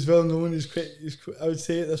 he's well known. I would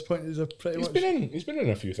say at this point he's He's been in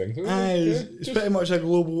a few things. He's pretty much a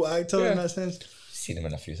global actor in that sense. Seen him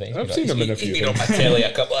in a few things. I've seen him in a few things. He's been on my telly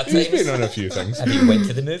a couple of times. He's been on a few things. Have you went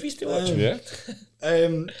to the movies to watch him? Yeah.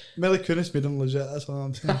 Mila Kunis made him legit, that's all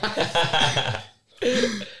I'm saying.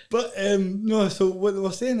 But no, so what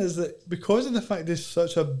we're saying is that because of the fact he's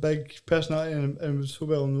such a big personality and so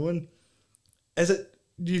well known,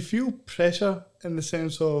 do you feel pressure in the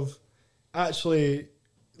sense of actually,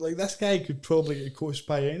 like, this guy could probably get coached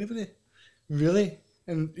by anybody, really?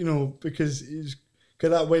 And, you know, because he's got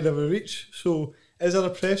that wide of a reach. So is there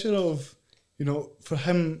a pressure of, you know, for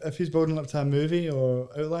him, if he's building up to a movie or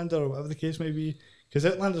Outlander or whatever the case may be, because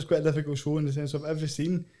Outlander's quite a difficult show in the sense of every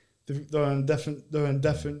scene, they're in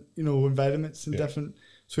different, you know, environments and different,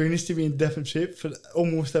 so he needs to be in different shape for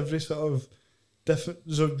almost every sort of different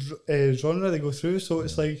genre they go through. So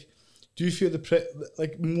it's like, do you feel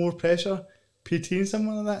more pressure PTing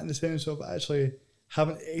someone like that in the sense of actually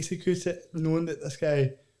having to execute it, knowing that this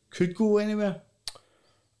guy could go anywhere?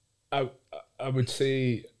 I would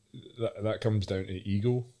say that comes down to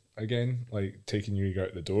ego again, like taking your ego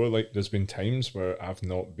out the door. Like, there's been times where I've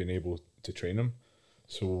not been able to train him.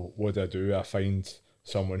 So what do? I find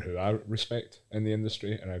someone who I respect in the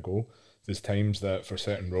industry and I go. There's times that for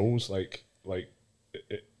certain roles, like I've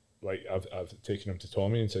taken him to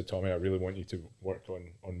Tommy and said, Tommy, I really want you to work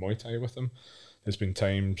on Muay Thai with him. There's been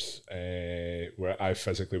times where I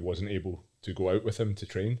physically wasn't able to go out with him to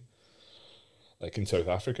train, like in South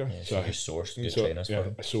Africa. Yeah, so you sourced good trainers for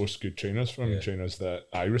him. I sourced good trainers for him, trainers that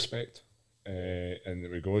I respect. And there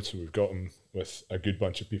we go. So we've got him with a good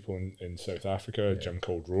bunch of people in South Africa, a gym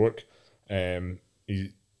called Rourke. He,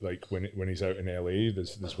 like, when he's out in LA,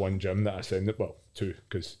 there's one gym that I send it, well, two,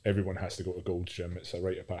 because everyone has to go to Gold's Gym. It's a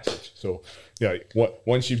rite of passage. So yeah,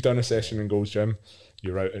 once you've done a session in Gold's Gym,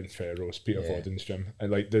 you're out in Ferro's, Peter Vodden's gym,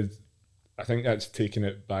 and like I think that's taking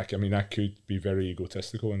it back. I mean, I could be very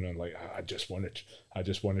egotistical and I'm like, I just want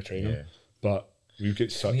to train him, but we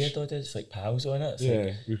get such weird though, it's like pals on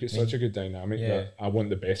it. We get such a good dynamic that I want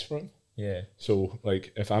the best for him. Yeah. So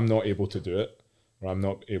like, if I'm not able to do it, or I'm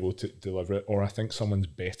not able to deliver it, or I think someone's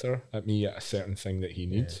better at me at a certain thing that he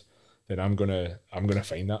needs, then I'm gonna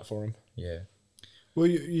find that for him. Yeah. Well,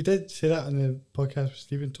 you did say that on the podcast with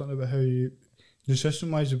Stephen, talking about how you,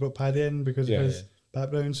 nutrition-wise, you brought Paddy in because of his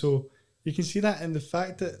background. So you can see that in the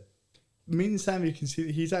fact that meeting Sam, you can see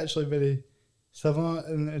that he's actually very similar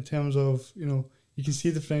in terms of, you know, you can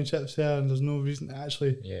see the friendships there, and there's no reason to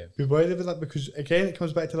actually be worried about that, because again, it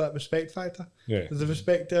comes back to that respect factor. Yeah. There's a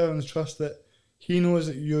respect there and the trust that he knows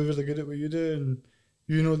that you're really good at what you do, and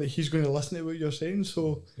you know that he's going to listen to what you're saying.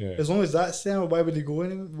 So as long as that's there, why would he go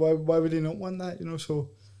anywhere? Why would he not want that? You know, so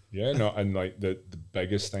and like the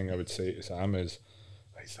biggest thing I would say to Sam is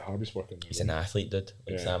he's the hardest working. He's an athlete, dude.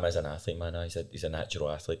 Like Sam is an athlete, man. He's a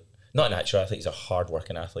natural athlete. Not a natural athlete. He's a hard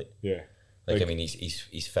working athlete. Yeah. Like, I mean,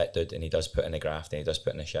 he's fit, dude, and he does put in a graft and he does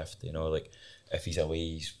put in a shift. You know, like if he's away,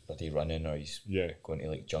 he's bloody running, or he's going to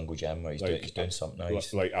like jungle gym, or he's doing something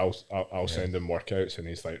nice. Like I'll send him workouts, and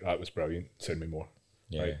he's like, that was brilliant. Send me more.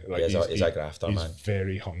 Yeah, like he's a grafter, man. He's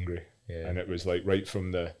very hungry, and it was like right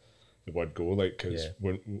from the word go, like, because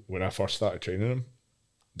when I first started training him,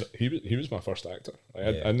 he was my first actor.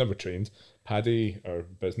 Like, I'd never trained. Paddy, our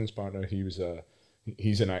business partner, he's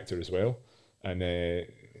an actor as well, and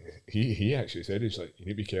he actually said, he's like, you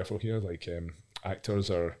need to be careful here. Like, actors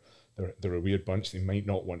they're a weird bunch. They might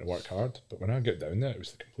not want to work hard, but when I got down there, it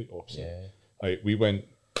was the complete opposite. Yeah. Like, we went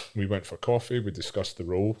for coffee. We discussed the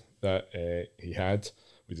role that he had.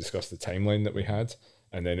 We discussed the timeline that we had,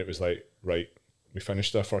 and then it was like, right, we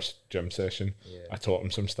finished our first gym session. Yeah. I taught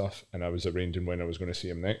him some stuff, and I was arranging when I was going to see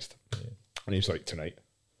him next. Yeah. And he was like, tonight,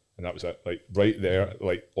 and that was it. Like, right there,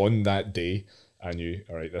 like on that day, I knew,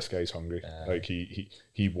 all right, this guy's hungry. Like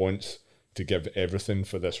he wants to give everything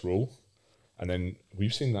for this role, and then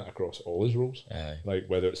we've seen that across all his roles. Like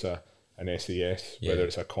whether it's an SAS, whether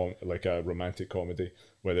it's like a romantic comedy,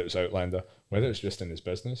 whether it's Outlander, whether it's just in his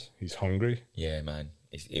business, he's hungry. Yeah, man,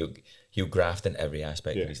 he'll graft in every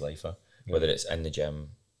aspect of his life. Whether it's in the gym,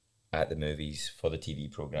 at the movies, for the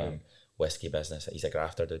TV program, whiskey business, he's a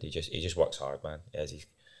grafter, dude. He just works hard, man. He's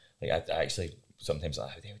like, I actually. Sometimes like,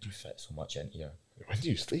 how the hell do you fit so much into your... When do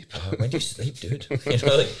you sleep? When do you sleep, dude? You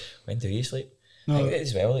know, like, when do you sleep? No. I think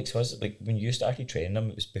as well, like, so like when you started training him,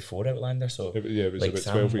 it was before Outlander, so... It was like, about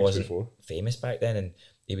Sam 12 weeks wasn't before. Famous back then, and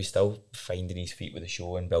he was still finding his feet with the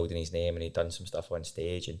show and building his name, and he'd done some stuff on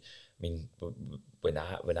stage, and I mean, when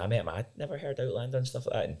I met him, I'd never heard Outlander and stuff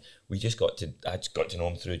like that, and I just got to know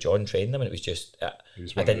him through John training him, and it was just,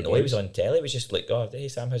 I didn't know he was on telly. It was just like, oh, hey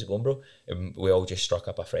Sam, how's it going, bro? And we all just struck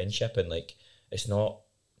up a friendship, and like, it's not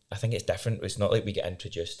I think it's different. It's not like we get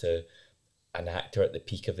introduced to an actor at the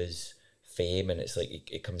peak of his fame and it's like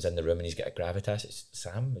he comes in the room and he's got a gravitas. It's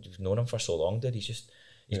Sam. We've known him for so long, dude. He's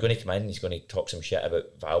going to come in and he's going to talk some shit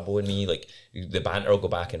about Valbo and me. Like, the banter will go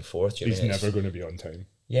back and forth. He's never going to be on time.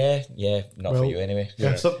 Yeah, not for you anyway. We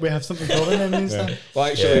have something common in these. Well,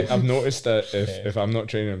 actually, I've noticed that if I'm not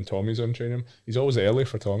training him, Tommy's on training him. He's always early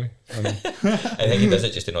for Tommy. I think he does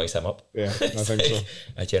it just to noise him up. Yeah, I think so.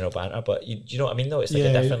 A general banter, but you know what I mean, though? It's like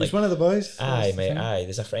a different... He's one of the boys. Aye, mate, aye.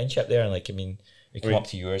 There's a friendship there, and like, I mean... We come up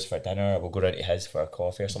to yours for dinner, or we'll go down to his for a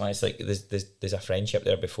coffee or something. It's like there's a friendship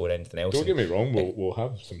there before anything else. Don't get me wrong, we'll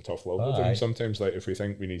have some tough love with him. Sometimes, like, if we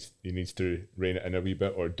think he needs to rein it in a wee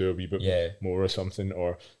bit or do a wee bit more or something,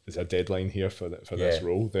 or there's a deadline here for this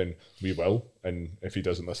role, then we will. And if he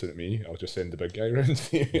doesn't listen to me, I'll just send the big guy around.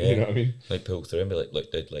 You know what I mean? Like, pull through and be like,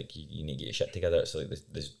 look, dude, like, you need to get your shit together. It's like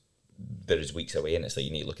there's weeks away, and it's like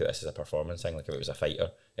you need to look at this as a performance thing. Like, if it was a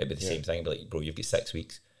fighter, it'd be the same thing. It'd be like, bro, you've got 6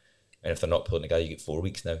 weeks. And if they're not pulling together, you get 4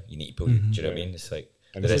 weeks now. You need to pull. Do you know what I mean? It's like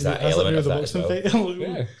there is that element of that as well.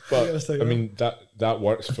 Yeah, but I mean that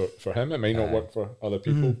works for him. It might not work for other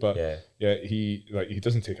people, but he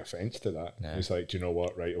doesn't take offense to that. No. He's like, do you know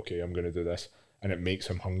what? Right, okay, I'm going to do this, and it makes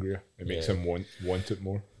him hungrier. It makes him want it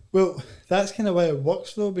more. Well, that's kind of why it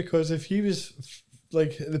works though, because if he was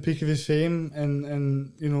like at the peak of his fame,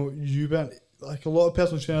 and you know, you went like a lot of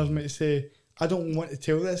personal trainers might say, I don't want to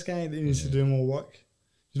tell this guy that he needs to do more work.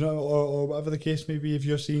 You know, or whatever the case may be, if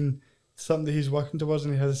you're seeing something that he's working towards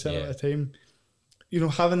and he has a certain amount of time, you know,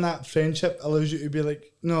 having that friendship allows you to be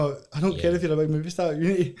like, no, I don't care if you're a big movie star.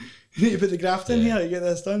 You need to put the graft in here to get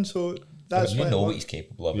this done. So that's you know what he's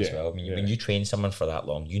capable of as well. I mean, when you train someone for that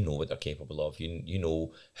long, you know what they're capable of. You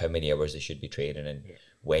know how many hours they should be training and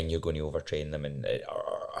when you're going to overtrain them and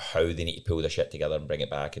or how they need to pull their shit together and bring it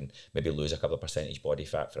back and maybe lose a couple of percentage body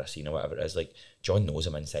fat for a scene or whatever it is. Like, John knows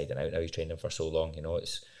him inside and out now. He's trained him for so long. You know,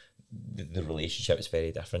 it's the relationship is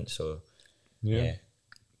very different. So it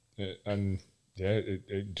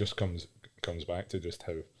just comes back to just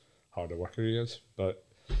how hard a worker he is. But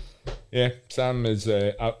yeah, Sam is.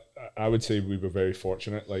 I would say we were very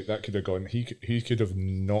fortunate. Like, that could have gone. He could have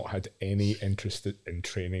not had any interest in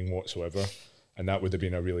training whatsoever, and that would have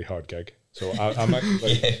been a really hard gig. So I'm like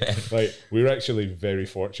we're actually very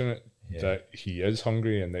fortunate that he is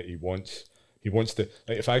hungry and that he wants to.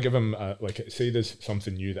 Like, if I give him say there's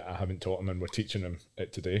something new that I haven't taught him and we're teaching him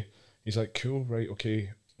it today, he's like, cool, right,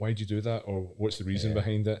 okay, why'd you do that, or what's the reason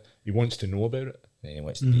behind it? He wants to know about it. And he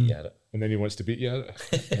wants to beat you at it. And then he wants to beat you at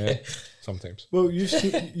it. Sometimes. Well,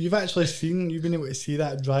 you've actually been able to see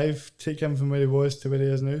that drive take him from where he was to where he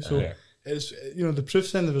is now. So it's, you know, the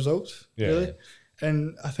proof's in the results, really.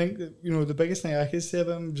 And I think that, you know, the biggest thing I could say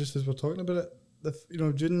about him, just as we're talking about it, you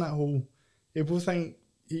know, during that whole April thing,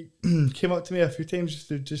 he came up to me a few times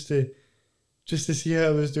just to see how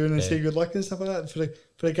I was doing and say good luck and stuff like that.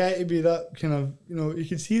 For a guy to be that kind of, you know, you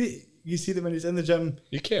can see that when he's in the gym,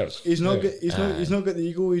 he cares. He's not got the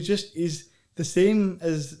ego. He's the same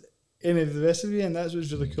as any of the rest of you, and that's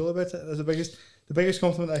what's really cool about it. That's the biggest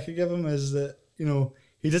compliment I could give him is that, you know,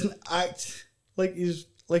 he doesn't act like he's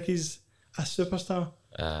a superstar.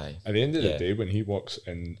 Aye. At the end of the day, when he walks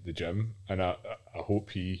in the gym, and I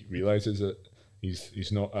hope he realizes that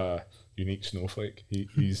he's not a unique snowflake.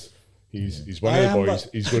 He's one of the boys.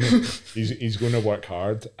 He's going to work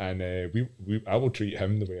hard, and I will treat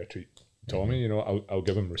him the way I treat Tommy. You know, I'll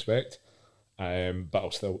give him respect, but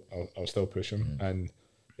I'll still push him, and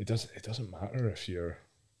it doesn't matter if you're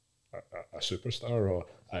a superstar or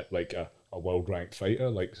a world ranked fighter.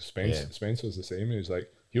 Like Spencer's the same. He's like,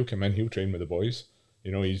 he'll come in, he'll train with the boys.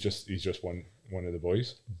 You know, he's just one of the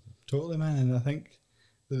boys. Totally, man. And I think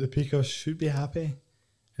that the Peacocks should be happy,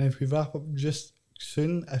 and if we wrap up just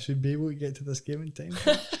soon, I should be able to get to this game in time.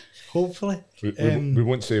 Hopefully. We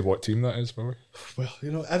won't say what team that is, will we? Well,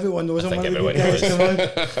 you know, everyone knows I'm one of the good guys. Come on.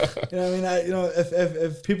 You know what I mean?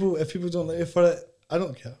 If people don't like you for it, I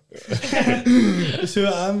don't care. It's who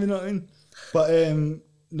I am, you know what I mean? But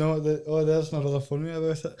there's another phone me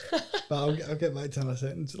about it. But I'll get back to it in a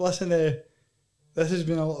second. Listen, this has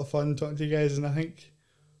been a lot of fun talking to you guys, and I think,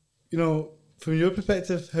 you know, from your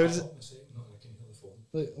perspective, how does it?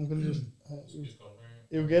 Like, I'm gonna just.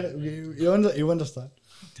 You'll get it. You understand.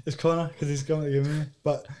 It's Connor because he's coming to give me.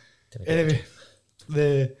 But anyway,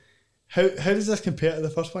 how does this compare to the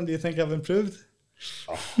first one? Do you think I've improved?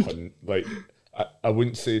 I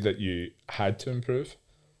wouldn't say that you had to improve,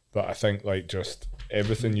 but I think like just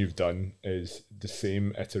everything you've done is the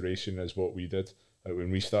same iteration as what we did. Like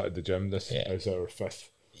when we started the gym, this is our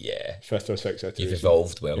fifth or sixth iteration. You've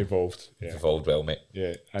evolved well. You've evolved well, mate.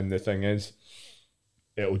 Yeah, and the thing is,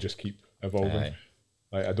 it'll just keep evolving.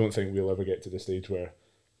 Like, I don't think we'll ever get to the stage where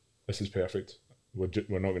this is perfect. We're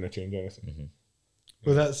not going to change anything. Mm-hmm.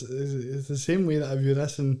 Well, it's the same way that I view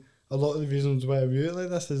this, and a lot of the reasons why I view it like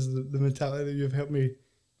this is the mentality that you've helped me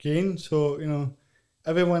gain. So, you know,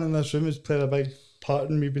 everyone in this room has played a big part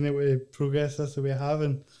in me being able to progress this the way I have,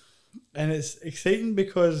 and it's exciting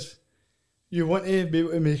because you want to be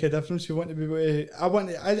able to make a difference. You want to be able to.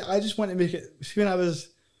 I just want to make it. See, when I was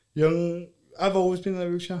young, I've always been in a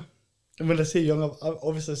wheelchair, and when I say young, I'm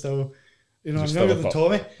obviously still, you know, I'm younger than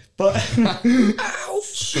Tommy, but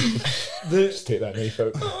just take that knife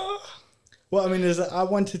out. What I mean is that I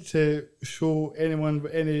wanted to show anyone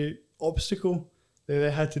with any obstacle that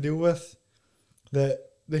they had to deal with that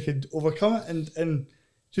they could overcome it. And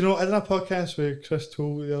do you know, I did a podcast with Chris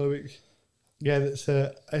Toll the other week. Yeah, that's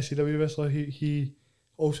a ICW wrestler. He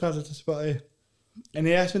also has a disability. And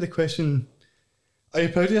he asked me the question, are you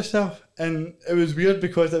proud of yourself? And it was weird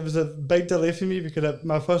because it was a big delay for me because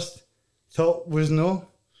my first thought was no.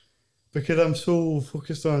 Because I'm so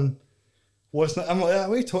focused on what's not. I'm like,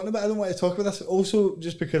 what are you talking about? I don't want to talk about this. Also,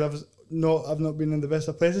 just because I've not been in the best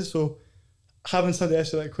of places, so having somebody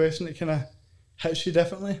ask you that question, it kind of hits you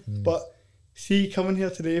differently. But see, coming here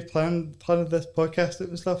today, planning this podcast out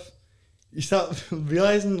and stuff, you start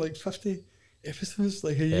realising like 50 episodes,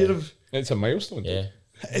 like a year of. It's a milestone. Yeah.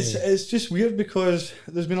 It's just weird because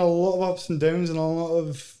there's been a lot of ups and downs and a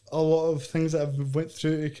lot of things that I've went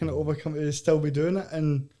through to kind of overcome to still be doing it,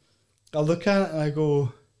 and I look at it and I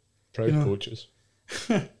go, proud coaches.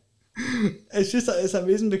 It's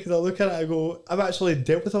amazing because I look at it and I go, I've actually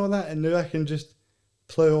dealt with all that, and now I can just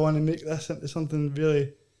plough on and make this into something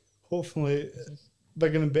really, hopefully,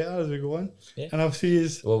 bigger and better as we go on. Yeah. And I'll see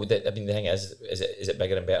is. Well, the thing is it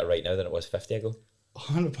bigger and better right now than it was 50 ago?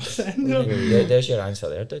 100%. You know? There's your answer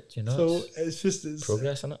there, dude. You know, so it's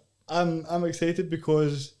progress in it. I'm excited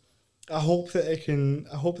because I hope that it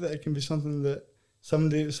can be something that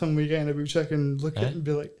someday, some weekend in a wheelchair can look at and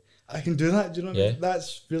be like, I can do that. Do you know what I mean?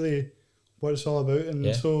 That's really what it's all about.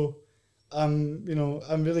 And so I'm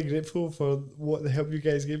really grateful for what the help you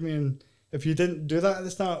guys gave me. And if you didn't do that at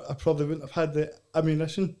the start, I probably wouldn't have had the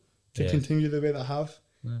ammunition to continue the way that I have.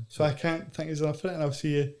 Yeah. So I can't thank you enough for it. And I'll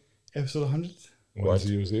see you episode 100.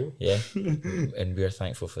 100. Yeah. And we're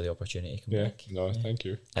thankful for the opportunity to come back. Thank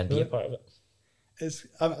you. And be a part of it.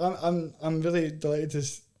 I'm really delighted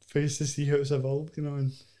for you to see how it's evolved, you know,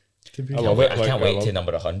 and to be. I can't wait to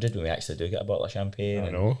number 100 when we actually do get a bottle of champagne. I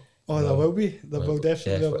know. Oh, there will be. There will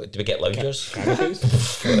definitely. Yeah, do we get loungers? You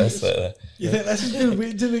think this is going to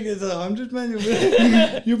wait till we get to 100, man?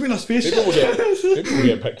 You'll be in a spaceship. Maybe we'll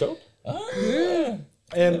get picked up.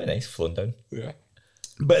 Nice, flown down. Yeah.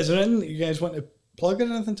 But is there anything you guys want to plug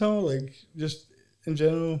in anything, Tom? Like, just in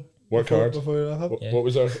general? Work hard. Before we wrap up? What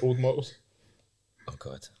was our old mottos? Oh,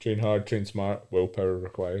 God. Train hard, train smart, willpower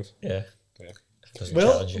required. Yeah. Doesn't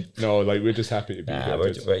challenge you. No, like, we're just happy to be here.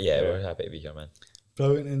 We're happy to be here, man.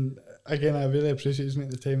 Brilliant. And again, I really appreciate you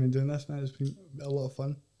making the time and doing this, man. It's been a lot of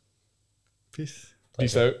fun. Peace.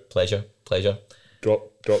 Peace out. Pleasure.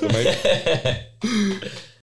 Drop the mic.